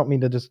people. I don't mean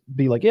to just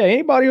be like, yeah,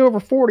 anybody over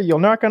 40, you're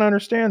not going to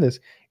understand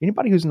this.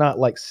 Anybody who's not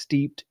like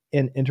steeped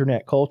in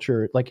internet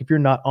culture, like if you're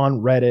not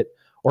on Reddit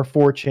or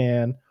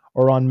 4chan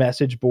or on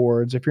message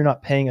boards, if you're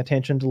not paying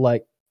attention to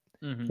like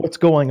what's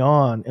going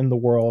on in the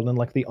world and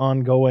like the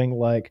ongoing,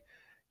 like,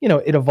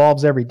 it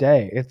evolves every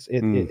day.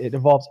 It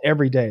evolves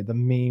every day. The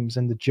memes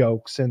and the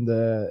jokes and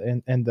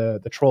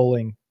the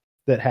trolling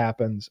that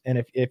happens.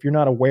 And if you're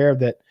not aware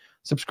that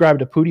subscribe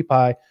to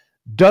PewDiePie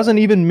doesn't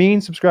even mean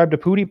subscribe to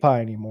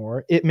PewDiePie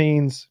anymore. It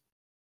means,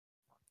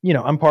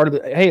 I'm part of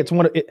the. Hey,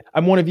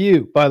 I'm one of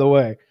you. By the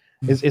way,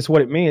 is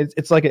what it means.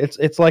 It's like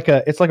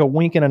a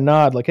wink and a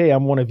nod. Like, hey,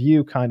 I'm one of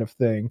you, kind of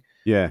thing.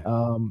 Yeah.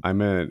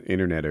 I'm an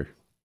interneter.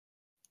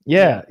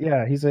 Yeah.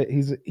 He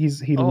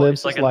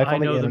lives his life on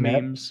the internet. The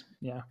memes.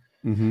 Yeah.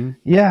 Mm-hmm.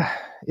 Yeah.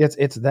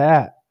 It's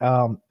that.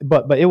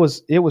 But it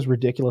was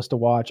ridiculous to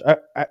watch.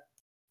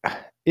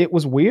 It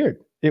was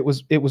weird. It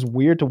was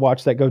weird to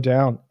watch that go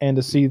down and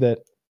to see that.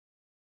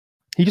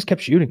 He just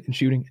kept shooting and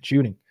shooting and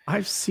shooting.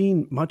 I've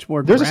seen much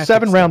more. There's a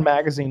 7-round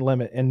magazine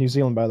limit in New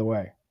Zealand, by the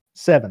way.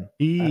 7.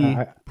 He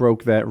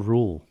broke that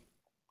rule.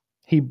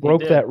 He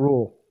broke that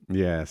rule.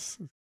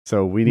 Yes.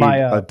 So we need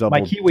a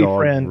double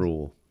dog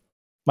rule.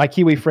 My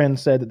Kiwi friend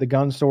said that the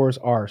gun stores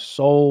are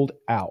sold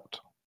out.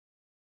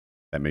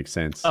 That makes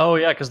sense. Oh,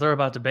 yeah, because they're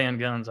about to ban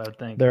guns, I would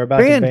think. They're about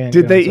to ban guns.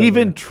 Did they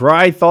even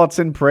try Thoughts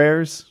and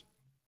Prayers?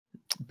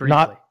 Briefly.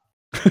 Not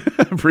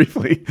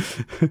briefly.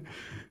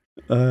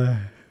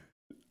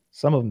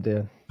 Some of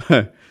them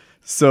did.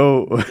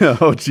 So,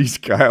 oh geez,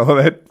 Kyle,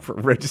 that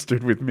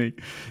registered with me.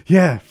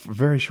 Yeah, for a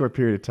very short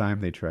period of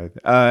time they tried.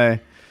 Yeah,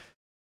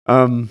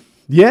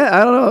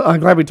 I don't know. I'm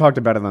glad we talked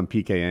about it on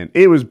PKN.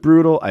 It was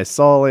brutal. I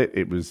saw it.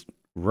 It was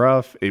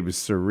rough. It was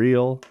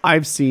surreal.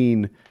 I've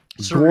seen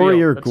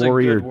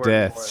gorier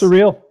deaths.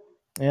 Surreal.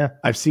 Yeah.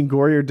 I've seen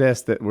gorier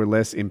deaths that were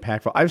less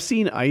impactful. I've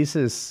seen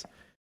ISIS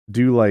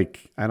do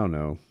like, I don't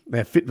know, they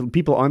have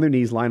people on their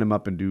knees, line them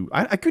up and do,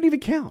 I couldn't even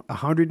count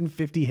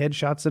 150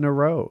 headshots in a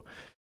row.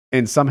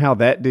 And somehow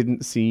that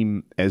didn't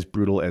seem as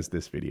brutal as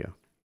this video.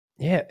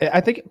 Yeah.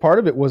 I think part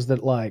of it was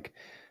that like,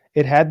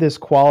 it had this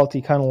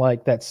quality kind of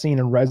like that scene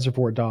in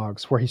Reservoir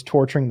Dogs where he's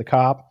torturing the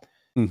cop,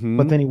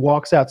 but then he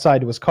walks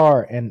outside to his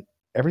car and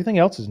everything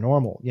else is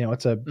normal.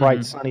 It's a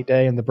bright sunny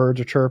day and the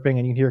birds are chirping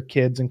and you hear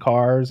kids and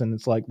cars. And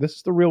it's like, this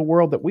is the real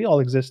world that we all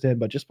exist in,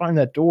 but just behind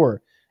that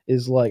door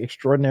is like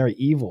extraordinary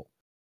evil.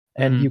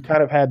 And you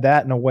kind of had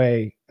that in a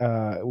way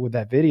with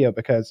that video,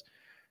 because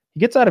he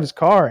gets out of his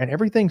car and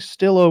everything's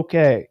still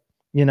okay.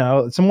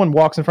 Someone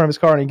walks in front of his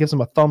car and he gives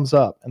him a thumbs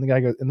up and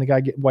the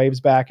guy waves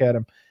back at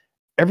him.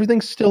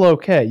 Everything's still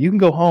okay. You can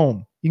go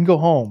home.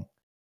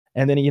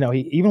 And then,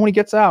 even when he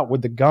gets out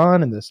with the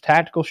gun and this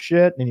tactical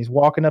shit and he's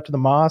walking up to the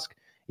mosque,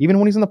 even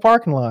when he's in the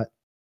parking lot,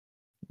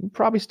 you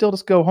probably still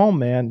just go home,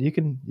 man. You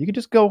can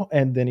just go.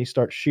 And then he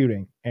starts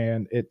shooting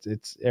and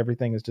it's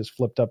everything is just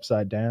flipped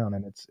upside down.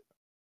 And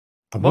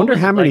I wonder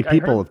how many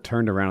people have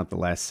turned around at the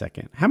last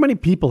second. How many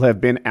people have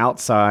been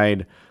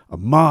outside a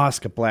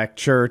mosque, a black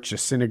church, a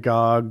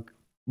synagogue,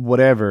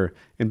 whatever,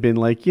 and been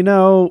like,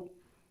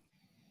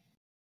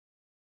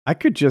 I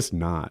could just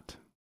not.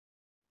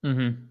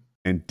 And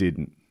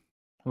didn't.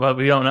 Well,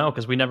 we don't know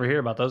because we never hear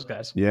about those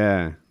guys.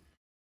 Yeah.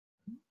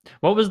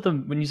 What was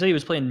when you say he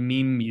was playing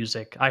meme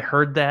music? I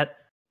heard that.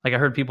 Like I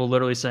heard people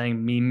literally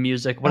saying meme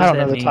music. What does that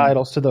mean? I don't know the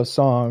titles to those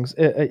songs.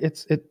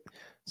 It's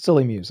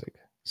silly music.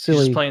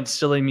 Silly. Just playing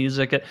silly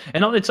music.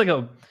 And it's like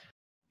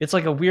It's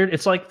like a weird.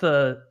 It's like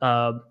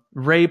the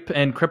rape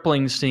and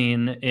crippling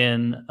scene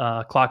in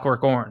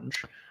Clockwork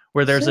Orange,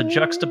 where there's a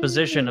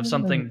juxtaposition of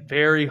something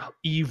very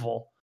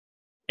evil,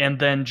 and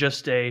then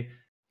just a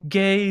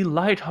gay,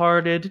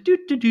 lighthearted,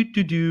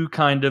 do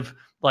kind of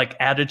like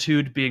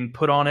attitude being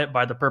put on it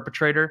by the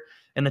perpetrator,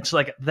 and it's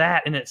like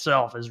that in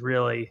itself is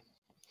really.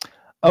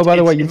 Oh, by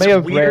the way, you may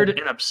have weird read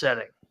and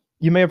upsetting.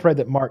 You may have read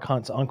that Mark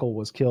Hunt's uncle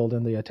was killed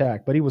in the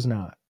attack, but he was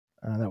not.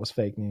 That was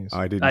fake news.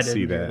 I didn't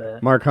see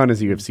that. Mark Hunt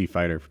is a UFC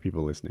fighter for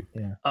people listening.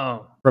 Yeah.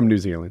 Oh. From New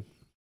Zealand.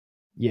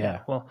 Yeah.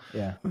 Well.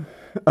 Yeah.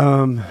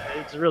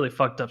 It's a really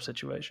fucked up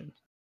situation.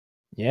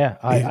 Yeah,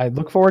 I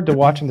look forward to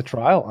watching the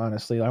trial.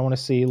 Honestly, I want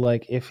to see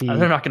like if he.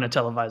 They're not going to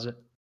televise it.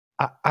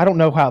 I don't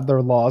know how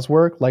their laws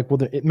work. Like,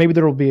 maybe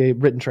there will be a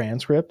written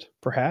transcript.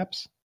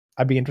 Perhaps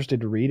I'd be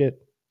interested to read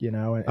it. You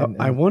know, and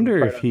I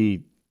wonder if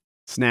he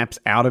snaps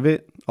out of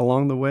it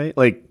along the way.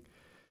 Like,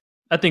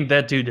 I think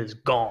that dude is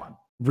gone.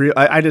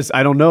 I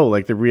don't know.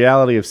 Like the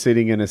reality of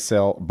sitting in a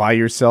cell by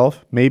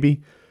yourself,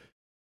 maybe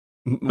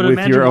but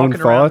with your own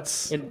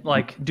thoughts, and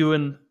like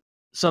doing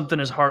something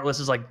as heartless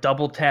as like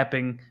double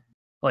tapping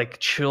like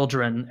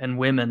children and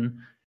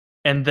women,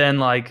 and then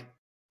like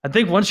I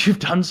think once you've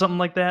done something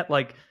like that,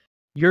 like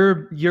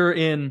you're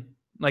in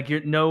like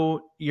you're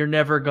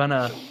never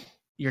gonna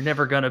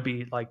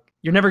be like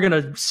you're never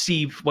gonna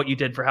see what you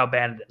did for how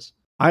bad it is.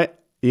 I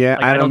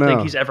don't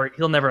know. think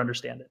he'll never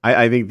understand it.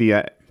 I think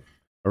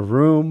a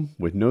room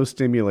with no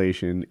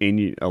stimulation,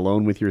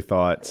 alone with your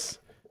thoughts,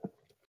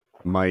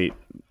 might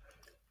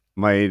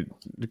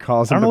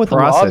cause him to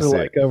process it.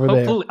 Like over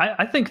Hopefully, there.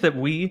 I think that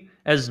we,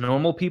 as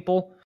normal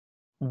people,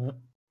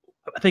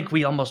 I think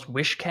we almost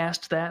wish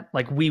cast that.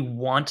 Like we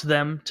want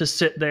them to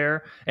sit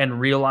there and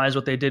realize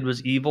what they did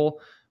was evil,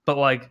 but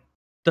like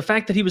the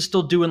fact that he was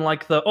still doing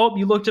like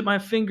you looked at my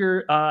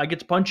finger, I get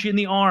to punch you in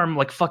the arm,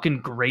 like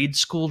fucking grade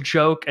school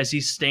joke as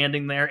he's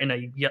standing there in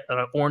an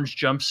orange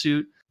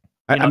jumpsuit.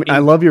 I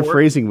love your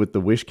phrasing with the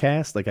wish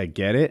cast. Like I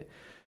get it.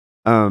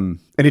 And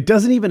it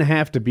doesn't even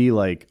have to be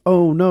like,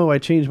 oh no, I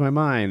changed my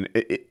mind.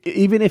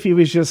 Even if he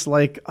was just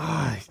like,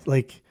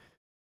 like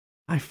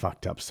I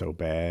fucked up so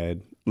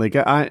bad. Like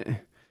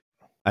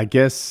I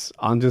guess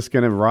I'm just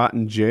going to rot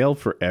in jail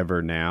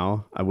forever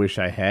now. I wish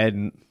I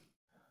hadn't.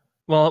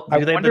 Well,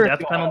 do they have the death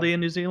penalty in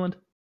New Zealand?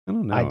 I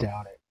don't know. I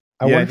doubt it.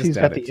 I wonder if he's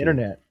got the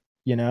internet.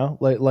 You know,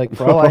 like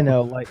for all I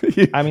know, like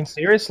I mean,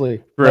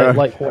 seriously,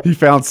 like he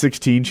found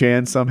 16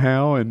 chance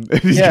somehow, and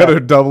he's got to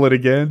double it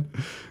again.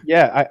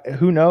 Yeah,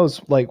 who knows,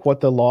 like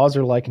what the laws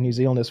are like in New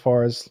Zealand as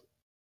far as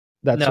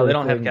that. No, they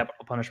don't have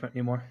capital punishment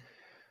anymore.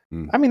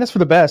 I mean, that's for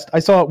the best.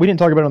 We didn't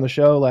talk about it on the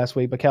show last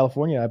week, but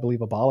California, I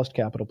believe, abolished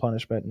capital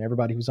punishment, and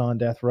everybody who's on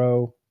death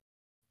row.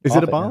 Is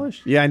it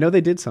abolished? Yeah, I know they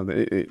did something.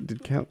 It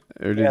did count,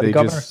 or did they the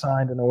governor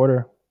signed an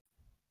order.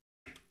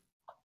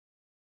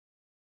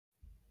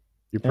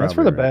 It's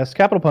for the best.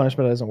 Capital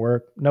punishment doesn't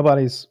work.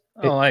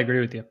 I agree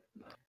with you.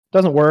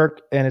 Doesn't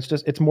work, and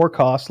it's more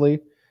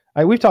costly.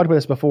 We've talked about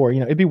this before.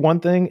 You know, it'd be one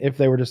thing if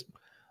they were just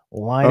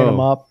lining them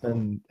up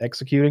and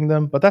executing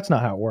them, but that's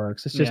not how it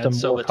works. It's just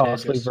a more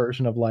costly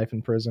version of life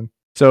in prison.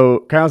 So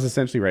Kyle's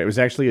essentially right. It was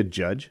actually a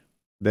judge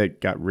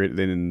that got rid.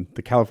 Then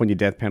the California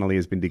death penalty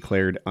has been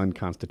declared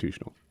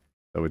unconstitutional,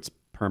 so it's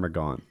perma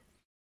gone.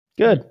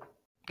 Good.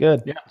 Yeah,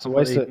 it's a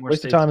waste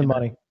of time and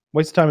money.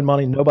 Waste of time and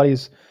money.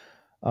 Nobody's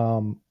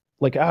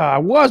like, I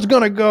was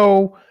gonna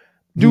go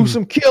do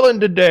some killing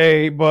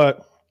today,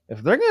 but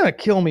if they're gonna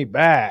kill me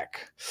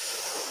back,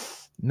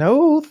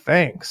 no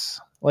thanks.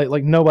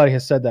 Like nobody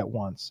has said that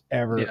once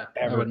ever. Yeah,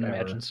 ever. I wouldn't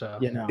imagine so.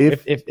 You know,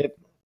 if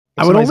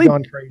I would only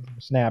gone crazy or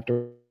snapped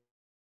or.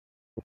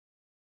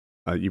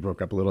 You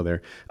broke up a little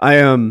there.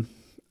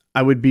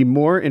 I would be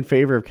more in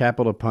favor of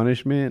capital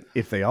punishment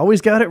if they always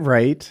got it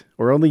right,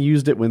 or only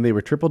used it when they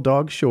were triple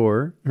dog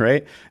sure,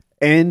 right?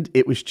 And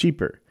it was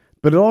cheaper.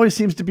 But it always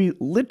seems to be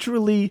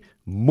literally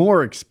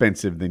more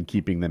expensive than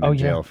keeping them in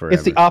jail forever.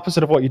 It's the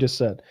opposite of what you just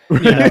said.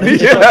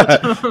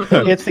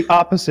 It's the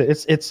opposite.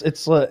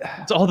 It's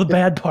all the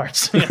bad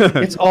parts.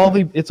 it's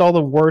all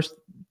the worst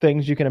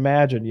things you can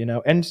imagine, you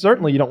know. And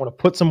certainly you don't want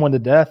to put someone to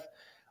death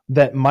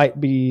that might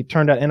be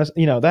turned out innocent.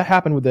 You know, that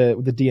happened with the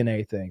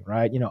DNA thing,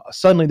 right? You know,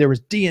 suddenly there was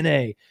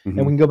DNA, and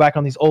we can go back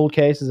on these old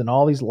cases, and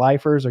all these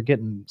lifers are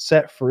getting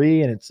set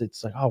free, and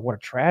it's like, oh, what a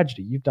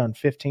tragedy. You've done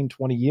 15,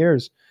 20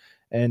 years.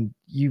 And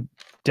you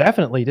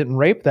definitely didn't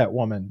rape that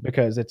woman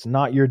because it's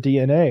not your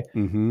DNA.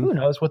 Who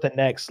knows what the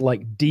next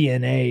like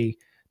DNA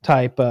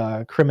type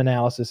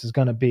criminalysis is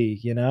going to be?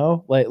 You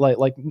know,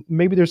 like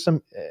maybe there's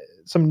some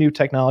new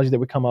technology that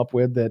we come up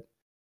with that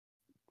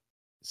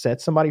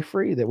sets somebody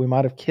free that we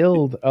might have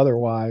killed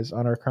otherwise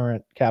on our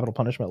current capital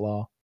punishment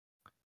law.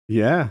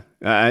 Yeah,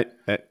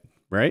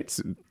 right.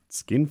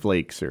 Skin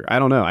flakes, or I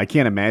don't know. I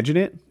can't imagine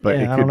it, but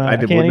I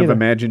wouldn't have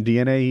imagined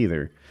DNA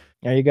either.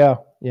 There you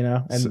go. You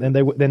know, and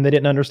they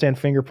didn't understand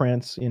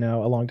fingerprints, you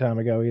know, a long time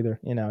ago either.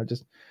 You know,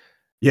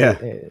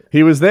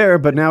 he was there,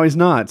 but now he's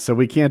not, so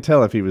we can't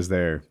tell if he was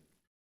there.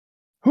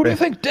 Who do you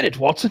think did it,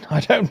 Watson? I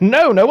don't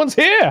know. No one's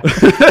here.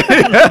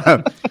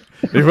 Yeah.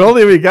 If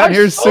only we got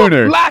here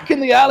sooner. Black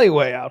in the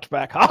alleyway out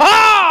back. Ha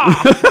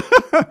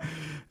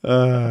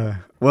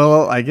ha!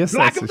 Well, I guess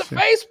Black that's of the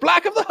face,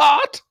 black of the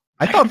heart.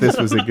 I thought this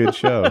was a good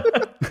show.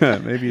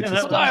 Maybe it's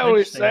just. That's what I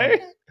always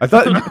say. I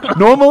thought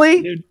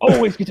normally You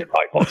always get it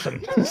right,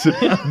 Watson.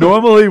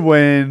 normally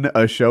when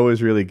a show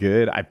is really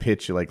good, I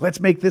pitch like, let's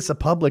make this a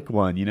public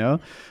one, you know.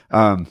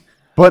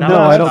 But no,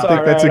 I don't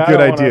think that's a good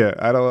idea.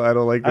 I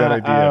don't like that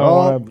idea at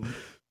all.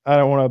 I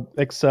don't want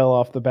to excel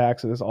off the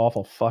backs of this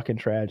awful fucking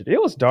tragedy.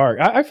 It was dark.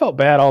 I felt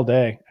bad all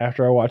day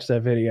after I watched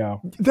that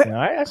video.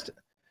 I asked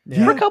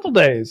for a couple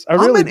days.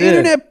 I'm an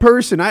internet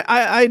person.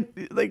 I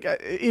like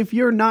if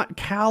you're not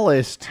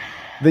calloused,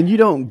 then you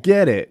don't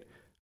get it.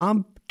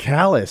 I'm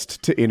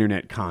calloused to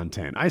internet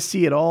content. I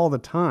see it all the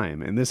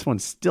time, and this one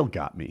still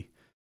got me.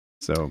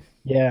 So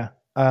yeah,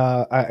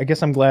 I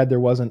guess I'm glad there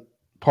wasn't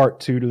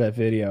part 2 to that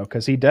video,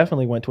 because he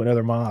definitely went to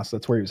another mosque.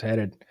 That's where he was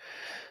headed.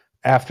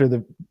 After the,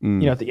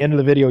 at the end of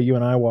the video you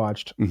and I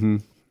watched,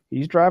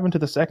 he's driving to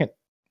the second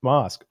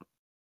mosque.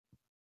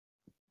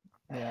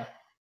 Yeah.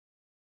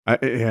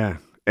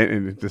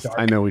 And just,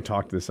 I know we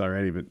talked this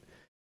already, but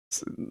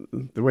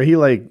the way he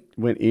like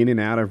went in and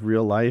out of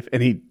real life,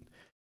 and he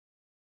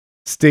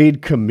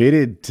stayed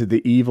committed to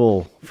the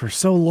evil for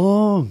so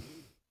long,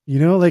 you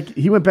know, like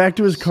he went back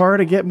to his car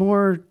to get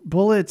more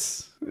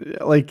bullets.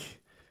 Like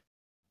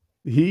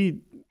he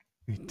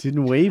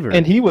didn't waver,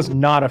 and he was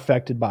not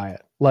affected by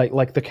it.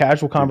 Like the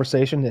casual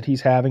conversation that he's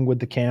having with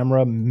the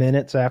camera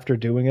minutes after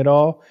doing it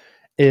all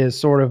is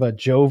sort of a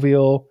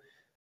jovial.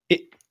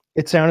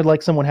 It sounded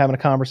like someone having a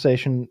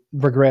conversation,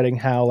 regretting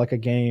how like a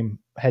game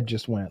had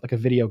just went, like a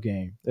video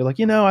game. They're like,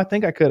 I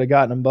think I could have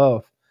gotten them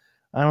both.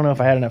 I don't know if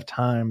I had enough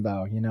time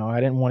though. I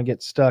didn't want to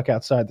get stuck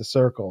outside the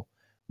circle.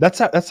 That's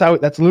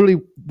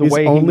literally the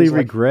way. His only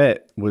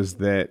regret was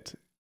that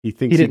he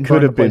thinks he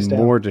could have been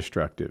more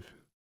destructive.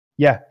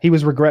 Yeah, he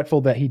was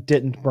regretful that he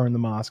didn't burn the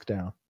mosque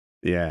down.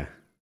 Yeah,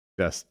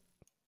 just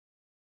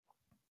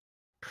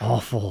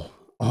awful.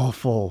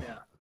 Yeah.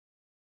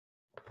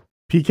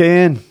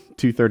 PKN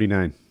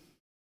 239.